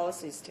any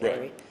policies, Terry.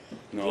 Right.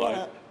 Do you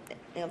want to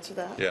answer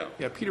that? Yeah.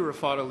 Yeah, Peter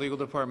Raffato, Legal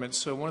Department.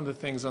 So one of the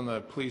things on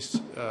the police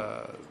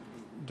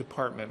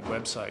department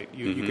website,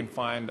 you can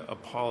find a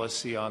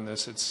policy on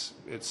this.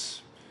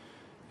 It's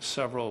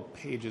several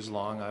pages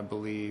long, I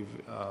believe,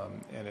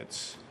 and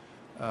it's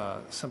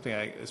something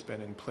that's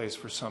been in place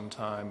for some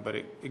time, but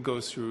it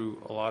goes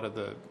through a lot of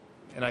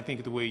and I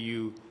think the way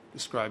you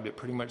described it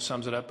pretty much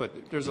sums it up,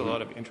 but there's a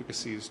lot of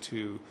intricacies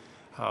to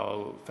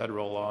how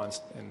federal law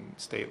and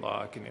state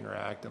law can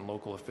interact and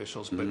local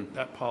officials, but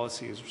that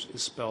policy is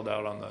spelled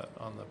out on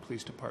the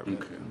police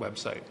department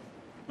website.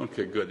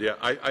 Okay, good. Yeah,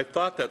 I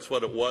thought that's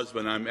what it was,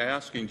 but I'm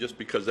asking just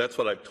because that's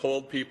what I've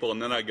told people,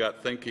 and then I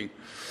got thinking,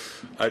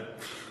 I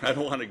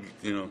don't want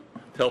to,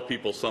 tell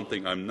people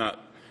something I'm not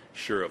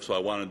sure of, so I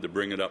wanted to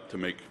bring it up to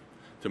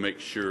make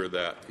sure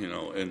that,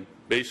 and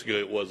basically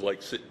it was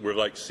like, we're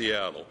like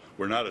Seattle.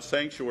 We're not a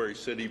sanctuary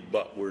city,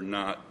 but we're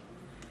not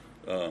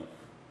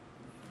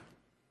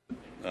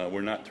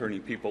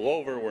turning people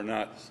over. We're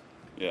not,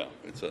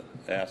 it's a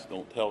ask,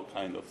 don't tell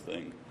kind of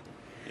thing.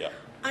 Yeah.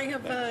 I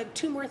have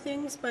two more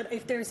things, but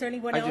if there's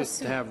anyone else. I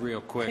just have real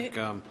quick.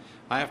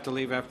 I have to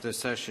leave after the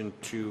session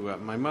to,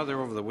 my mother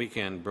over the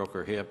weekend broke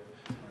her hip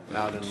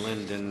out in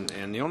Linden,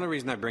 and the only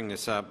reason I bring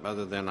this up,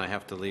 other than I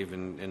have to leave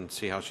and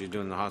see how she's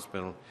doing in the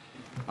hospital,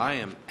 I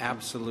am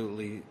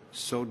absolutely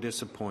so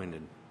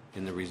disappointed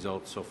in the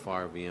results so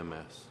far of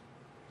EMS.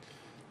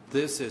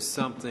 This is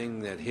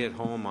something that hit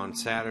home on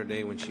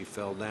Saturday when she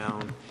fell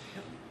down.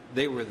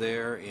 They were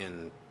there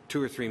in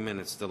 2 or 3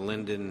 minutes, the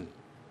Linden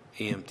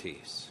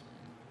EMTs.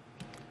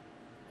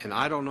 And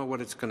I don't know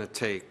what it's going to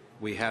take.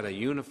 We had a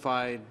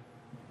unified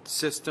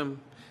system.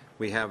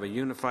 We have a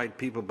unified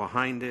people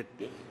behind it.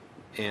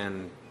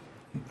 And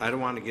I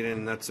don't want to get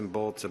in nuts and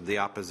bolts of the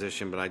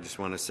opposition, but I just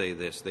want to say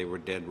this. They were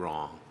dead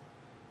wrong.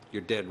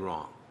 You're dead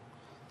wrong.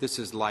 This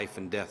is life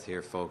and death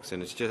here, folks.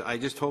 And I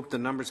just hope the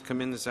numbers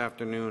come in this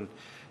afternoon,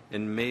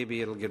 and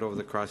maybe it'll get over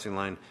the crossing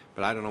line.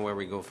 But I don't know where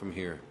we go from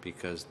here,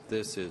 because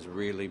this is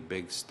really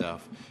big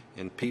stuff.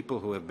 And people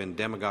who have been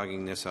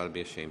demagoguing this ought to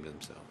be ashamed of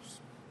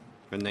themselves.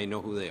 And they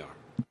know who they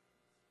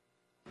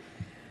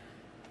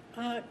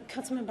are.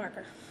 Councilman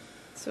Barker.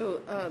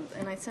 So,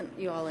 and I sent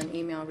you all an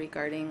email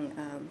regarding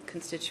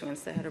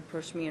constituents that had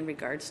approached me in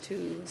regards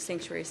to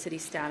sanctuary city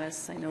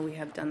status. I know we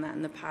have done that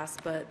in the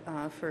past, but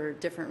for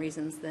different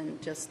reasons than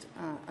just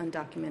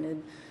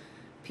undocumented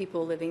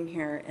people living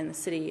here in the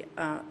city.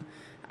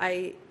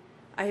 I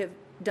have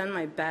done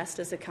my best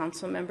as a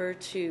council member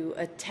to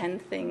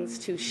attend things,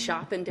 to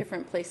shop in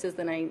different places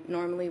than I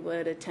normally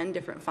would, attend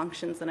different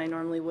functions than I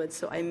normally would,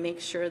 so I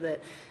make sure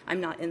that I'm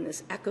not in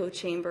this echo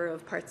chamber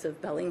of parts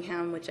of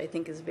Bellingham, which I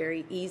think is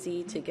very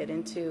easy to get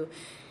into.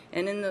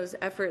 And in those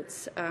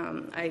efforts,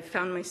 I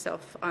found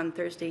myself on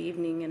Thursday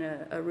evening in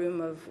a room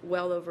of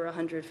well over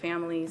 100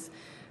 families,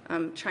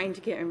 trying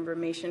to get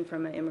information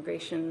from an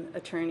immigration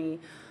attorney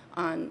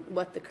on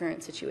what the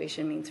current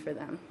situation means for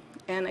them.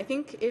 And I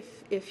think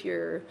if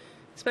you're,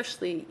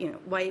 especially,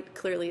 white,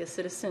 clearly a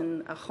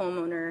citizen, a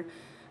homeowner,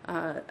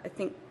 I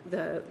think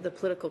the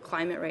political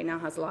climate right now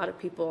has a lot of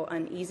people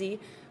uneasy.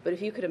 But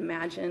if you could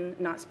imagine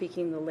not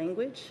speaking the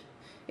language,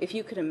 if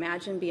you could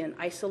imagine being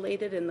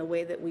isolated in the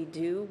way that we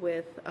do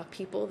with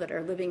people that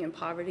are living in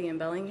poverty in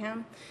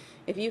Bellingham,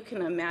 if you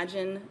can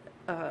imagine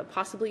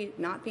possibly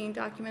not being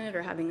documented,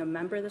 or having a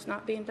member that's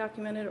not being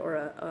documented, or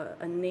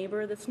a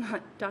neighbor that's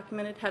not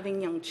documented,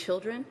 having young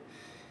children,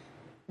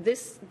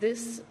 this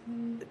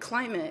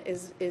climate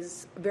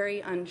is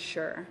very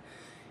unsure.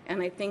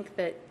 And I think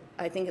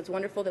it's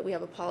wonderful that we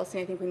have a policy.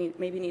 I think we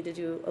maybe need to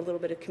do a little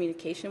bit of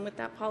communication with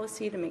that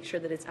policy to make sure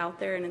that it's out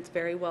there and it's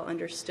very well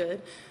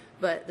understood.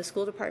 But the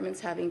school department's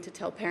having to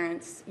tell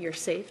parents you're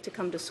safe to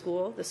come to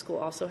school. The school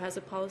also has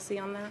a policy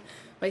on that.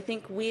 But I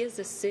think we as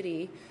a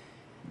city,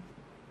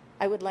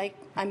 I'm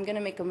going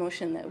to make a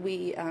motion that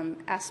we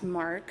ask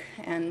Mark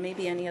and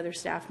maybe any other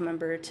staff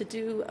member to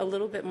do a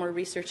little bit more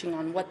researching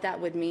on what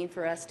that would mean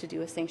for us to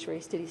do a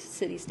sanctuary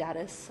city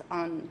status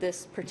on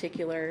this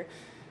particular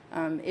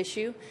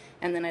issue.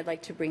 And then I'd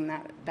like to bring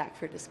that back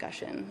for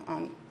discussion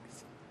on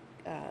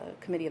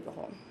Committee of the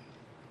Whole.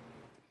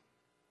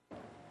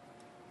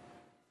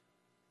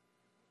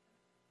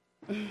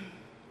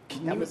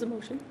 That was a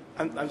motion.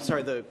 I'm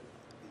sorry.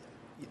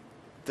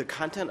 The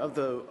content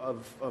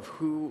of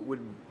who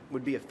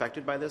would be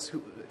affected by this?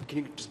 Can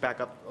you just back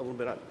up a little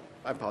bit?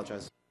 I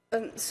apologize.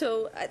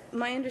 So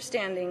my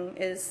understanding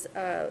is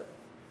that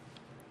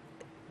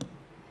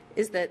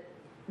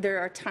there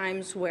are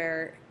times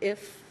where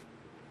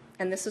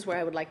and this is where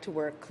I would like to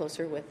work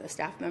closer with a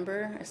staff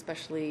member,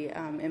 especially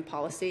in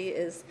policy,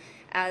 is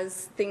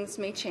as things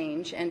may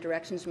change and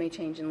directions may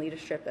change in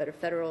leadership at a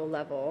federal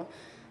level,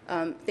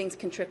 things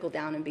can trickle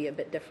down and be a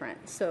bit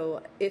different.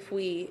 So if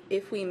we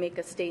make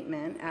a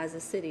statement as a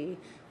city,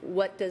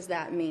 what does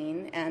that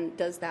mean? And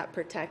does that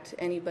protect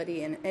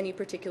anybody in any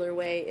particular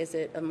way? Is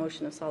it a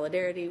motion of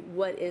solidarity?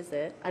 What is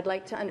it? I'd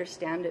like to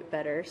understand it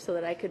better so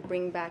that I could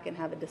bring back and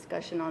have a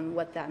discussion on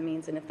what that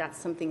means and if that's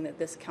something that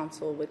this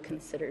council would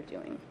consider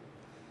doing.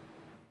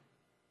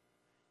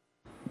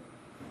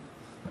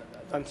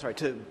 I'm sorry,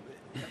 to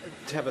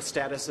have a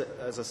status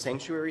as a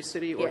sanctuary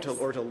city, or Yes.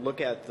 to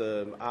look at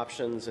the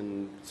options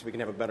and so we can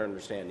have a better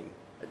understanding?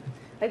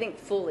 I think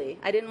fully.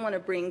 I didn't want to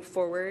bring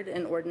forward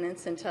an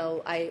ordinance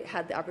until I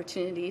had the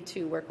opportunity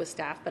to work with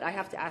staff, but I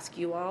have to ask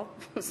you all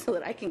so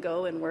that I can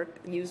go and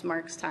use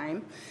Mark's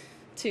time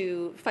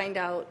to find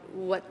out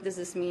what does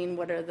this mean,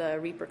 what are the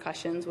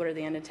repercussions, what are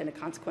the unintended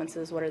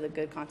consequences, what are the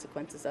good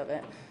consequences of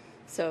it.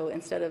 So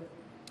instead of,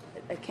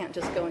 I can't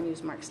just go and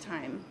use Mark's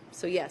time.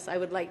 So yes, I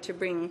would like to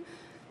bring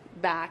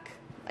back,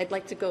 I'd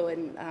like to go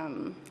and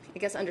I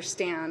guess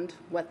understand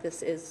what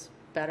this is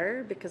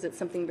better, because it's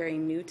something very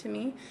new to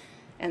me,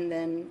 and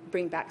then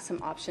bring back some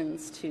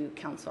options to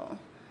council.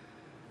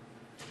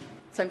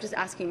 So I'm just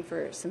asking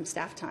for some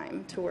staff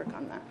time to work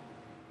on that.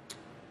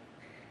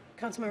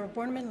 Councilmember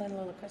Borneman, then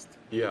Lillquist.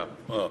 Yeah.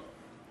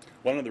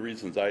 One of the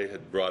reasons I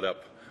had brought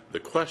up the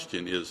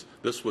question is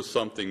this was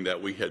something that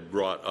we had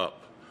brought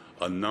up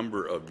a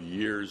number of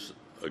years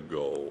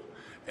ago,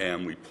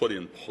 and we put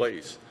in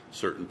place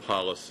certain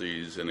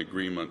policies and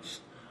agreements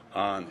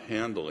on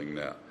handling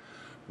that.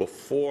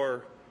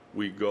 Before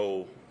we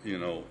go,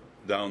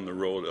 down the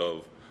road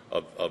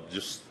of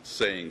just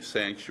saying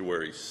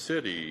sanctuary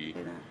city,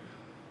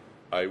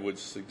 I would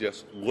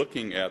suggest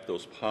looking at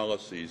those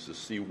policies to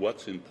see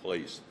what's in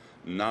place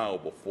now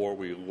before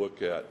we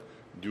look at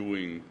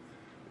doing,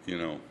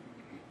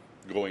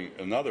 going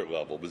another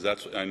level.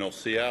 Because I know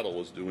Seattle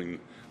was doing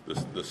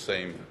the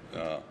same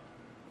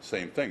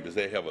thing, because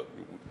they have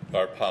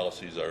our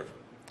policies are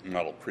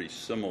modeled pretty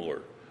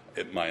similar,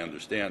 at my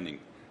understanding,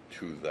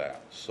 to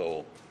that.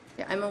 So.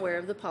 Yeah, I'm aware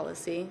of the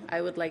policy.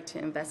 I would like to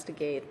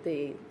investigate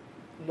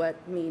what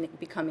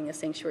becoming a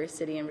sanctuary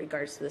city in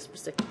regards to this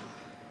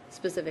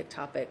specific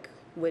topic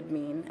would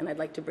mean, and I'd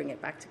like to bring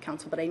it back to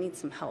council, but I need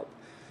some help.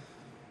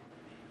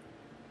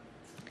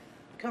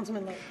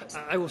 Councilman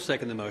Lillquist. I will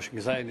second the motion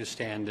because I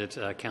understand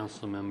that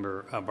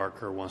Councilmember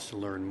Barker wants to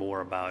learn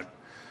more about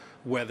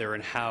whether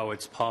and how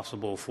it's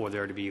possible for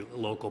there to be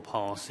local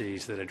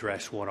policies that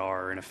address what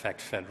are, in effect,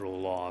 federal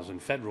laws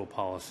and federal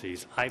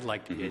policies. I'd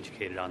like to be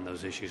educated on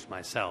those issues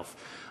myself.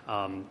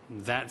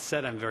 That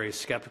said, I'm very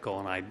skeptical,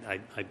 and I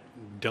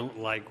don't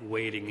like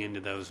wading into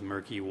those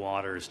murky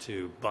waters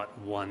to butt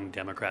one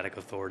Democratic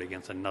authority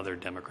against another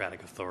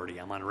Democratic authority.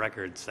 I'm on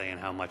record saying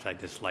how much I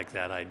dislike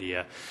that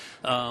idea.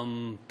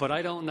 But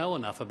I don't know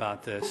enough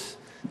about this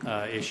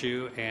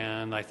issue,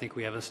 and I think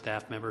we have a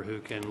staff member who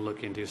can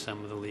look into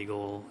some of the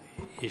legal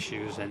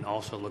issues and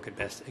also look at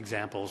best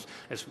examples,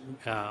 as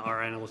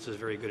our analyst is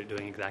very good at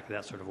doing exactly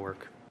that sort of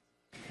work.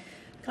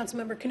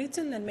 Councilmember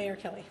Knutson, then Mayor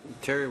Kelly.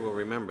 Terry will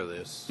remember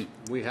this.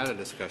 We had a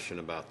discussion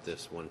about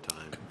this one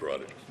time.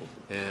 Brought it.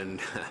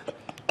 And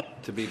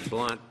to be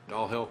blunt,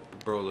 all hell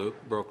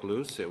broke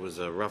loose. It was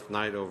a rough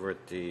night over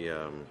at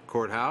the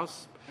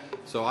courthouse.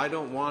 So I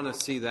don't want to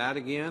see that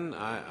again.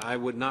 I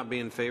would not be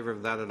in favor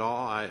of that at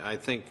all. I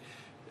think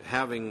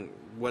having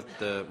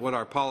what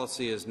our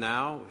policy is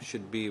now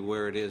should be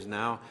where it is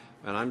now.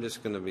 And I'm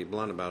just going to be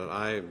blunt about it.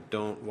 I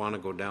don't want to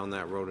go down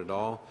that road at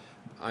all.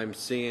 I'm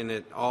seeing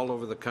it all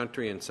over the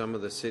country in some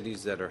of the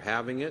cities that are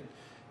having it.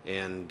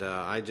 And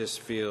I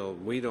just feel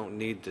we don't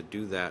need to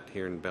do that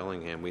here in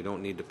Bellingham. We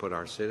don't need to put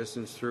our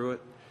citizens through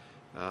it.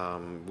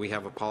 We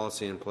have a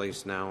policy in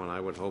place now, and I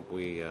would hope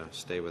we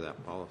stay with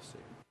that policy.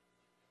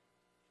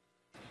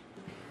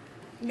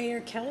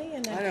 Mayor Kelly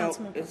and then I know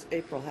Councilmember.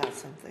 April has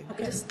something.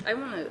 Okay. I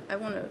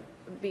want to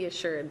be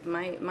assured,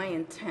 my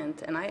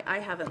intent, and I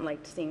haven't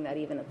liked seeing that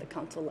even at the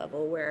council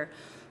level, where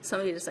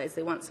somebody decides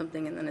they want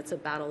something and then it's a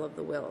battle of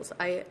the wills.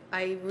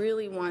 I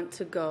really want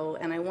to go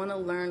and I want to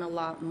learn a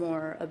lot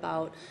more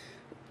about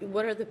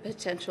what are the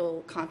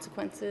potential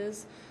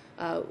consequences.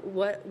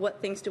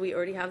 What things do we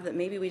already have that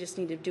maybe we just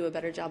need to do a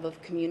better job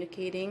of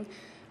communicating?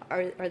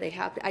 Are they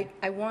happy?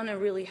 I want to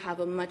really have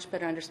a much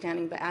better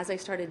understanding, but as I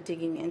started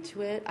digging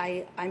into it,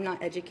 I'm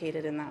not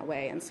educated in that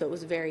way, and so it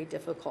was very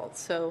difficult.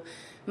 So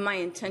my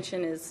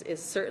intention is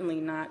certainly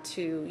not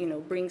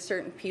to, bring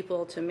certain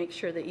people to make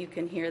sure that you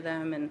can hear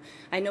them, and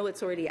I know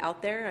it's already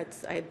out there.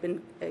 I've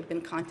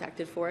been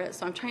contacted for it,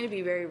 so I'm trying to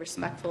be very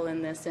respectful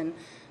in this and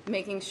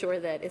making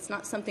sure that it's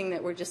not something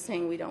that we're just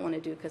saying we don't want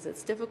to do because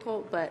it's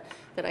difficult, but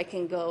that I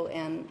can go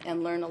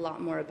and learn a lot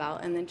more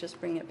about and then just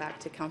bring it back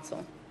to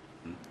council.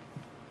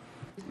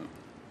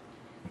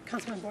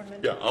 Councilman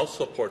Boardman. Yeah, I'll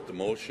support the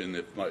motion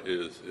if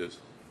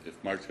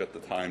Mark's got the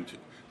time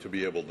to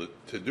be able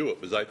to do it,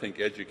 because I think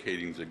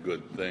educating is a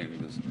good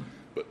thing.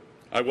 But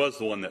I was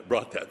the one that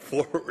brought that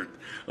forward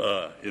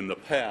in the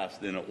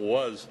past, and it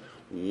was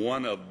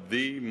one of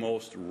the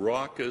most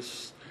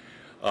raucous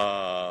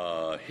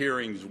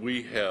hearings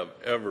we have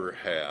ever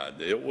had.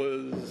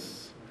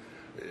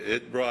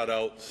 It brought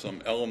out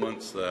some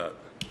elements that,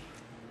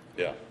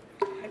 yeah,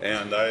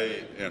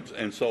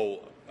 and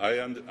so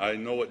I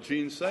know what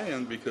Gene's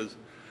saying because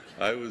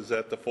I was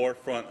at the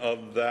forefront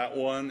of that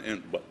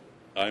one, but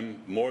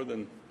I'm more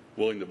than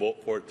willing to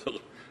vote for it to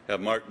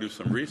have Mark do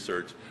some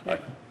research.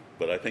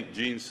 But I think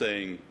Gene's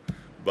saying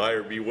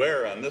buyer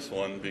beware on this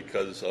one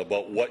because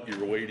about what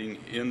you're wading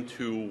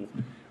into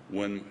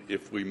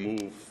if we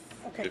move.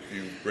 Okay. If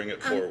you bring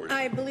it forward.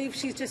 I believe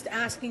she's just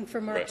asking for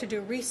Mark Right. to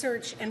do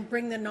research and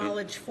bring the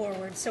knowledge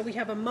forward. So we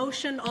have a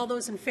motion. All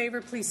those in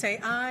favor, please say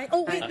aye.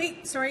 Oh,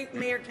 wait, sorry,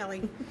 Mayor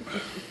Kelly.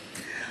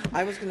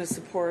 I was going to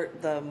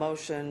support the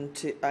motion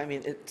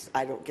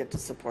I don't get to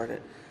support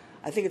it.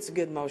 I think it's a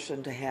good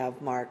motion to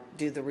have Mark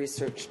do the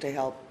research to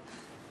help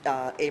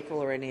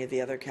April or any of the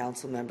other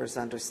council members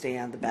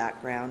understand the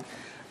background.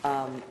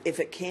 If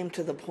it came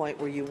to the point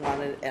where you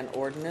wanted an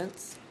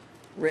ordinance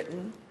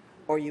written,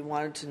 or you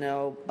wanted to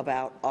know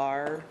about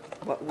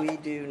what we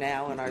do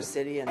now in our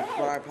city and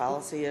what our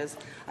policy is,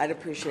 I'd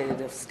appreciate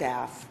it if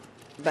staff,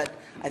 but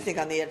I think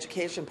on the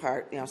education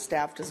part,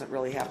 staff doesn't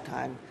really have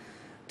time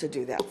to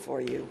do that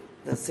for you,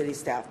 the city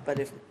staff, but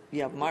if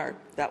you have Mark,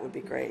 that would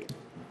be great.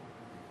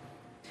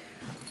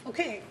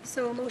 Okay,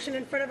 so a motion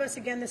in front of us.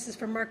 Again, this is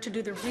for Mark to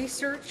do the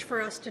research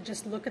for us to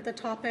just look at the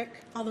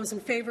topic. All those in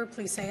favor,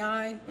 please say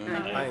aye.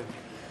 Aye.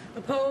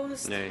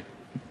 Opposed? Nay.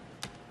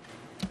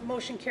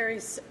 Motion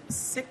carries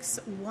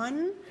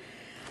 6-1.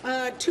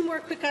 Two more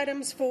quick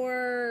items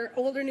for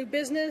old or new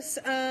business.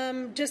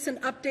 Just an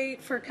update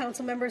for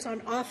council members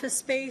on office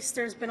space.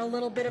 There's been a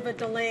little bit of a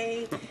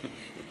delay.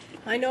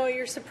 I know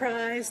you're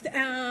surprised.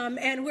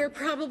 And we're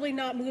probably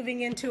not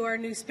moving into our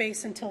new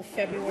space until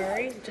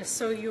February, just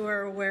so you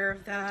are aware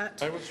of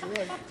that. I was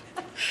right.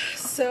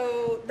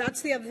 So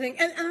that's the other thing.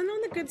 And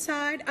on the good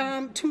side,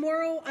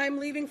 tomorrow I'm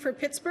leaving for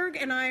Pittsburgh,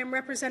 and I am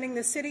representing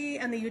the city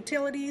and the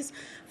utilities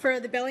for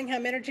the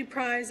Bellingham Energy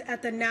Prize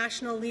at the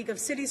National League of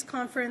Cities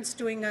Conference,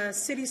 doing a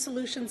City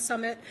Solutions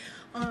Summit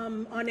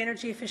on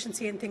energy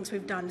efficiency and things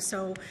we've done.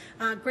 So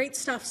great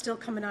stuff still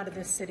coming out of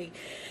this city.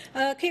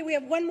 Okay, we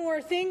have one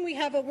more thing. We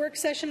have a work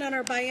session on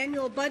our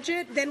biannual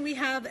budget. Then we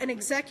have an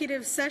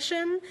executive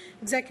session.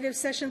 Executive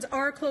sessions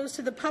are closed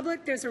to the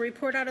public. There's a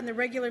report out in the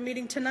regular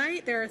meeting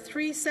tonight. There are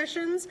 3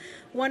 sessions.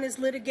 One is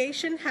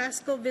litigation,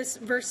 Haskell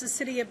versus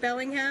City of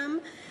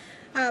Bellingham.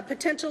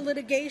 Potential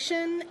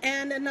litigation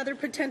and another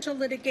potential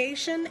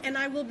litigation, and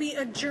I will be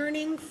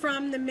adjourning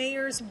from the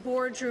mayor's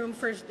boardroom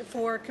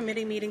for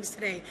committee meetings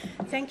today.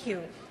 Thank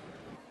you.